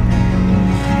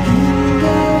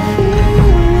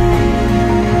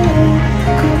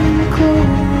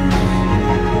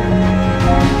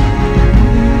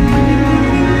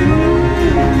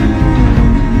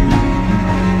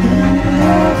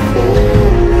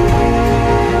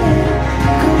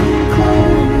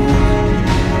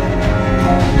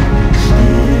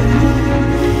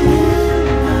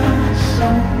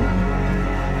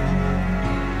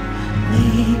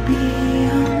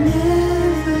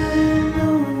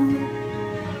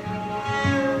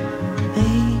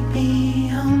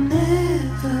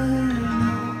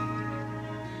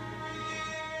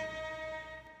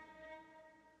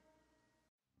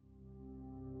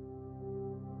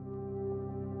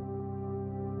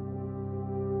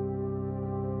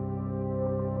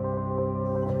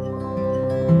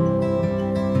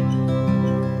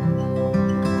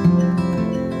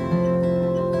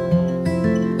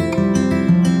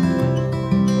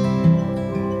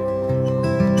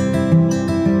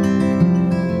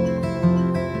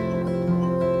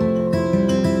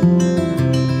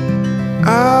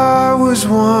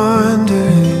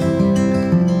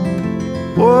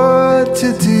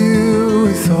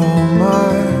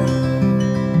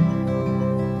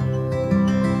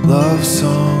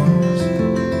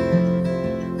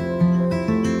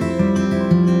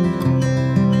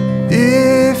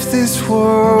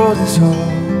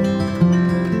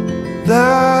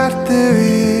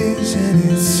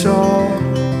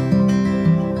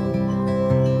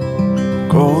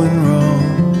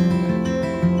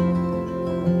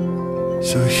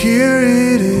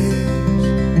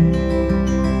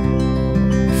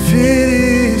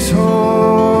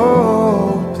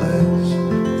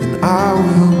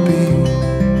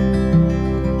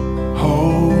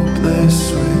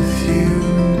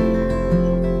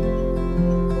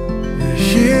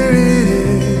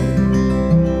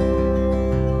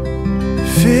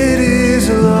If it is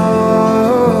lovely,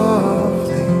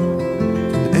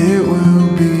 then it will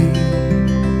be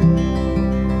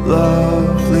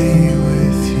lovely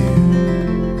with you.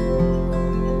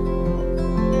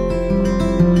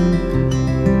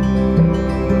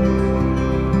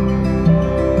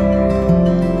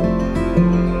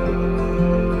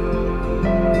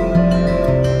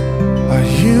 Are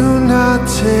you not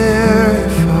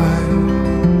terrified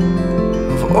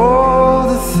of all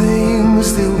the things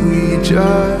that we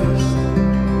just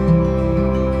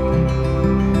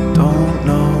don't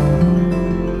know?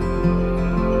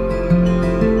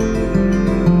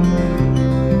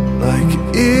 Like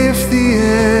if the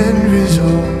end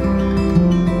result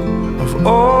of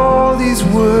all these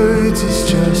words is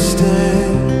just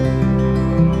an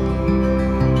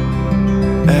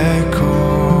echo.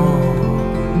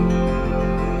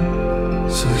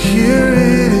 So here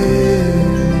it is.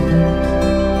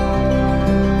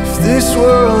 If this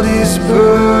world is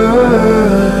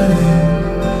burning,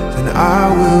 then I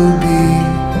will be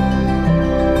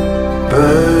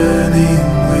burning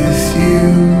with you.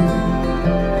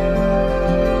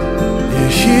 Yeah,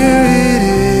 here it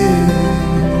is.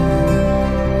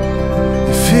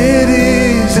 If it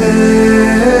is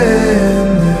endless,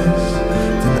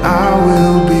 then I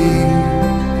will be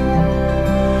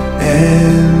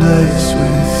endless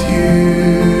with you.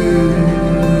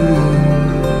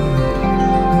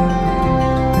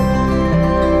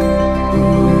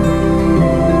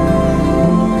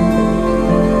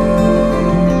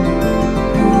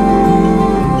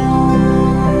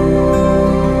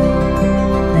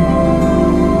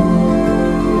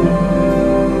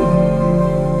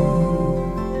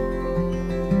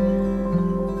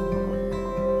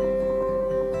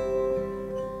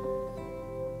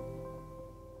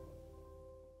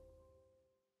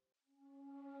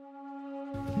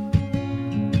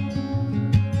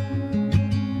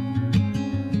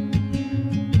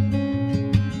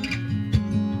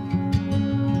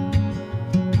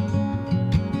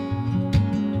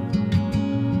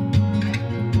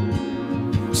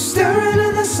 Staring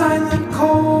in the silent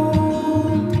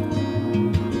cold.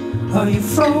 Are you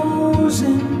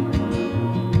frozen?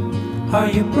 Are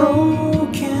you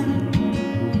broken?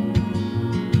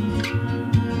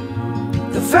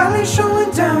 The valley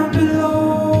showing down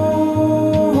below.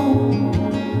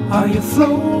 Are you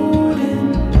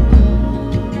floating?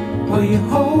 Were you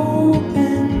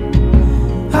hoping?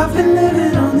 I've been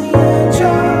living on the edge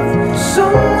of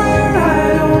somewhere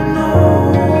I don't know.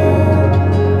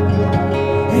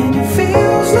 And it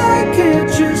feels like it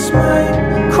just might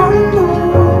crumble.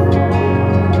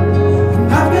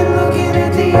 And I've been looking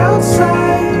at the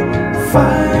outside,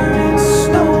 fire and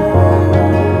snow,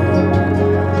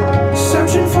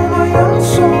 searching for my own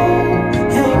soul,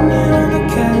 hanging on the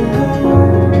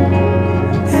gallows,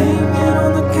 hanging on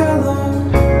the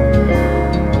gallows.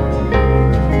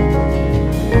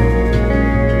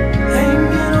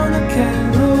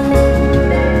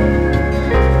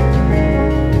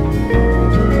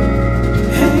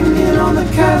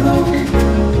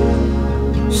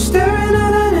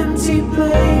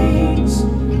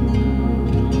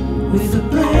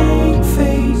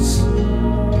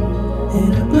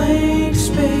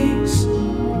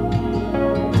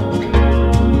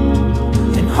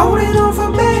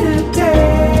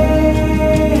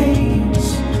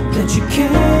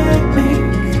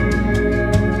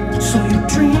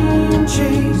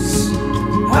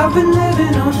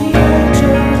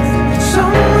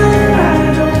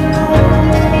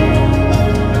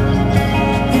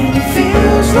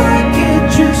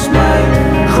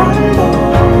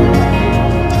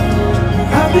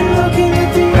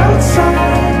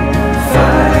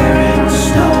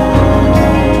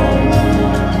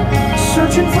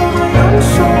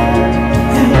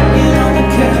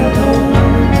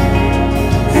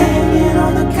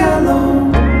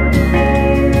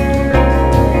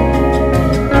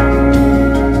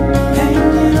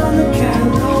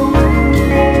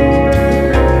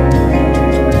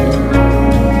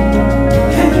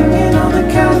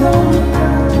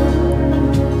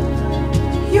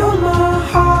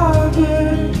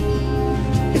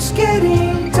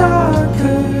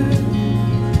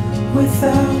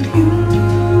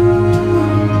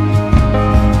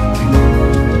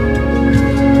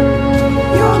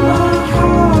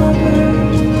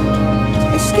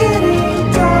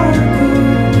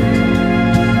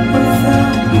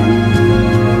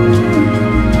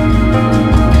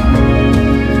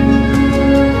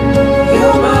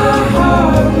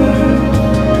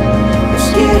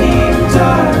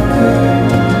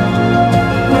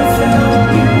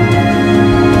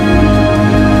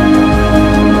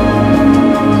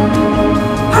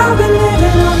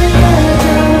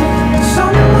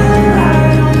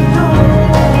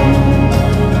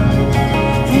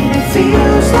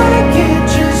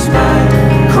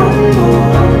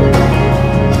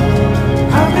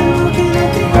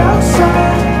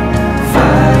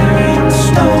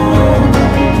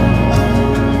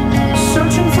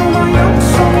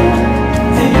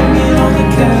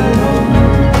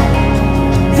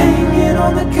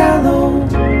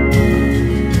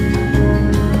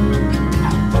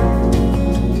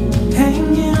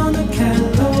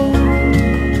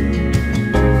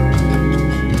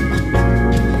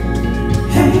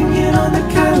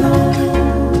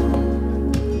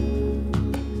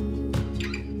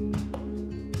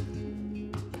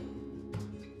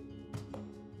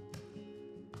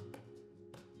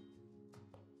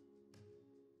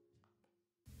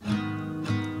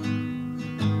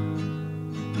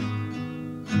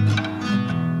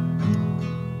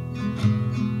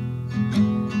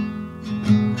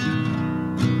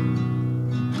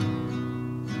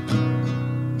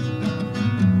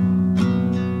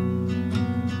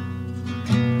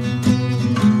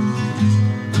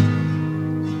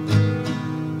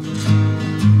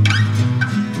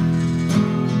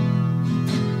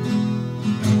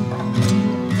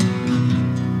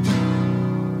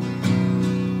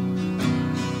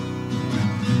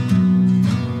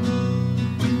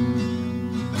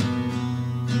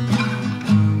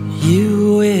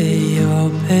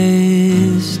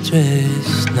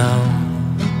 now,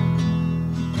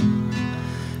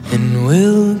 and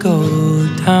we'll go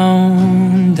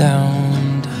down,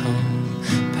 down, down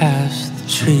past the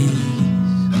trees.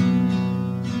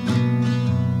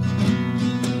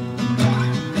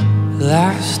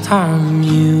 Last time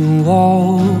you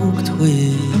walked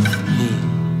with me,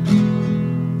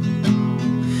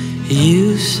 you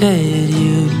said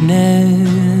you'd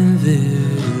never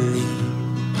leave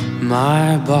my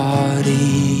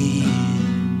body.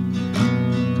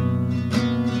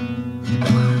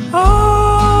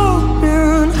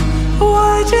 Open,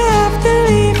 why'd you have to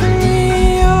leave me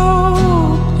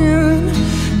open?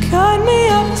 Cut me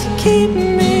up to keep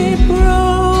me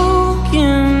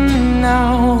broken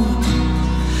now.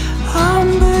 I'm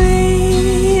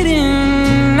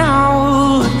bleeding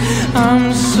out, I'm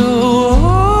so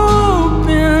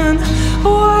open.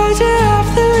 Why'd you have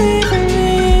to leave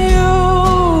me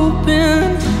open?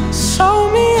 Sew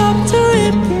me up to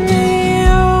rip me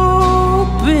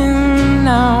open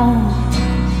now.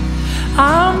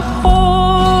 I'm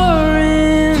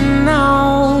pouring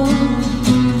out.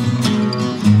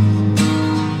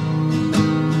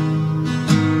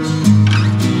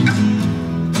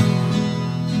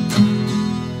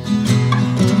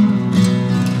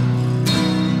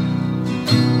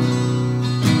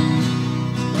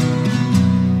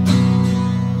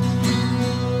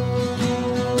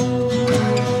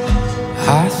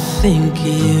 I think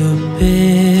you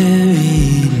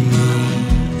buried me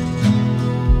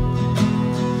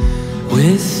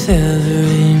with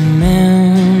every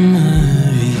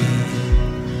memory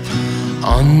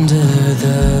under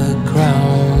the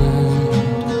ground.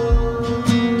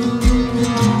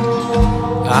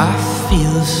 I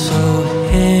feel so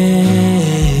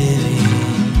heavy,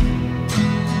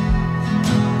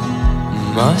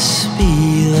 must be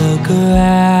the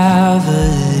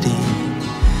gravity.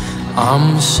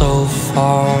 I'm so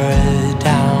far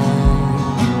down.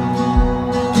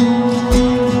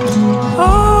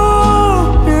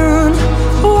 Open,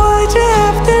 why'd you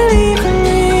have to leave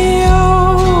me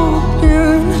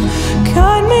open?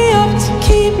 Cut me up to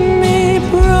keep me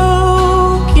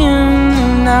broken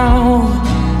now.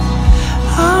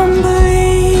 I'm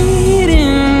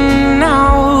bleeding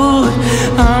out,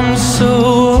 I'm so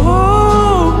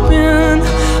open.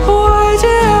 Why'd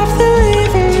you have to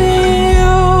leave me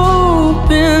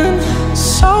open?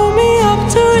 Sew me up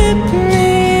to rip me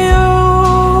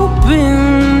open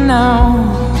now.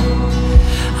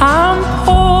 I'm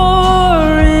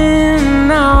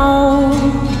pouring out.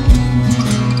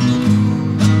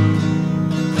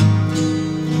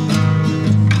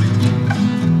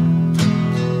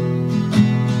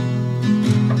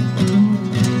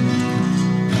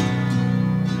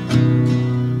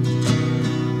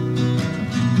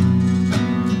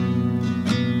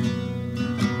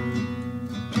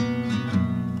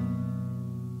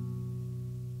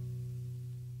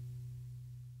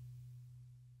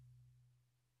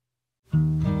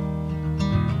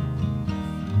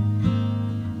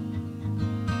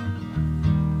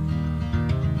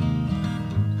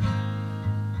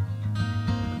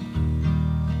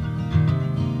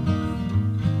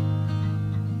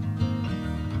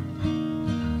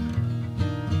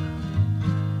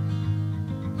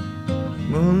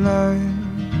 Moonlight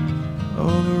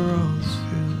over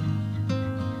Rosefield,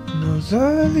 and those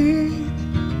early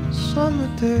summer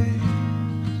days,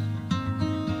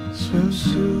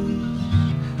 swimsuits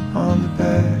on the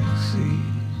backseat,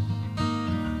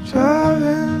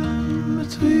 driving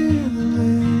between the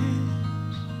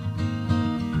lanes,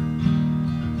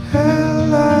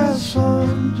 headlights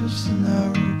on just an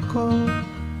hour ago,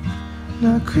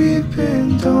 now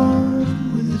creeping dawn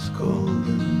with its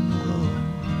golden glow.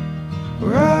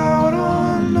 We're out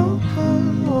on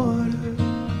open water,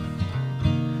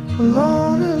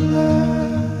 alone at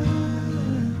last.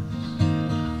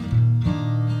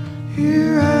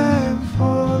 Here I am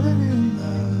falling in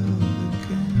love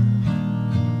again,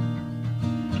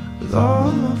 with all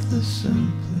of the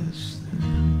simplest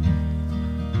things.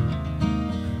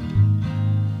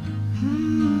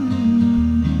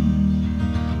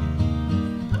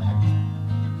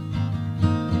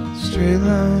 Straight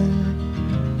line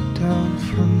down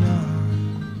from now,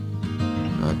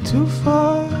 not too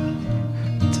far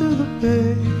to the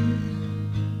bay.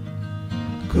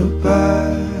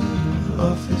 Goodbye,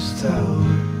 office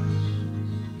towers.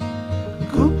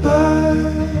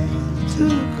 Goodbye to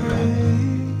the gray.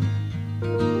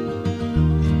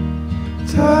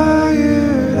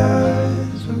 Tired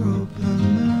eyes are open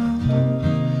now.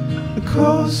 The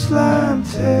coastline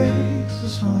takes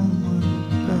us homeward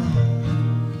bound.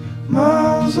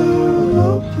 Miles of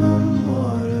open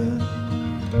water,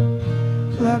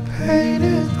 like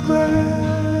painted glass.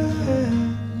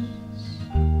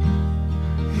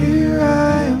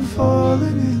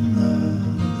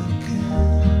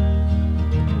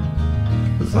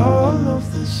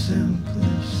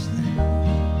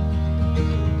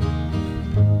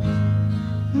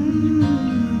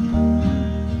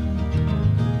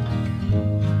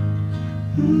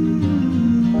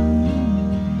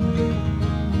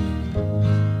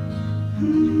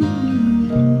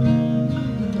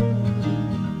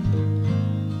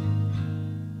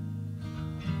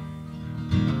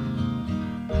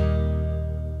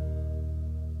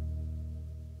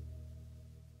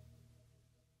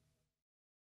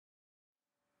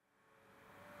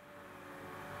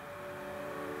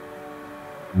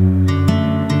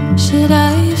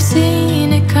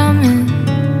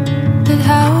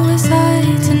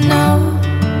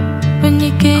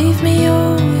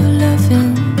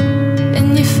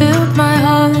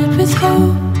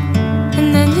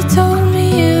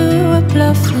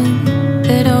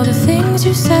 words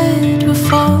you said were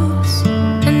false,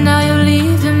 and now you're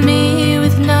leaving me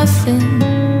with nothing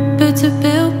but to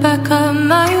build back up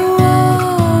my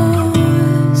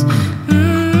walls.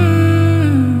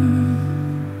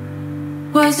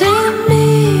 Was it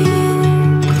me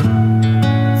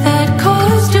that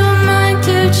caused your mind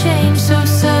to change so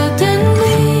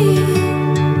suddenly?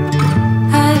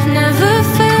 I've never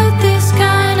felt this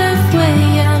kind of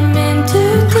way. I'm in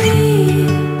too deep.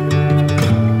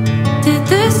 Did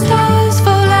the stars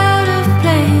fall out of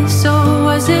place, or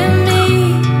was it me?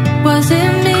 Was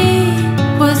it me?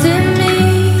 Was it me?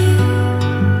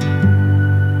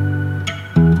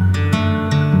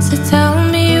 So tell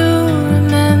me you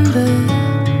remember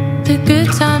the good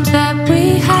times that we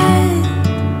had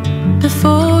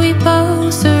before we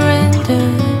both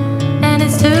surrendered, and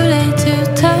it's too late to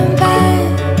turn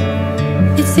back.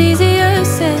 It's easier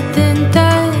said than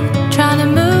done, trying to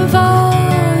move on.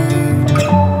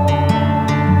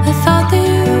 I thought that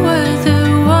you were the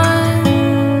one.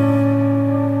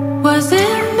 Was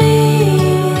it me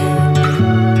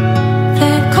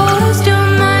that caused your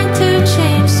mind to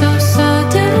change so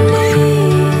suddenly?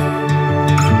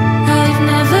 I've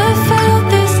never felt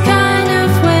this kind of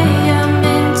way. I'm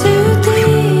in too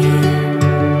deep.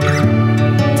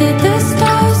 Did the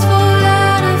stars fall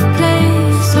out of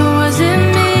place, or was it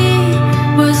me?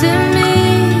 Was it me?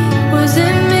 Was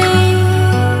it me?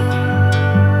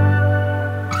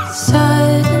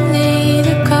 Suddenly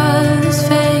the colors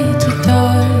fade to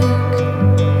dark,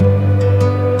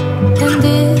 and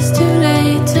it's too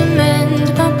late to mend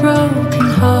my broken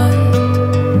heart.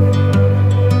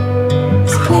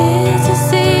 It's clear to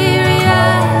see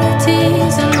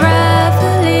realities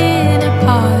unraveling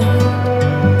apart.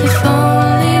 If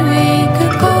only we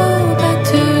could go back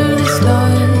to the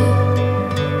start.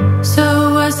 So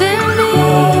was it me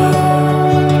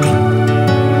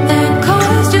that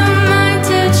caused your mind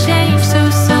to change so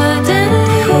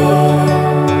suddenly?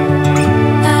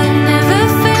 I've never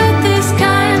felt this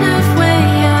kind of way.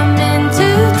 I'm in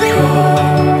too deep.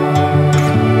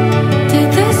 Did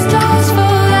the stars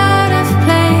fall out of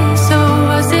place, or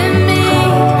was it me?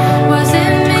 Was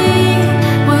it me?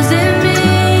 Was it me?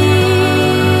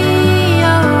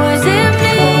 Oh, was it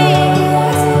me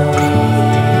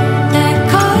that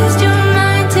caused your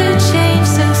mind to change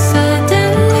so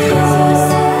suddenly?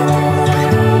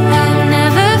 I've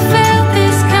never felt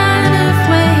this kind of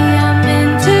way. I'm in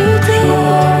too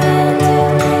deep.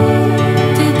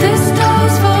 Did the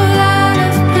stars fall out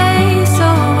of place,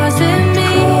 or was it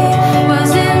me?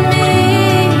 Was it me?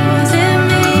 Was it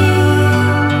me?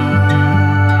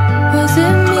 Was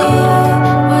it me?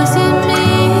 Was it me?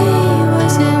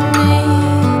 Was it me?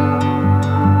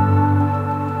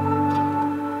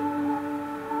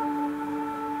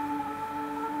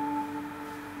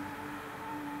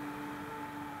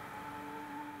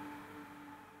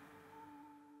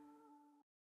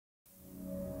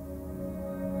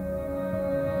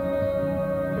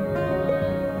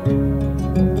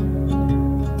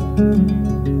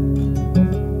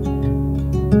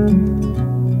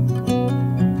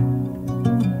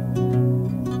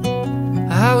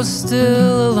 I was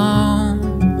still alone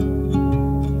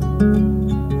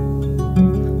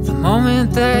the moment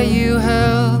that you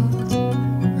held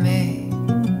me,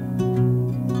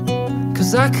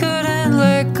 'cause I couldn't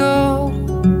let go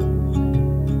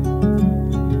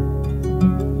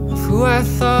of who I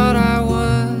thought I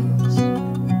was.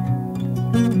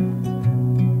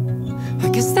 I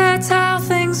guess that's how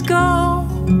things go.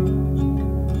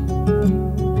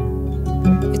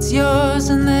 It's yours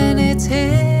and then it's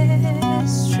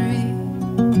history.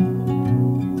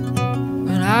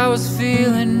 When I was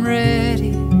feeling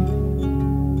ready,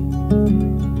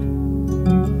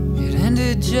 it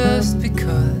ended just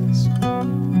because.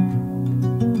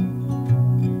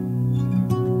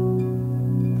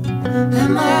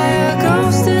 Am I a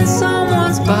ghost in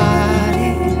someone's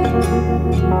body?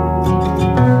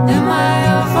 Am I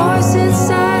a voice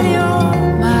inside your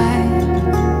mind?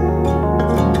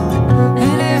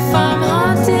 And if I'm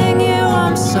haunting you,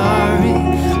 I'm sorry.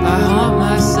 I haunt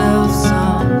myself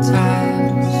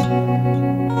sometimes.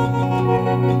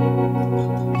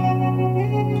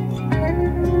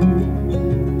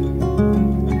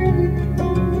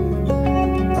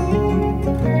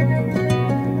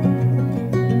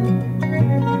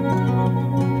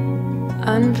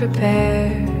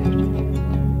 Unprepared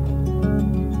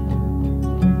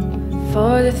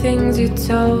for the things you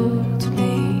told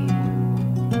me.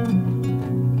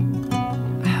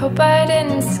 I hope I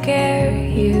didn't scare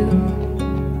you.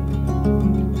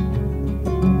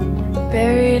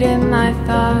 Buried in my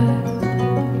thoughts,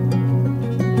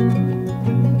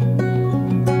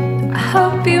 I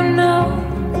hope you know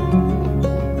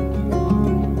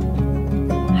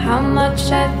how much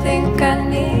I think I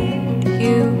need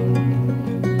you.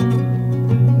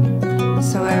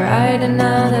 So I write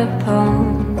another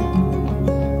poem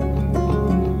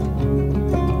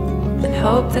and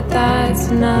hope that that's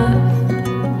enough.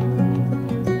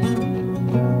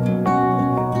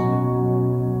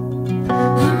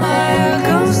 Am I a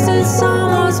ghost in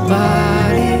someone's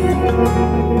body?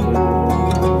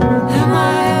 Am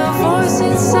I a voice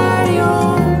inside your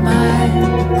mind?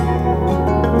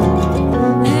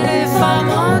 And if I'm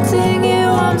haunting you,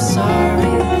 I'm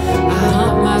sorry. I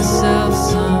haunt myself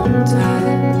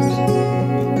sometimes.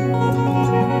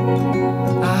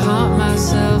 I haunt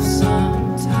myself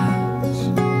sometimes.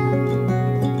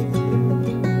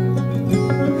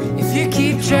 If you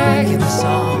keep dragging us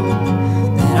on,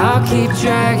 then I'll keep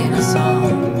dragging us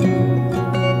on.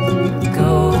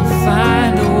 Go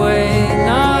find a way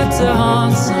not to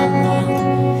haunt someone.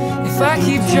 If I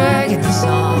keep dragging us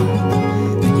on,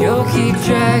 then you'll keep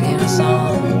dragging us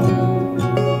on.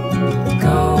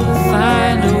 Go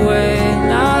find a way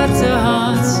not to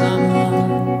haunt someone.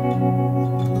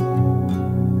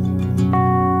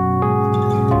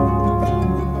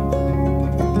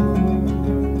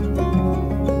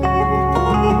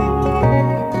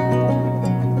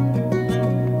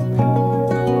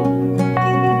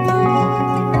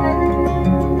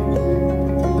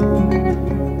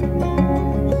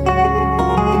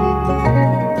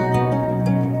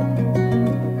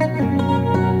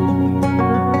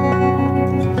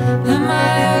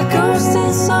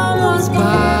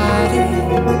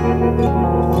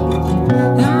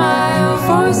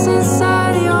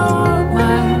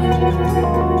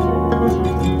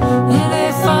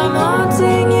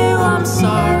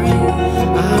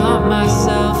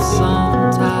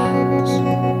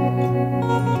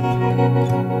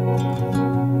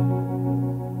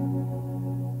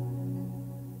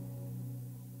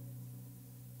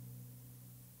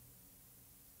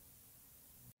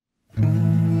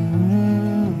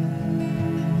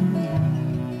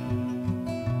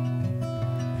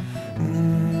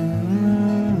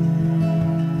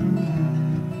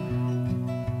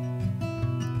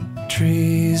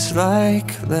 Trees like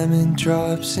lemon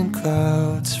drops and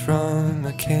clouds from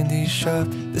a candy shop.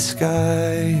 The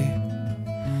sky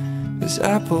is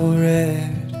apple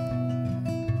red.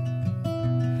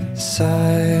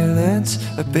 Silence,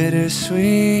 a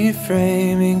bittersweet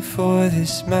framing for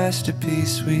this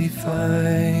masterpiece we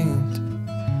find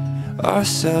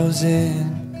ourselves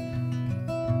in.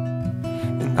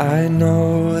 And I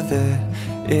know that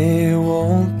it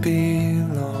won't be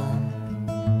long.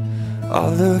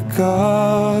 I'll look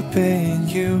up and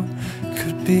you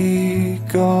could be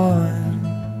gone.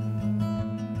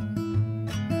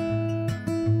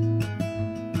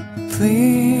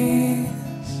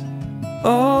 Please,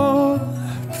 oh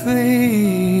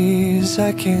please,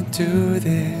 I can't do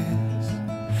this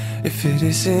if it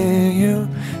isn't you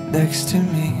next to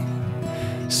me.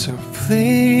 So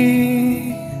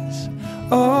please,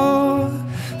 oh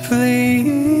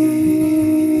please,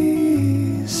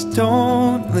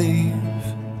 don't leave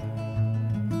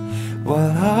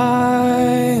while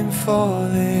I'm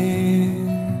falling.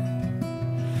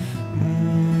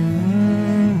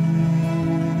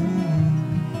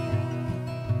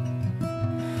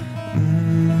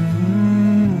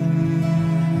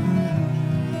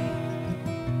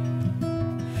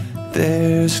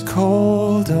 There's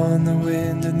cold on the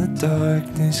wind and the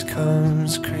darkness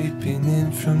comes creeping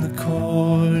in from the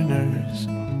corners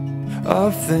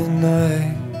of the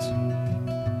night.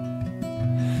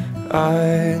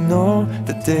 I know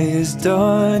the day is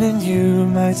done and you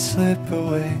might slip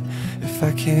away if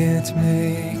I can't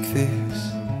make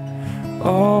this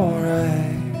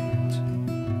alright.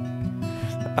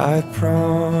 I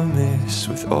promise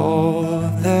with all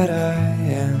that I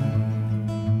am,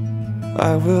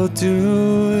 I will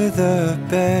do the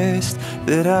best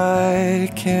that I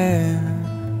can.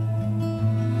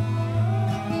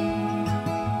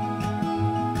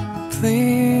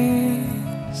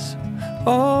 Please,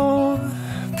 oh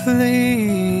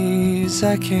please,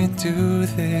 I can't do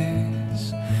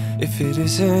this if it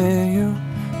isn't you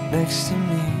next to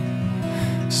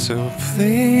me. So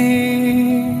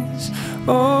please,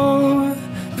 oh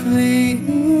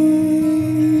please,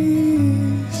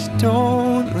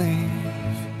 don't leave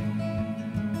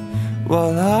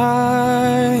while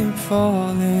I'm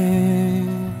falling.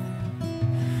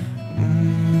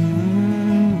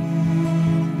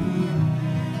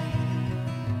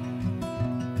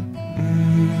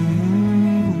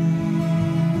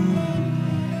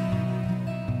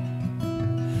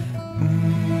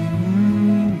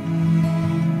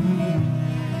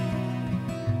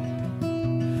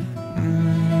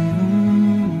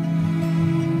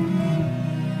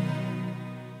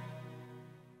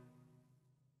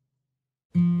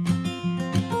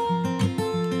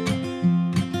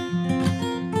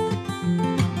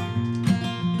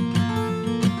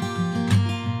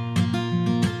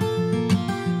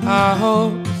 our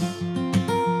hopes.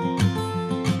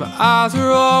 My eyes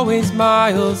are always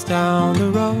miles down the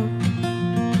road.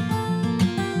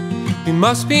 We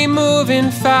must be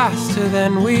moving faster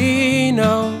than we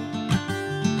know.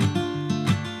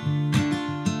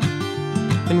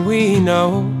 And we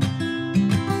know.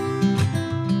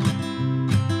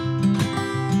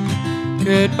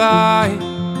 Goodbye.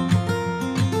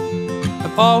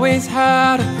 I've always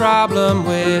had a problem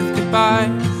with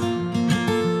goodbyes.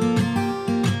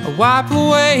 I wipe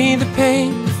away the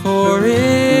pain before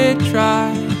it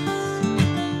dries.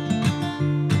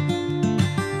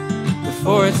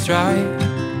 Before it's dry.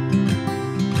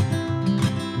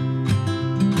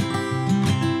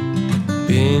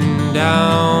 Been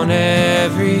down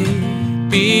every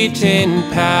beaten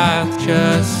path,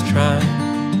 just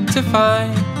trying to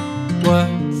find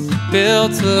what's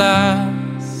built to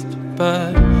last.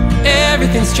 But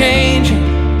everything's changing,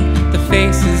 the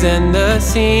faces and the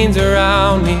scenes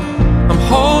around me. I'm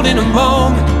holding a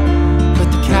moment, but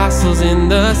the castles in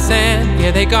the sand,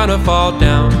 yeah, they're gonna fall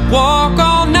down. Walk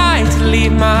all night to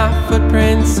leave my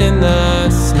footprints in the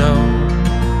snow.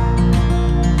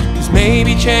 'Cause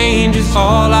maybe change is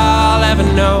all I'll ever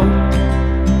know.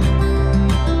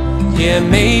 Yeah,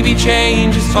 maybe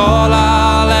change is all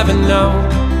I'll ever know.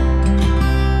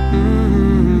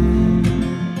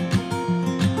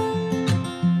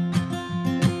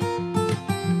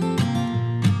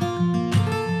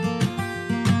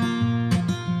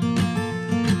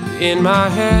 In my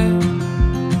head,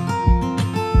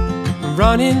 I'm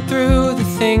running through the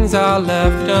things I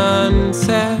left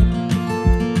unsaid,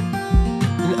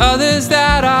 and others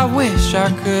that I wish I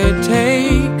could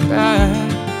take back.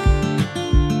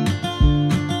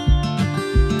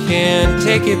 Can't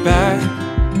take it back.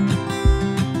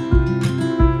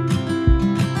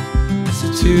 So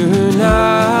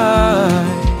tonight,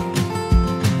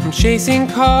 I'm chasing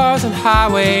cars on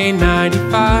Highway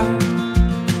 95,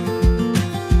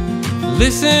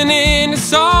 listening to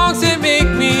songs that make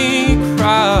me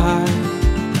cry.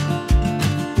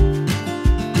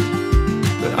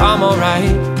 But I'm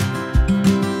alright.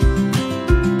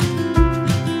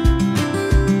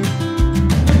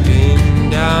 Been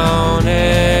down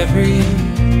every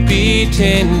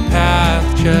beaten path,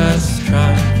 just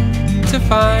trying to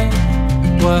find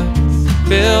what's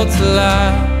built to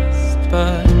last.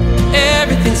 But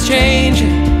everything's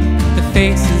changing, the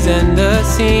faces and the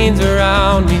scenes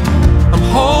around me. I'm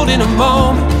holding a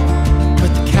moment,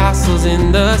 but the castles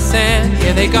in the sand,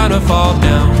 yeah, they're gonna fall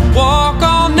down. Walk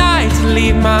all night to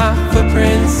leave my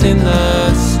footprints in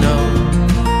the snow.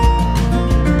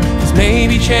 'Cause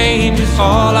maybe change is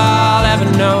all I'll ever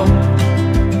know.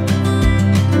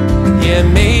 Yeah,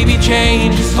 maybe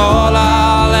change is all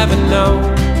I'll ever know.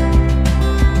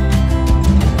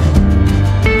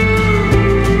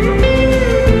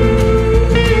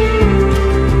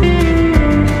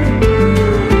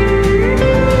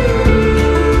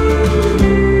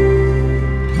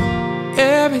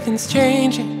 Everything's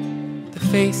changing, the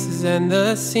faces and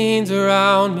the scenes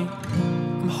around me.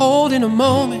 I'm holding a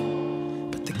moment,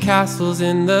 but the castles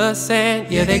in the sand,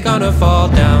 yeah, they're gonna fall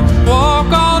down.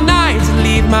 Walk all night to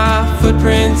leave my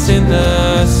footprints in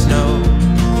the snow.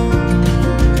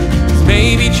 'Cause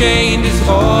maybe change is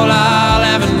all I'll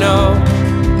ever know.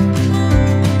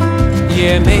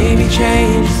 Yeah, maybe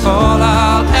change is all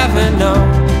I'll ever know.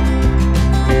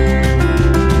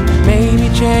 Maybe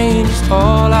change is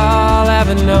all I'll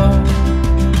ever know.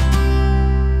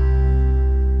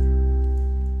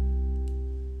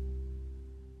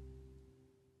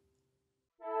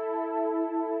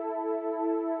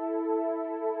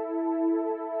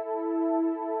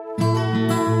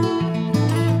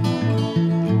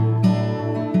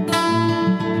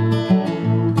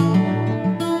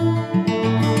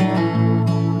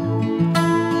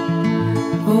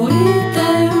 Wait,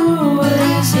 there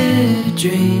was a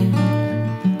dream,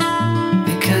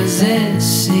 because it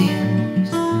seems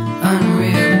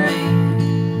unreal to me.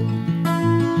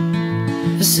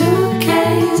 The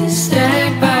suitcase is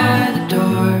stacked by the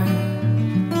door,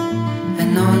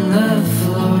 and on the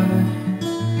floor,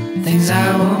 things I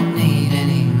won't need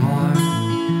anymore.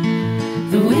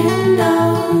 The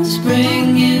windows bring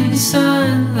in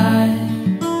sunlight,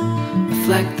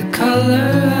 reflect the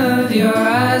color of your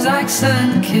eyes like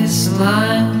sun-kissed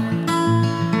lime.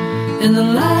 And the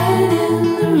light in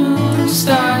the room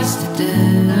starts to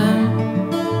dim,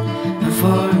 and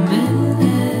for a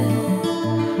minute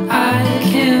I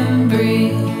can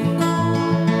breathe.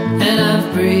 And I've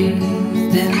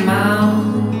breathed in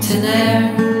mountain air.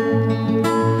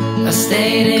 I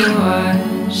stayed and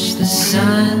watched the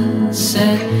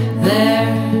sunset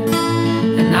there,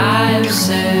 and I've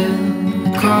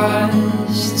sailed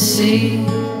across the sea.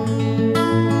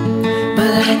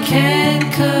 can't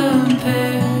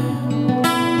compare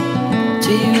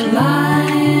to you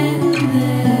lying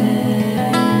there.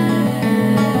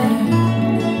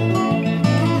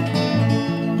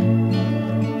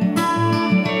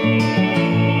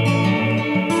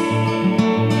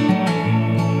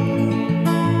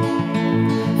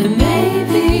 And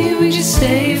maybe we should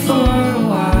stay for a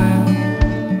while.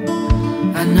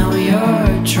 I know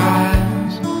your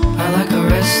trials are like a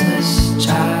restless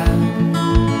child,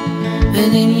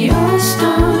 and in your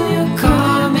storm you're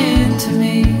coming to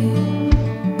me.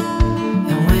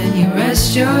 And when you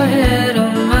rest your head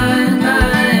on mine,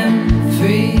 I am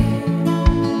free.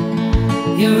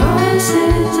 Your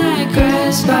voices like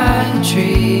grass by the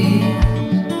tree,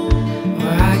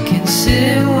 where I can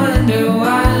sit and wonder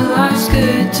why life's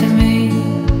good to me.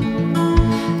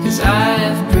 'Cause I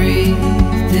have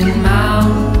breathed in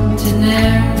mountain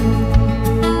air,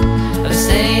 I've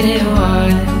stayed and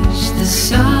watched the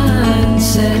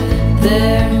sunset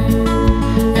there,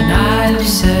 and I've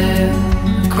sailed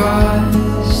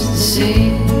across the sea,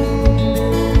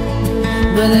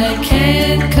 but I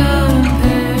can't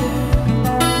compare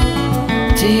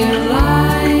to you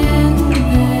lying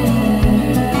there.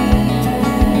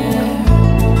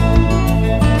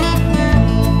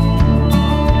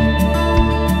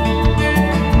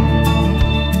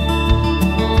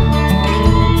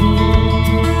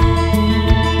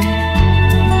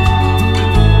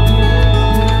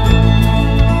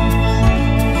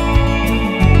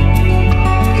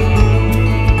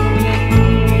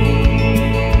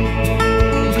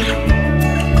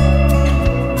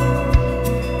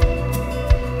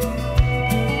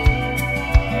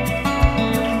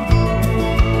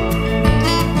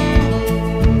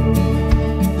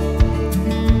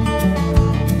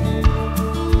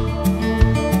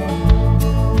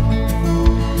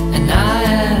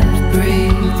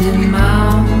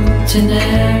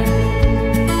 Air.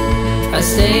 I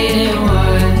stayed and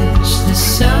watched the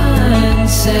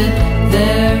sunset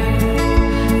there,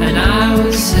 and I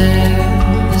would sail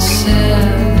the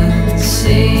 7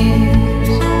 seas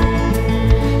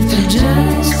to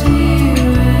just be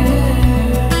where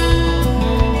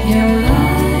you're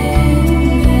lying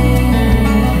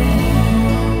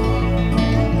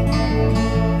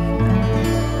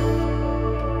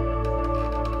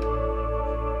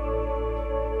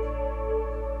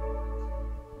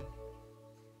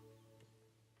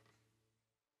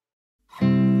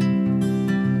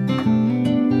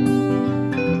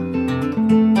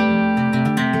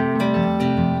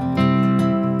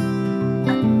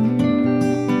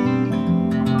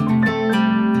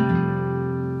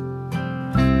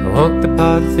Walk the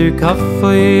path through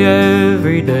Coffey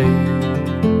every day,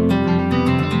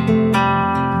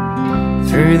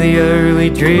 through the early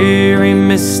dreary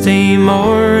misty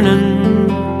morning.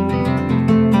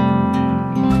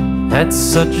 At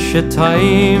such a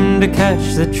time to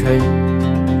catch the train,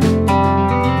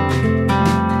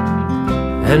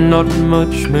 and not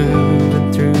much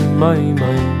moving through my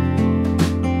mind.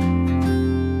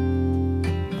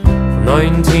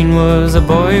 19 was a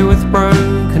boy with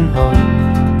broken heart,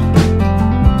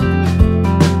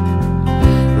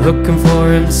 looking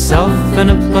for himself in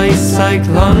a place like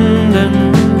London.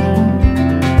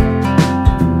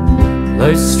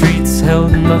 Those streets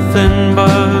held nothing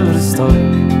but a start,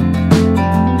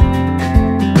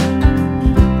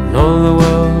 and all the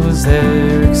world was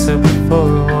there except for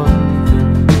one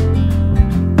thing,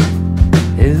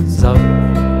 his art.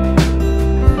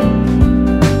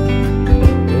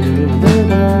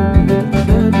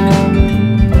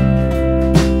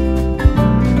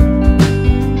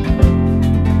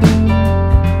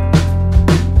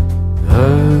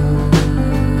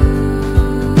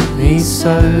 He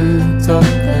soaked up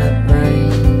that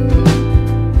rain,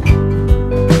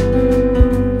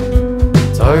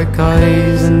 dark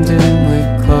eyes and dimly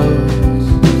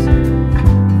closed.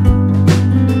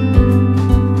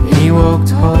 He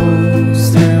walked holes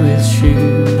through his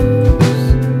shoes,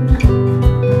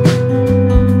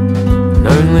 and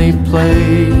only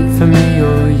played for me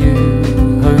or you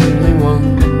only once.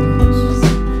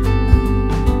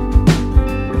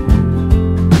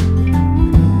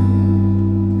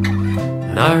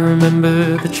 I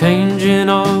remember the changing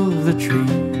of the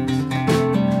trees,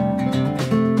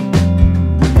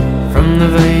 from the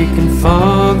vacant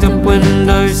fogged up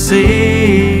window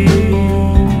seat.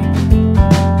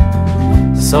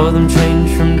 Saw them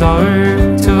change from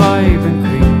dark to vibrant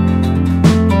green.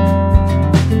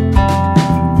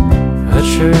 It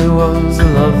sure was a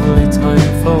lovely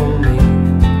time for me.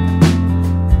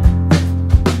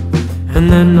 And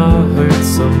then I heard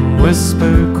some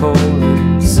whisper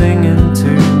calling, singing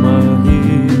to my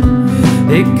ear.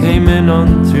 It came in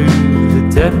on through the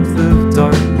depth of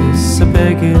darkness are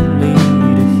begging me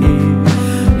to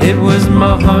hear. It was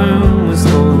my home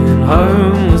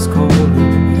was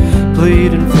calling,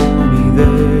 pleading for me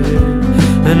there.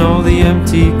 And all the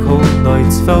empty cold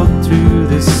nights felt through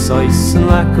this ice and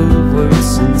lack of words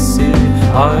sincere.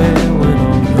 I went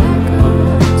on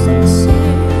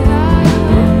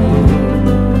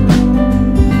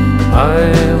I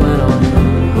went on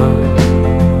home.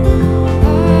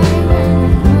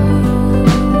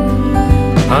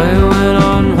 I went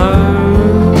on home.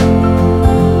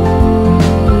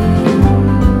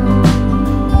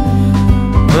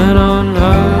 Went on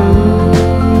home.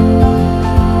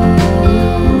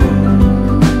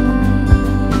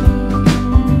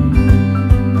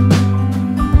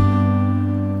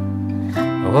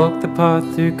 I walk the path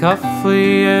through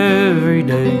coffee every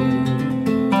day.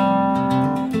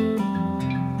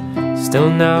 Still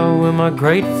now am I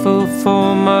grateful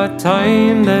for my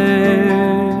time there.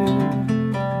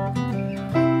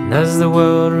 And as the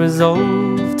world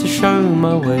resolved to show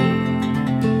my way,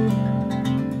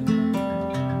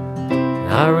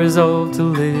 I resolved to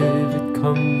live it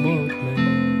come what may.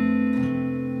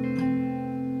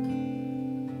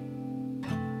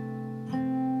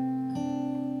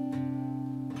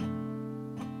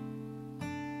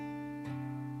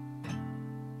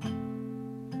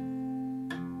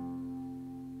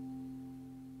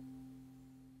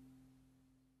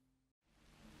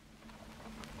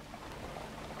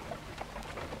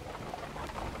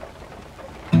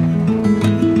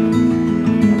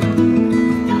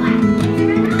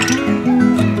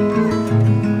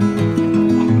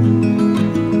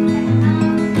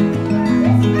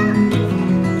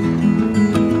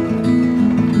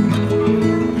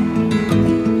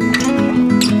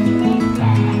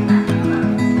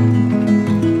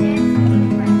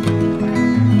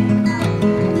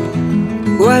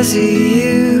 Was it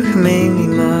you who made me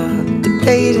mock?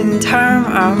 Debating time,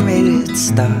 I made it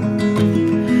stop.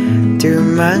 Do you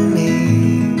remind me?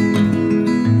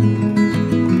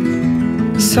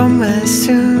 Somewhere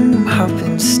soon, I'm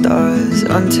hopping stars.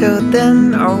 Until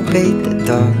then, I'll bait the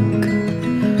dark.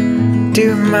 Do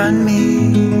you remind me?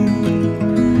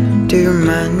 Do you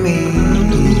remind me?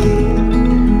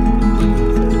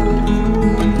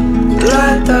 La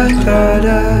da da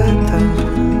da da.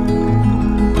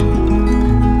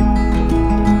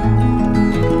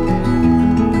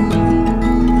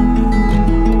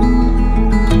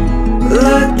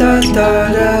 La da da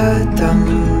da dum.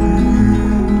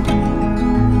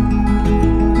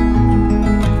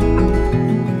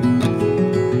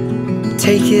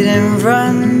 Take it and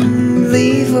run,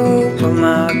 leave open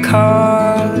my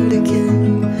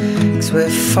cardigan, 'cause we're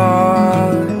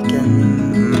far again.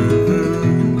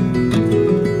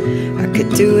 I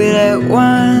could do it at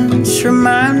once,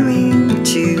 remind me what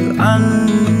you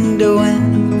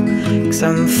underwent, 'cause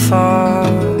I'm far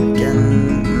again.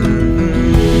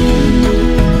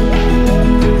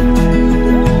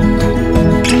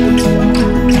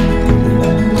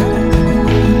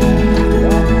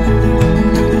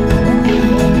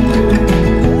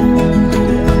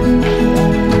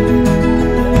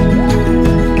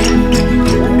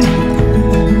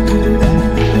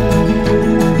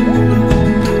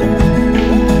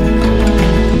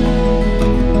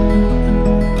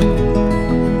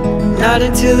 Not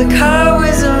until the car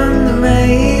was on the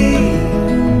way.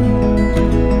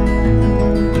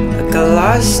 I got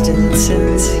lost in its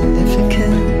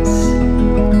insignificance.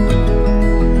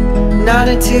 Not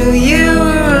until you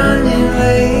were running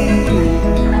late.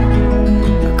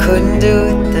 I couldn't do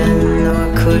it then, no, I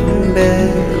couldn't bear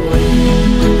the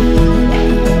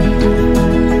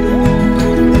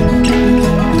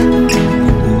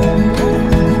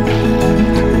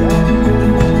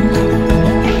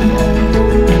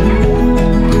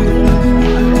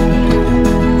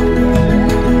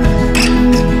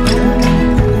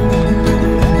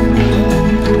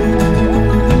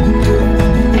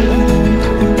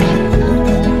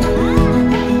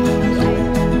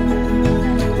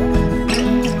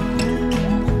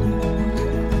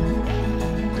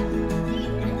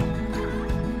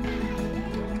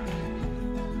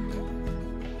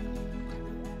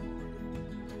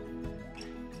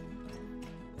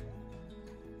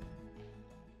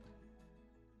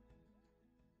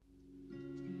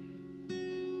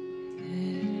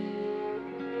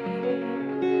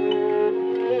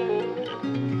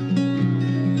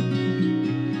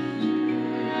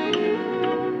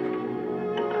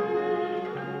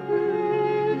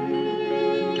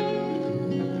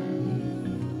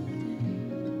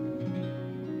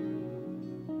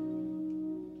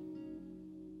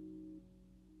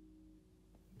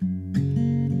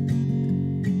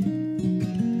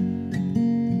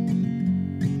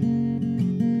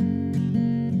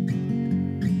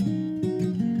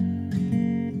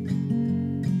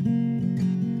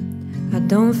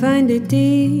don't find it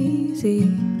easy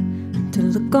to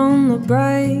look on the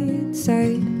bright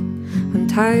side. I'm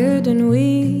tired and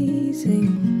wheezing,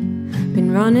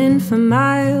 been running for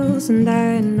miles, and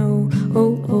I know,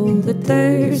 that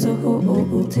there's a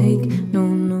hole. Take no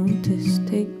notice,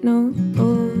 take no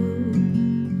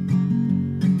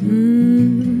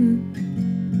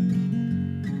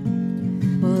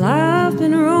Well, I've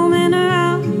been roaming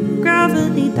around,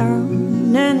 gravity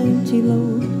down, energy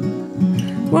low.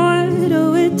 What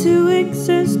a way to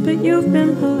exist, but you've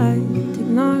been polite,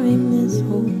 ignoring this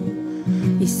hole.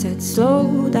 He said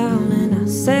slow down and I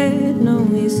said no.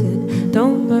 He said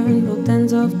don't burn both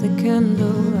ends of the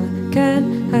candle. I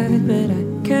can't hide but I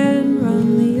can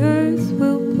run. The earth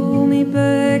will pull me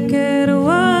back at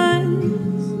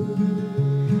once,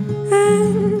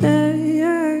 and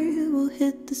I will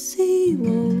hit the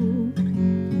seawall.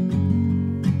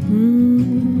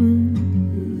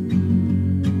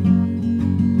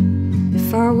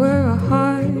 If I were a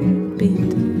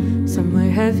heartbeat, somewhere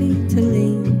heavy to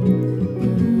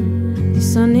lean,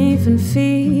 this uneven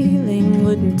feeling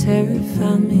wouldn't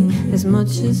terrify me as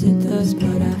much as it does.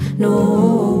 But I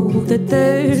know that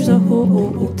there's a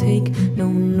hole. Take no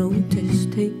notice,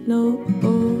 take no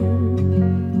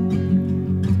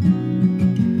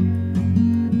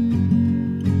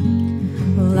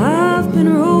Well, I've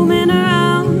been roaming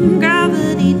around,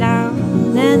 gravity down,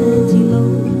 energy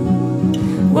low.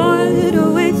 What a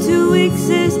way to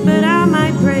exist, but I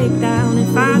might break down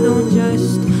if I don't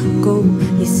just go.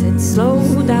 He said slow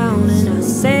down and I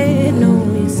said no.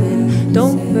 He said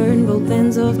don't burn both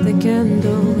ends of the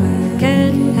candle. I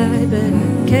can't hide but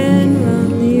I can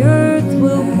run. The earth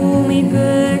will pull me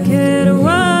back at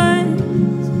once,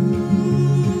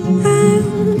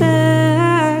 and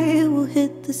I will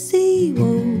hit the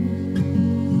seawall.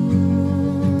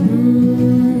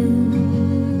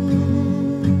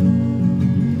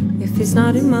 If it's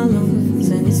not in my lungs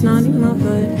and it's not in my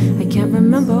blood, I can't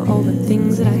remember all the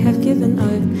things that I have given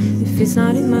up. If it's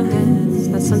not in my hands, it's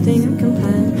not something I can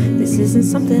plan. This isn't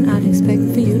something I'd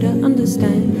expect for you to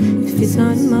understand. If it's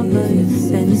not in my blood,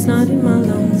 then it's not in my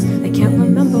lungs. I can't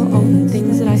remember all the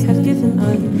things that I have given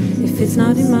up. If it's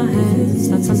not in my hands, it's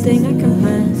not something I can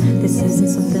plan. This isn't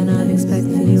something I'd expect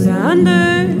for you to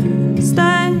understand.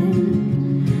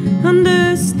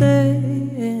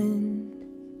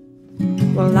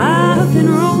 Well, I've been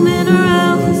roaming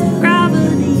around,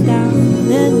 gravity down,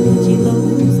 energy low.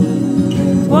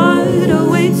 What a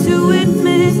way to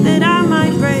admit that I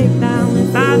might break down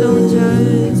if I don't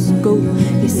just go.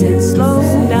 He said slow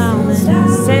down and I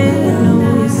said no.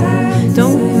 He said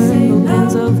don't burn both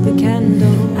ends of the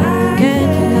candle. I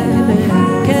can't hide but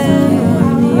I can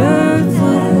run. The earth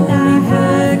will pull me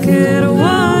back at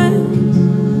once,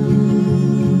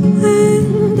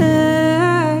 and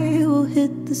I will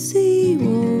hit the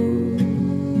seawall.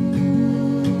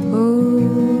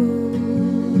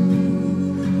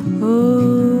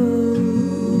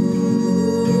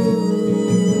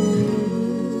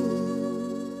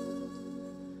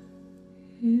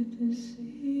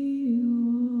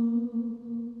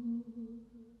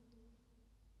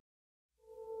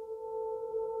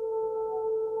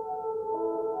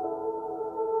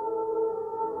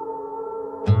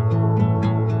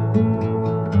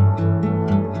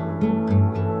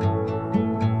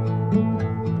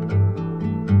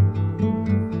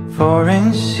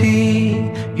 Foreign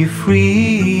sea, you're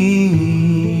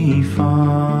free,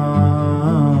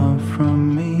 far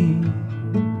from me.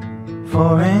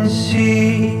 Foreign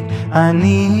sea, I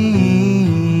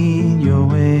need your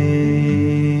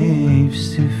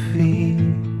waves to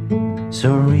feel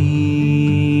so real.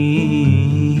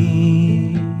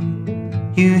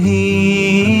 You heal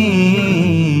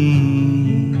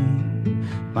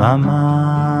my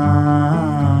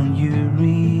mind, you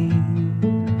read,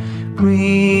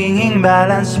 bringing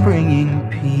balance, bringing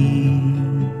peace.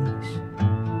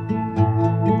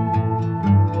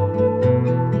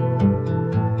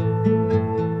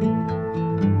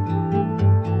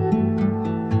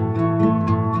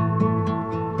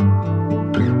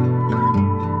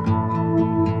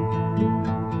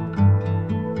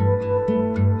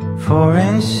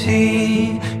 Foreign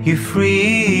sea, you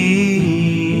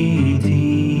free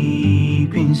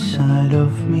deep inside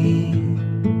of me.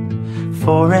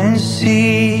 Foreign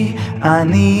sea, I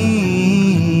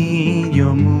need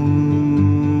your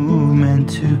movement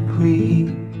to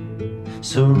breathe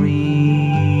so real.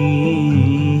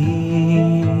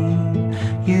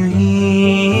 You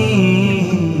heal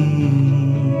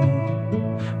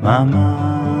my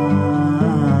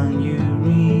mind, you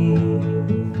read,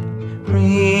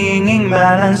 bringing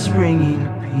balance, bringing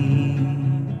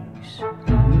peace.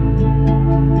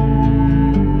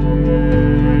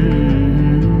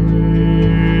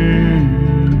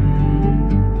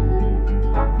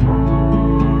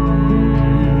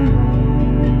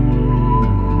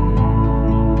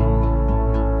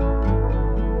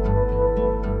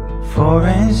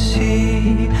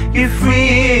 you're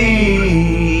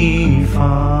free,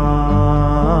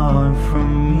 far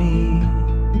from me.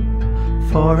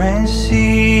 For and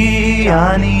see,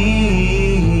 I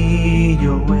need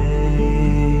your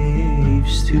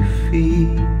waves to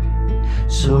feel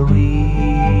so real.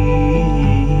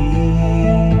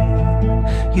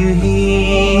 You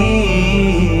heal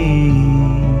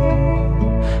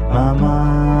my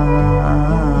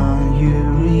mind, you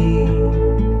read,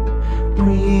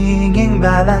 bringing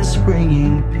balance,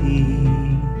 bringing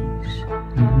peace.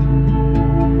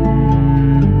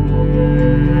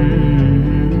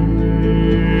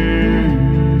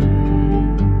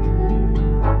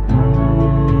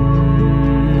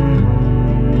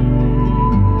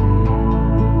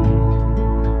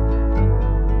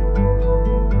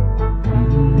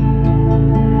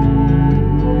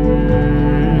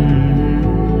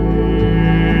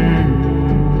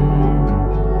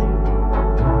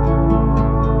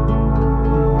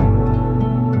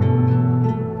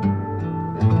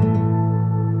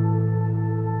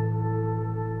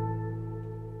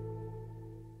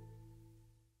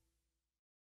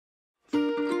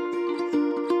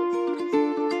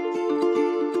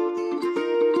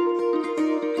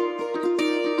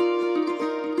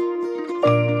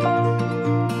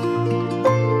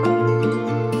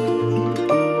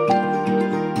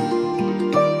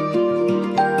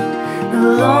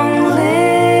 Long live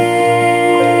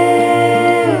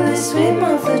the sweet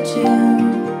month of June.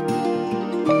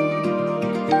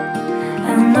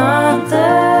 Another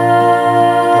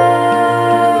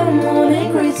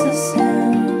morning greets us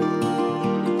soon.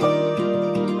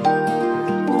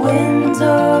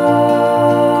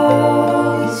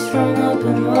 Windows thrown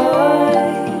open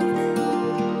wide.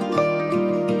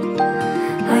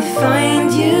 I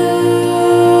find you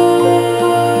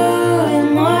in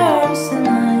my arms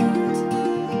tonight.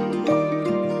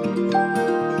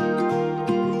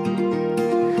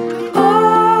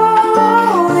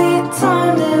 Oh, we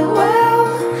timed it well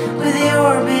with the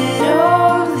orbit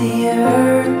of the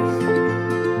Earth.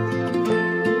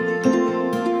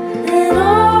 And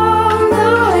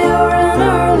although you're an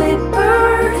early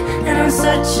bird and I'm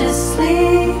such a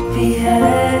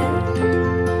sleepyhead,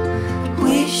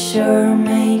 we sure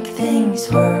make things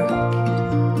work.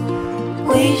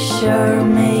 We sure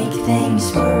make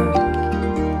things work.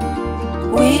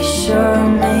 We sure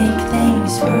make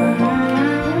things work.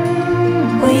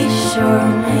 We sure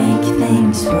make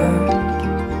things work.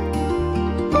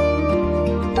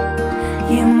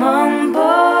 You mumble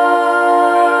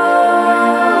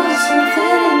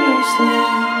something in your sleep.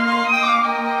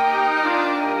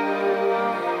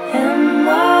 Am I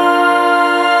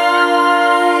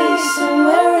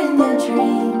somewhere in your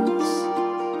dreams?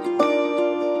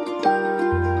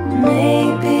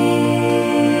 Maybe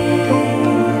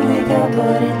we got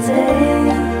what it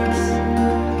takes.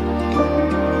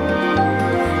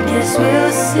 Guess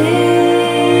we'll see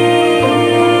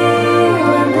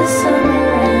when the summer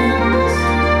ends.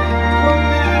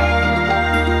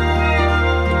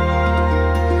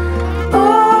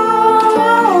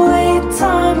 Oh, we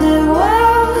timed it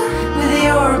well with the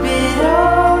orbit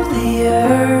of the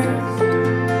Earth.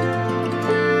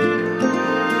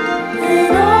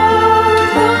 And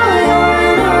although you're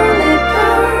an early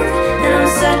bird and I'm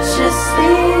such a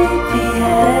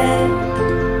sleepyhead,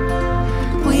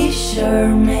 we sure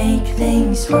make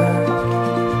things work.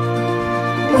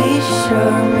 We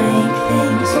sure make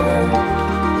things work.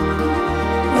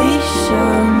 We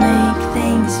sure make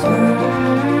things work.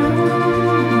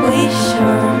 We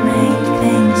sure make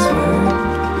things work.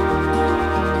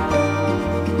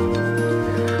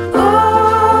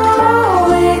 Oh,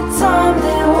 we timed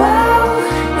it well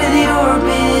with the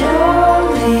orbit of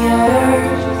the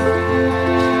Earth.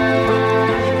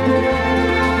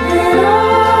 And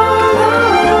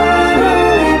although you're an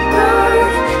early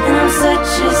bird and I'm such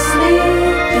a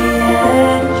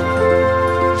sleepyhead,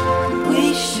 we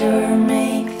sure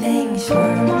make things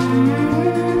work.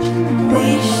 We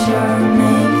sure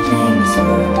make things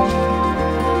work.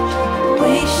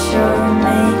 We sure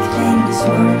make things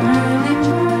work.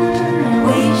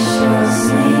 We sure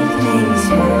make things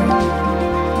work.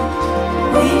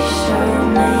 We sure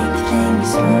make things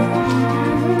work.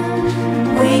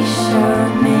 We sure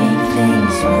make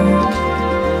things work.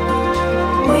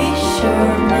 We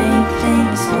sure make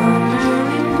things work.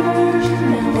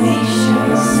 We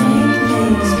sure make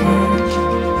things work.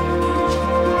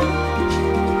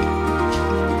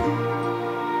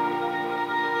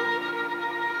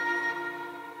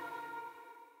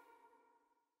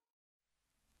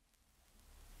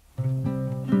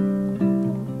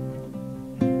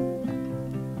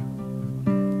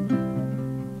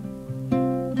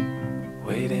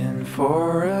 Waiting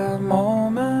for a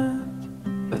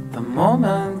moment, a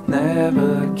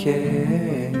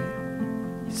okay.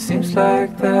 It seems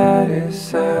like that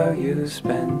is how you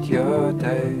spend your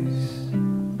days.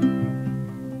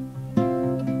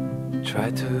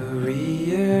 Try to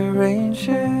rearrange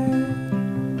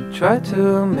it, try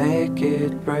to make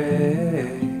it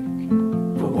break.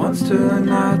 For once to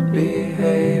not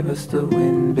behave as the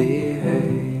wind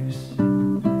behaves.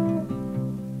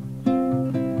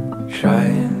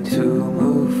 Trying to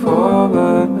move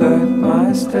forward, but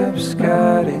my steps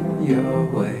got in your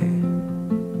way.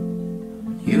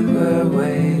 You were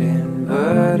waiting,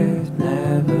 but it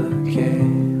never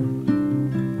came.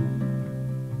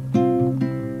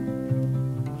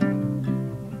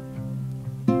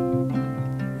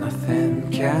 Nothing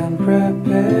can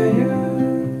prepare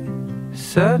you,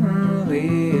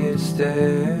 suddenly it's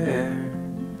there.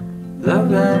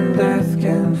 Love and death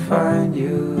can find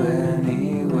you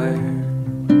anywhere.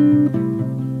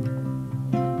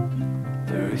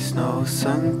 There is no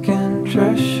sunken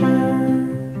treasure,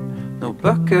 no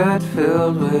bucket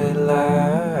filled with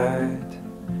light.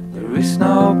 There is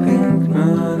no pink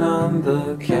moon on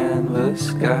the canvas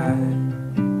sky.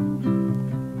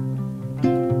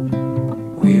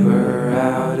 We were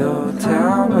out of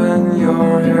town when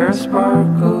your hair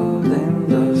sparkled in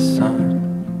the sun,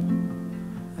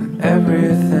 and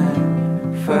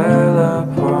everything fell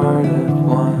apart at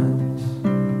once.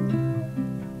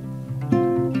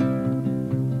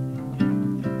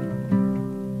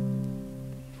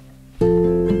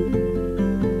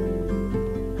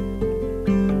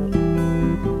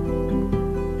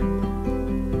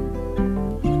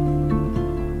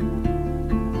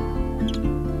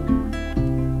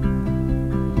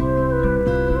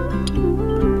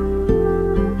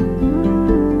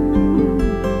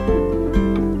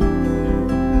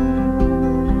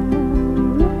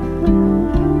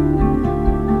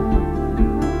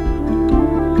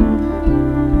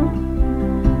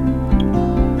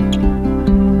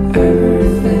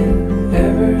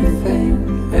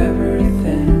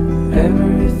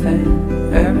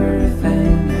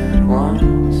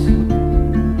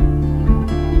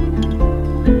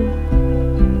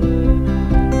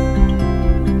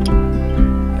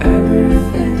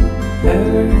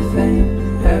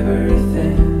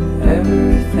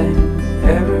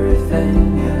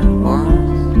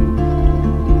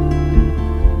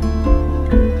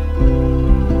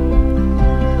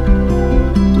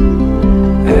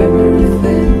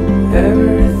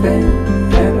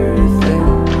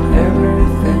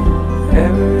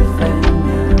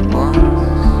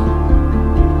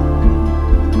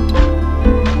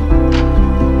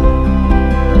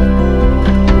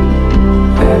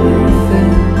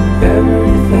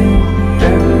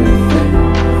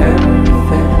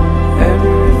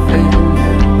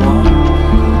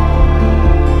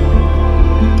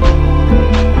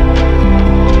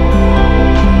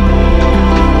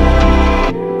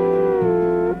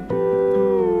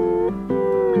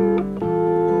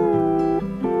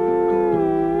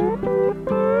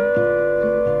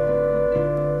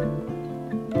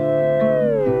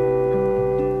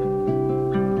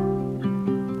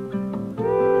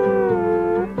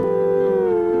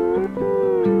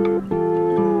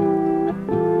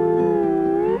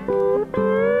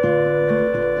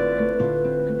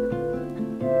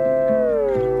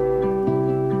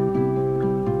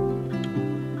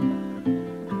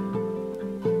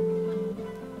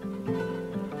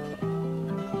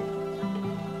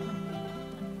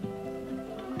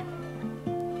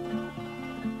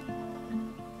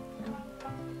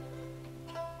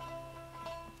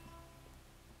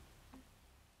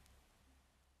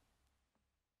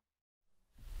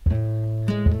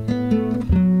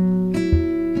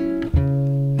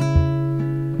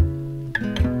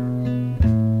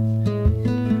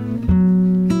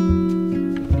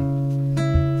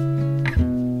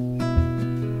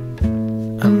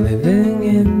 I'm living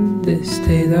in this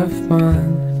state of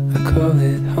mind. I call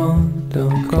it home,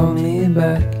 don't call me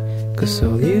back. Cause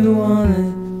all you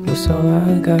wanted was all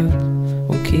I got.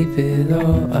 Won't keep it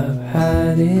all, I've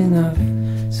had enough.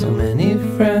 So many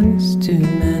friends, too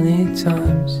many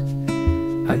times.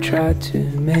 I tried to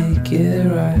make it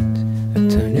right. I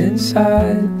turned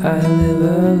inside, I live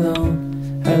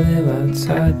alone. I live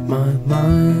outside my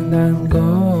mind, I'm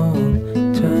gone.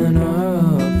 Turn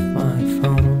off my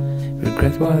phone.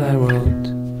 Regret what I wrote.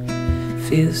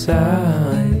 Feels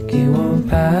like you won't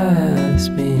pass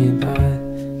me by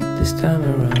this time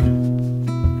around.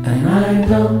 And I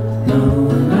don't know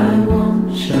and I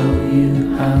won't show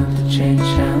you how to change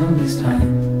channel this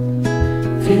time.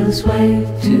 Feels way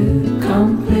too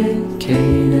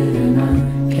complicated and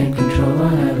I can't control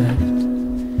what I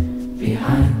left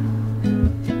behind.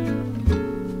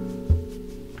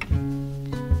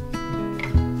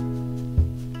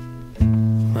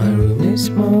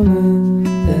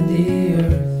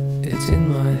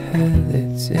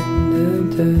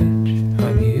 dirge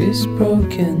of you is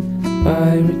broken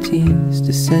by routines,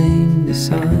 the same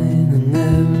design on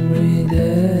every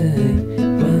day.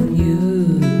 When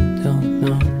you don't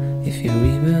know if you're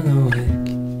even awake,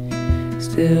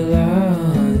 still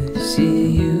I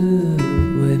see you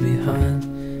way behind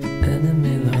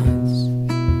enemy lines.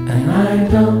 And I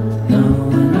don't know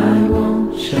and I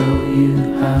won't show you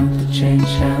how to change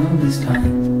channel this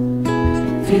time.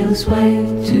 Feels way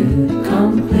too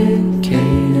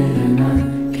complicated and I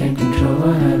can't control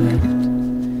what I left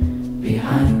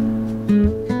behind.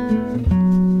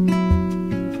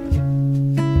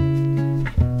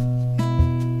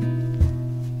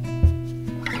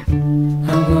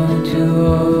 I'm going to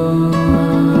walk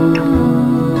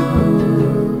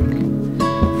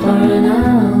for an hour.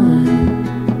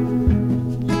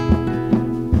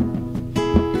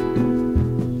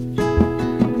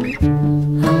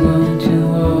 I'm going to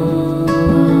walk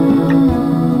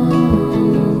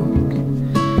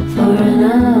for an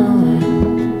hour.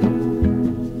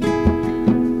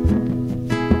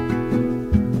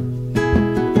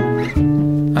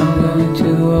 I'm going to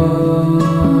walk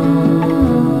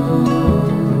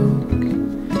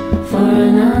for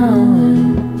an hour.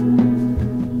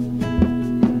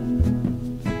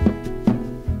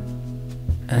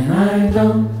 And I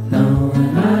don't know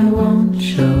and I won't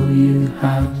show you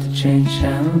how to change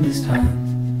channel this time.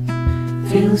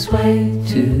 Feels way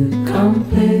too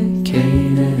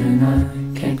complicated and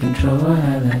I can't control what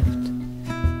I left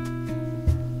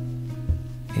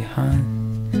behind.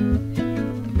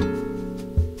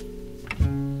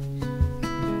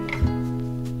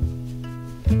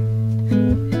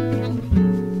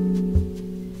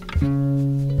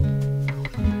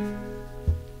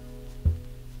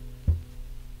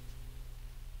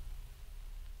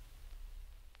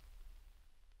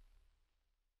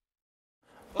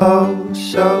 Oh,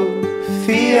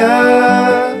 Sophia,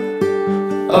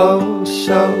 oh,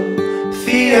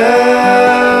 Sophia,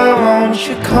 won't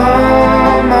you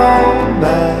come on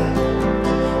back?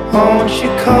 Won't you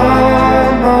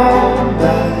come on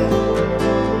back?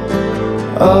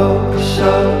 Oh,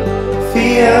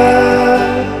 Sophia,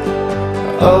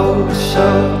 oh,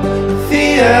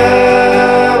 Sophia,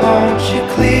 won't you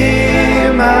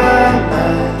clear my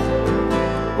mind?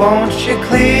 Won't you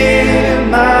clear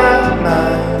my mind?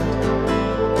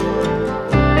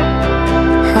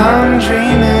 I'm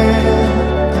dreaming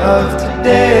of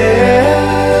today.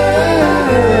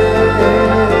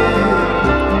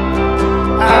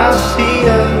 I'll see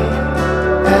you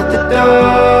at the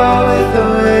door with the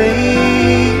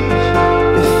waves.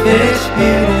 If it's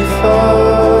beautiful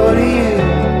to you,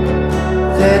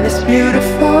 then it's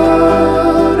beautiful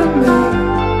to me.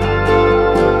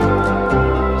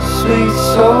 Sweet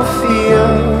Sophia,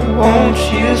 won't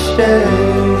you stay?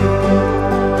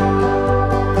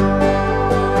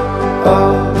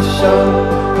 Oh,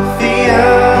 Sophia,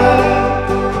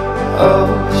 oh,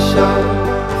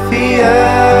 Sophia,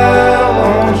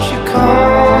 won't you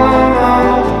come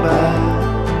on back?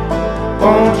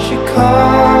 Won't you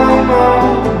come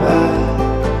on back?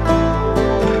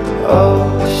 Oh,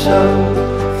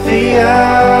 Sophia,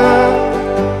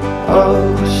 oh,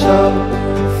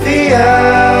 Sophia,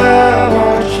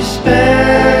 won't you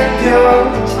spend your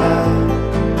time?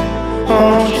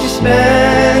 Won't you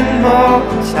spend more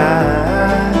time?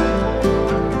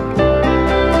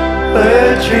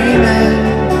 We're dreaming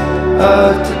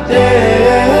of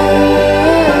today.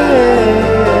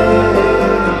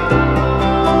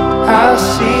 I'll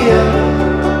see you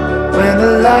when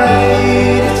the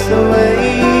light is the way.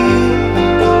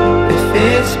 If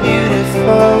it's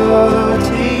beautiful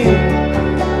to you,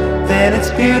 then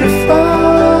it's beautiful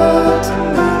to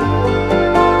me.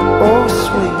 Oh,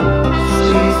 sweet,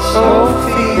 sweet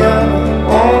Sophia,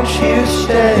 won't you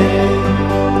stay?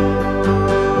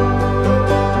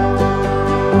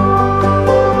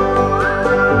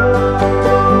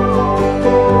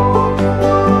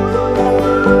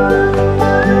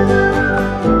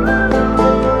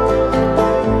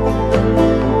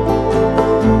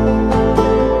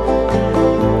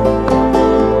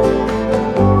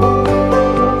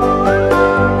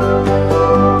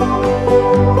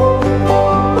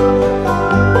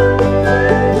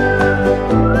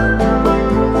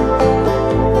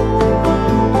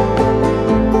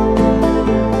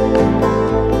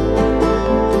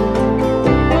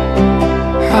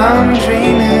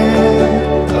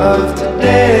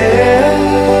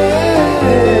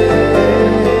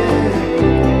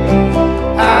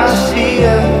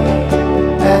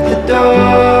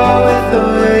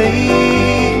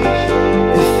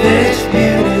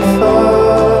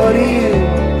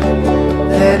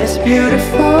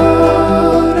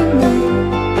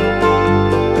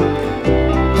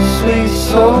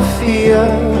 Sophia,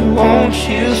 won't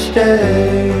you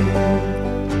stay?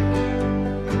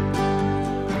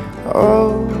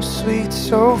 Oh, sweet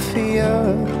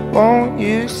Sophia, won't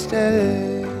you stay?